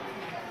mention.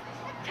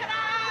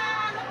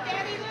 Ta-da! Look,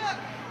 Daddy, look.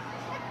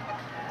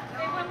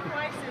 They won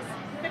prizes.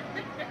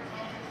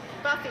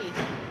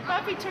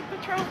 Buffy took the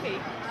trophy.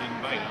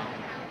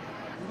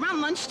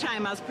 Around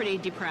lunchtime, I was pretty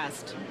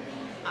depressed.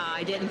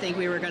 I didn't think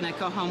we were going to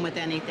go home with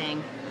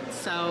anything.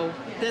 So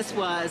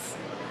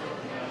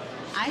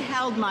I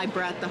held my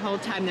breath the whole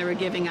time they were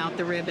giving out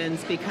the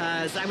ribbons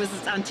because I was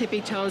on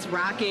tippy toes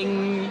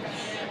rocking.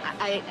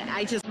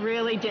 I just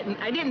really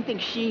didn't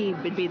think she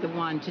would be the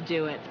one to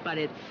do it, but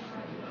it's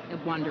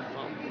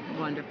wonderful,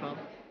 wonderful.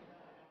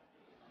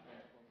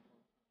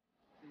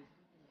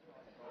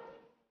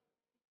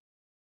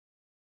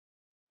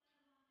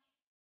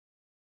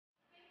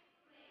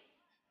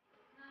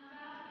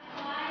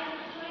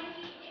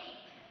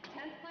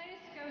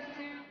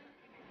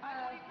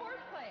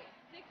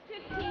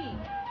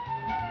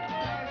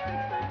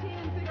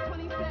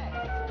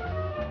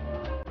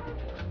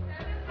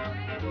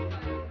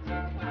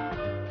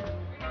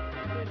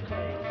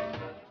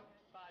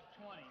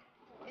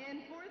 In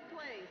 4th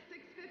place,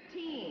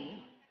 615.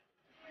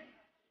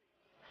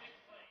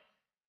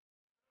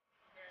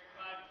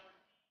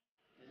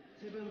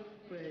 Seventh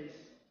place,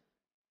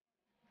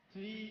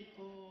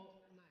 309.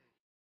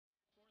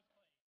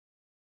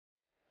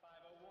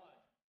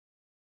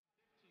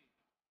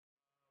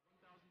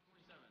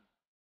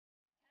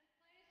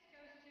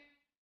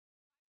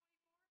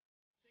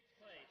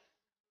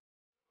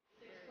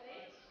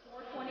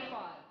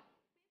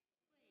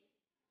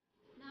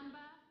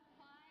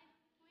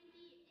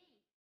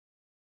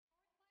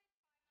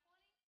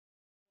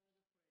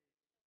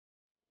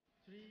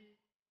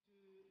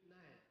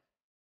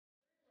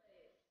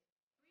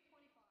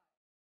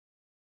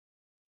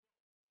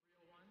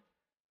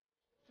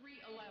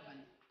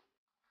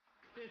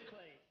 Fifth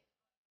place.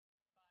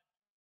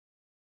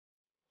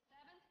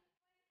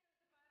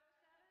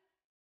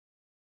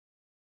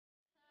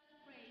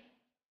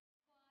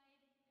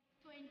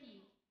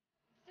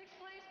 Sixth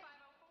place,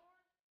 504.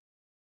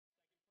 Third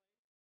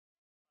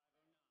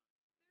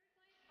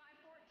place,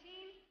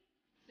 514.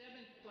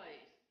 7th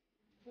place,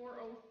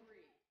 403.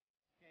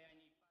 Okay, I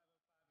need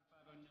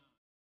 505 and 509.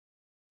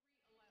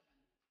 311.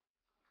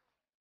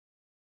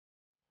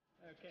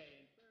 Okay,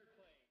 in third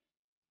place,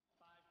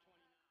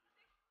 529.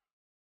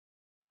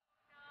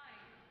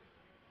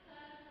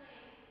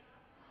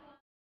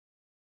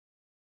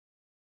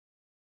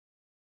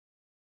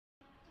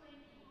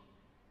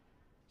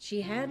 She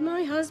had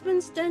my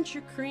husband's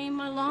denture cream,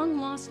 my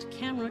long-lost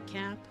camera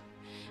cap,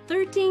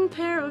 13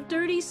 pair of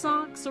dirty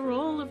socks, a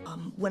roll of...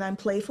 When I'm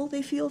playful,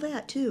 they feel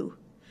that too.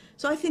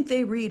 So I think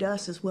they read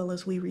us as well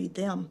as we read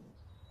them.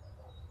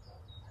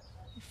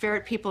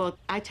 Ferret people,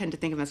 I tend to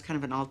think of them as kind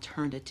of an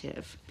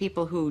alternative.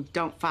 People who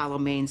don't follow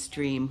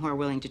mainstream, who are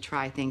willing to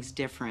try things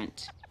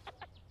different.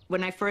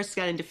 When I first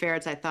got into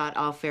ferrets, I thought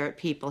all ferret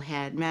people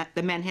had,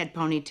 the men had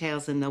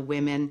ponytails and the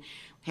women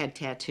had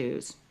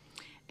tattoos.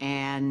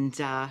 And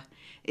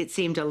it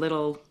seemed a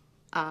little,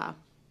 I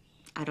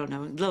don't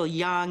know, a little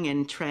young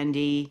and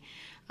trendy.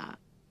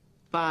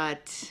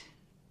 But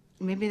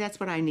maybe that's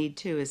what I need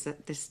too, is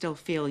that they still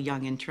feel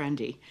young and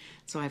trendy.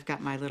 So I've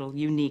got my little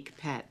unique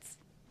pets.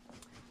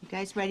 You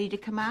guys ready to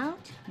come out?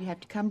 You have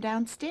to come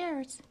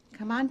downstairs.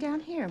 Come on down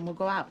here and we'll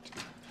go out.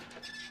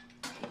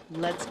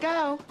 Let's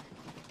go.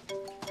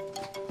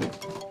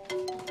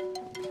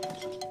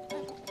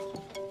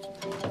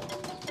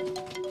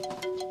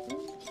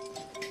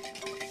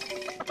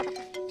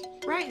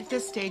 Right at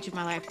this stage of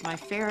my life, my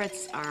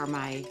ferrets are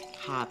my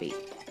hobby.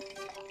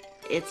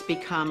 It's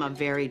become a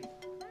very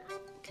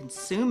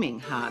consuming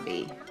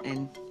hobby,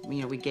 and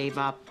you know, we gave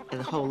up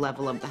the whole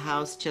level of the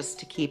house just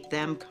to keep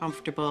them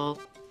comfortable.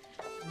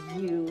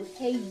 You,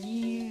 hey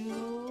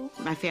you.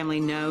 My family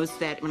knows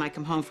that when I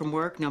come home from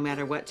work, no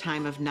matter what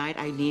time of night,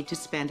 I need to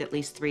spend at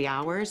least 3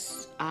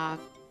 hours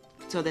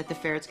so that the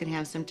ferrets can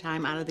have some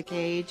time out of the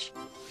cage.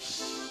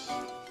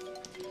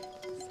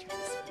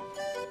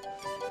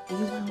 Are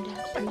you wound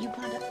up? Are you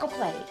wound up? Go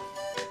play.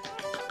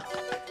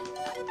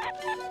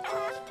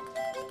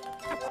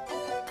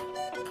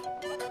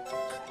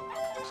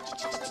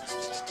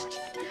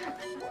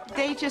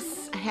 They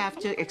just have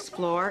to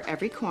explore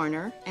every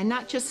corner and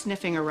not just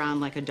sniffing around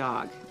like a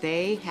dog.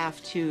 They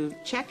have to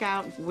check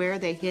out where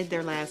they hid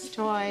their last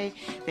toy.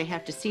 They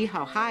have to see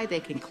how high they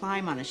can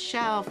climb on a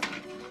shelf.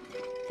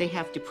 They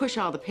have to push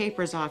all the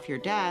papers off your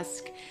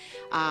desk.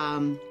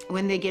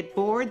 When they get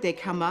bored, they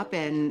come up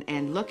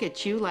and look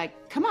at you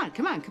like, come on,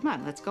 come on, come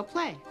on, let's go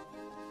play.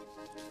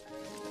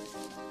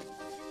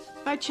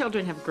 My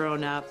children have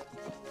grown up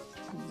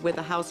with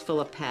a house full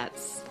of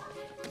pets,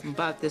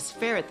 but this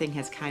ferret thing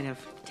has kind of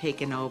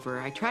taken over.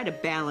 I try to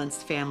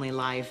balance family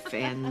life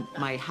and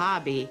my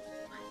hobby,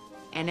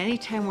 and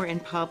anytime we're in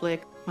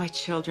public, my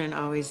children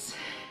always,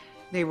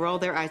 they roll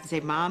their eyes and say,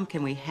 Mom,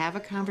 can we have a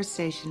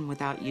conversation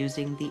without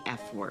using the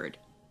F word?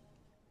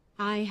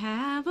 I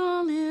have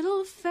a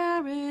little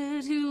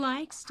ferret who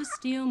likes to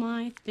steal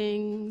my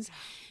things.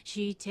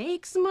 She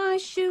takes my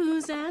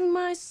shoes and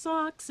my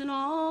socks and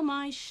all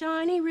my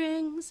shiny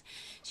rings.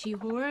 She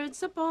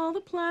hoards up all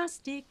the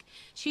plastic.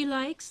 She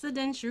likes the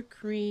denture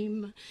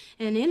cream.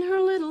 And in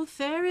her little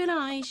ferret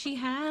eye she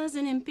has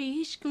an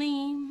impish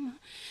gleam.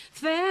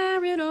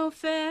 Ferret, oh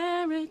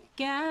ferret,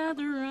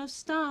 gatherer of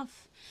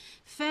stuff.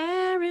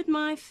 Ferret,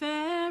 my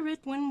ferret,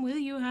 when will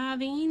you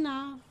have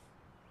enough?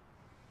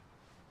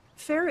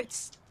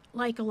 Ferrets,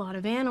 like a lot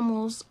of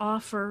animals,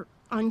 offer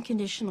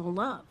unconditional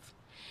love.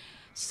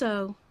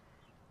 So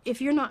if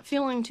you're not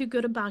feeling too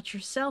good about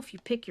yourself, you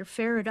pick your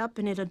ferret up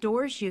and it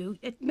adores you,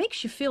 it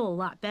makes you feel a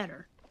lot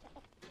better.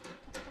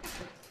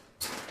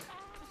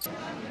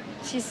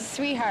 She's a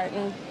sweetheart,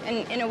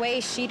 and in a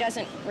way she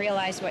doesn't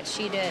realize what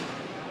she did.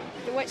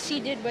 What she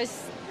did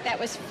was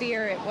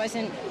fear, it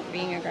wasn't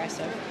being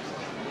aggressive.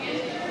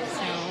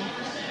 So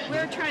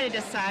we're trying to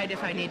decide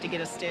if I need to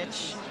get a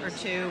stitch or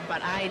two,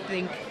 but I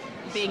think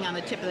being on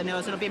the tip of the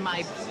nose, it'll be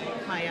my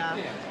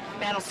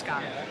battle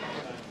scar.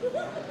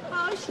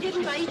 Oh, she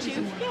didn't bite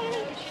you.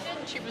 Yay. She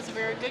didn't. She was a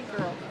very good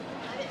girl.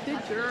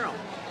 Good girl.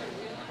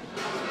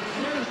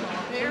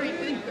 Very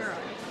good girl.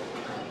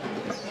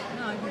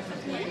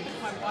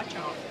 Watch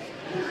out.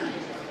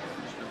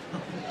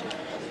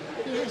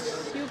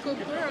 Yes, you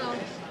good girl.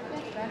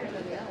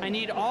 I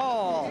need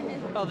all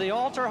of the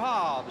altar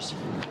hobs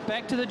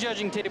back to the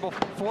judging table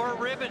for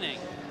ribboning.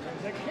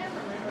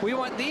 We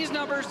want these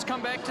numbers to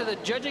come back to the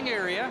judging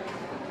area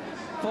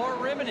for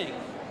ribboning.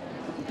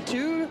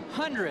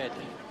 200.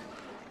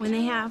 When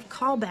they have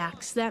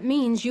callbacks, that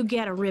means you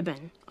get a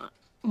ribbon.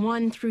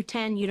 1 through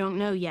 10, you don't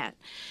know yet.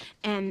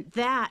 And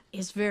that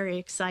is very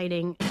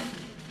exciting.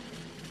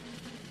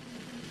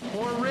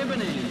 For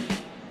ribboning,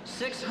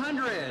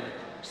 600,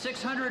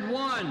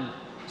 601,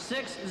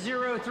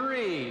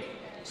 603,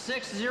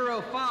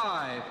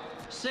 605,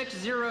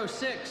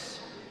 606,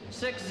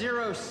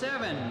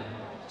 607,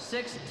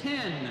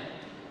 610,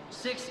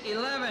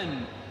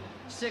 611,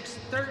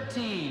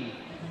 613,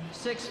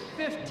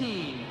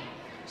 615,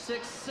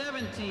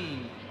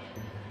 617,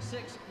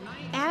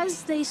 619.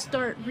 As they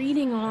start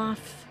reading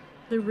off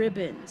the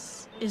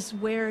ribbons is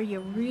where you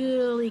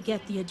really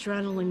get the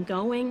adrenaline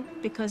going,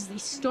 because they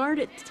start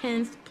at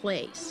 10th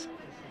place.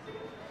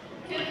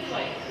 10th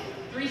place,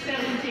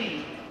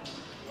 317.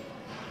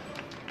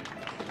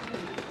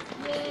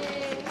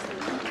 Yay.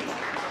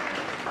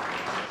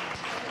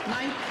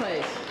 9th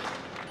place,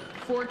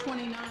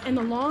 429. And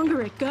the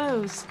longer it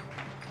goes,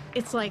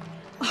 it's like,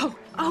 oh,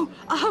 oh,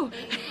 oh.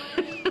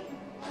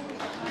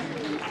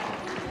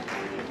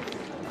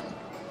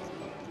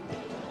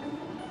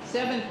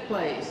 7th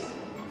place,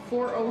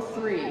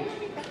 403.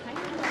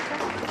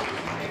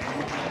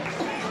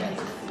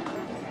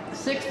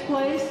 6th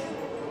place,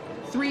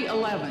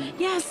 311.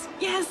 Yes,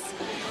 yes.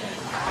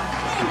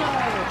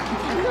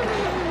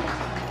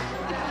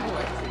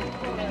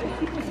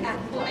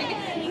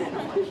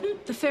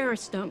 The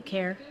ferrets don't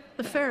care.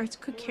 The ferrets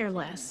could care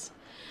less.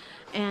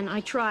 And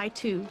I try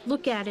to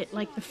look at it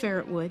like the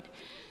ferret would.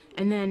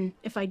 And then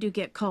if I do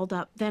get called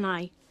up, then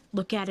I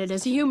look at it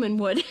as a human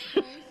would.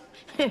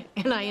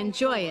 And I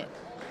enjoy it.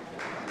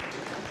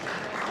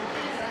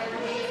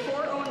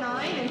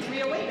 409 and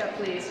 308 up,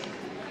 please.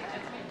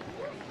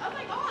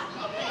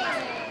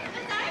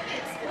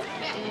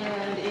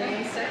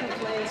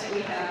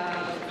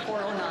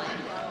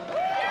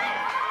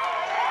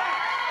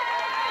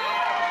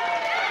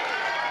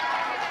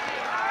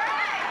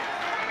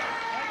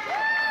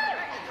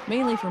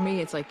 Mainly for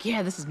me, it's like,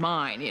 yeah, this is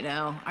mine, you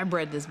know. I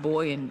bred this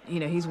boy, and, you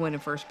know, he's winning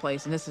first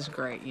place, and this is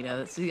great, you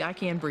know. See, I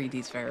can breed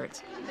these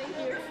ferrets.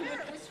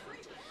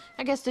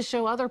 I guess to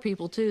show other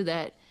people, too,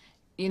 that,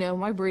 you know,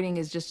 my breeding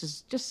is just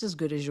as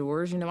good as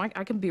yours. You know,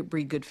 I can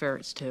breed good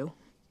ferrets, too.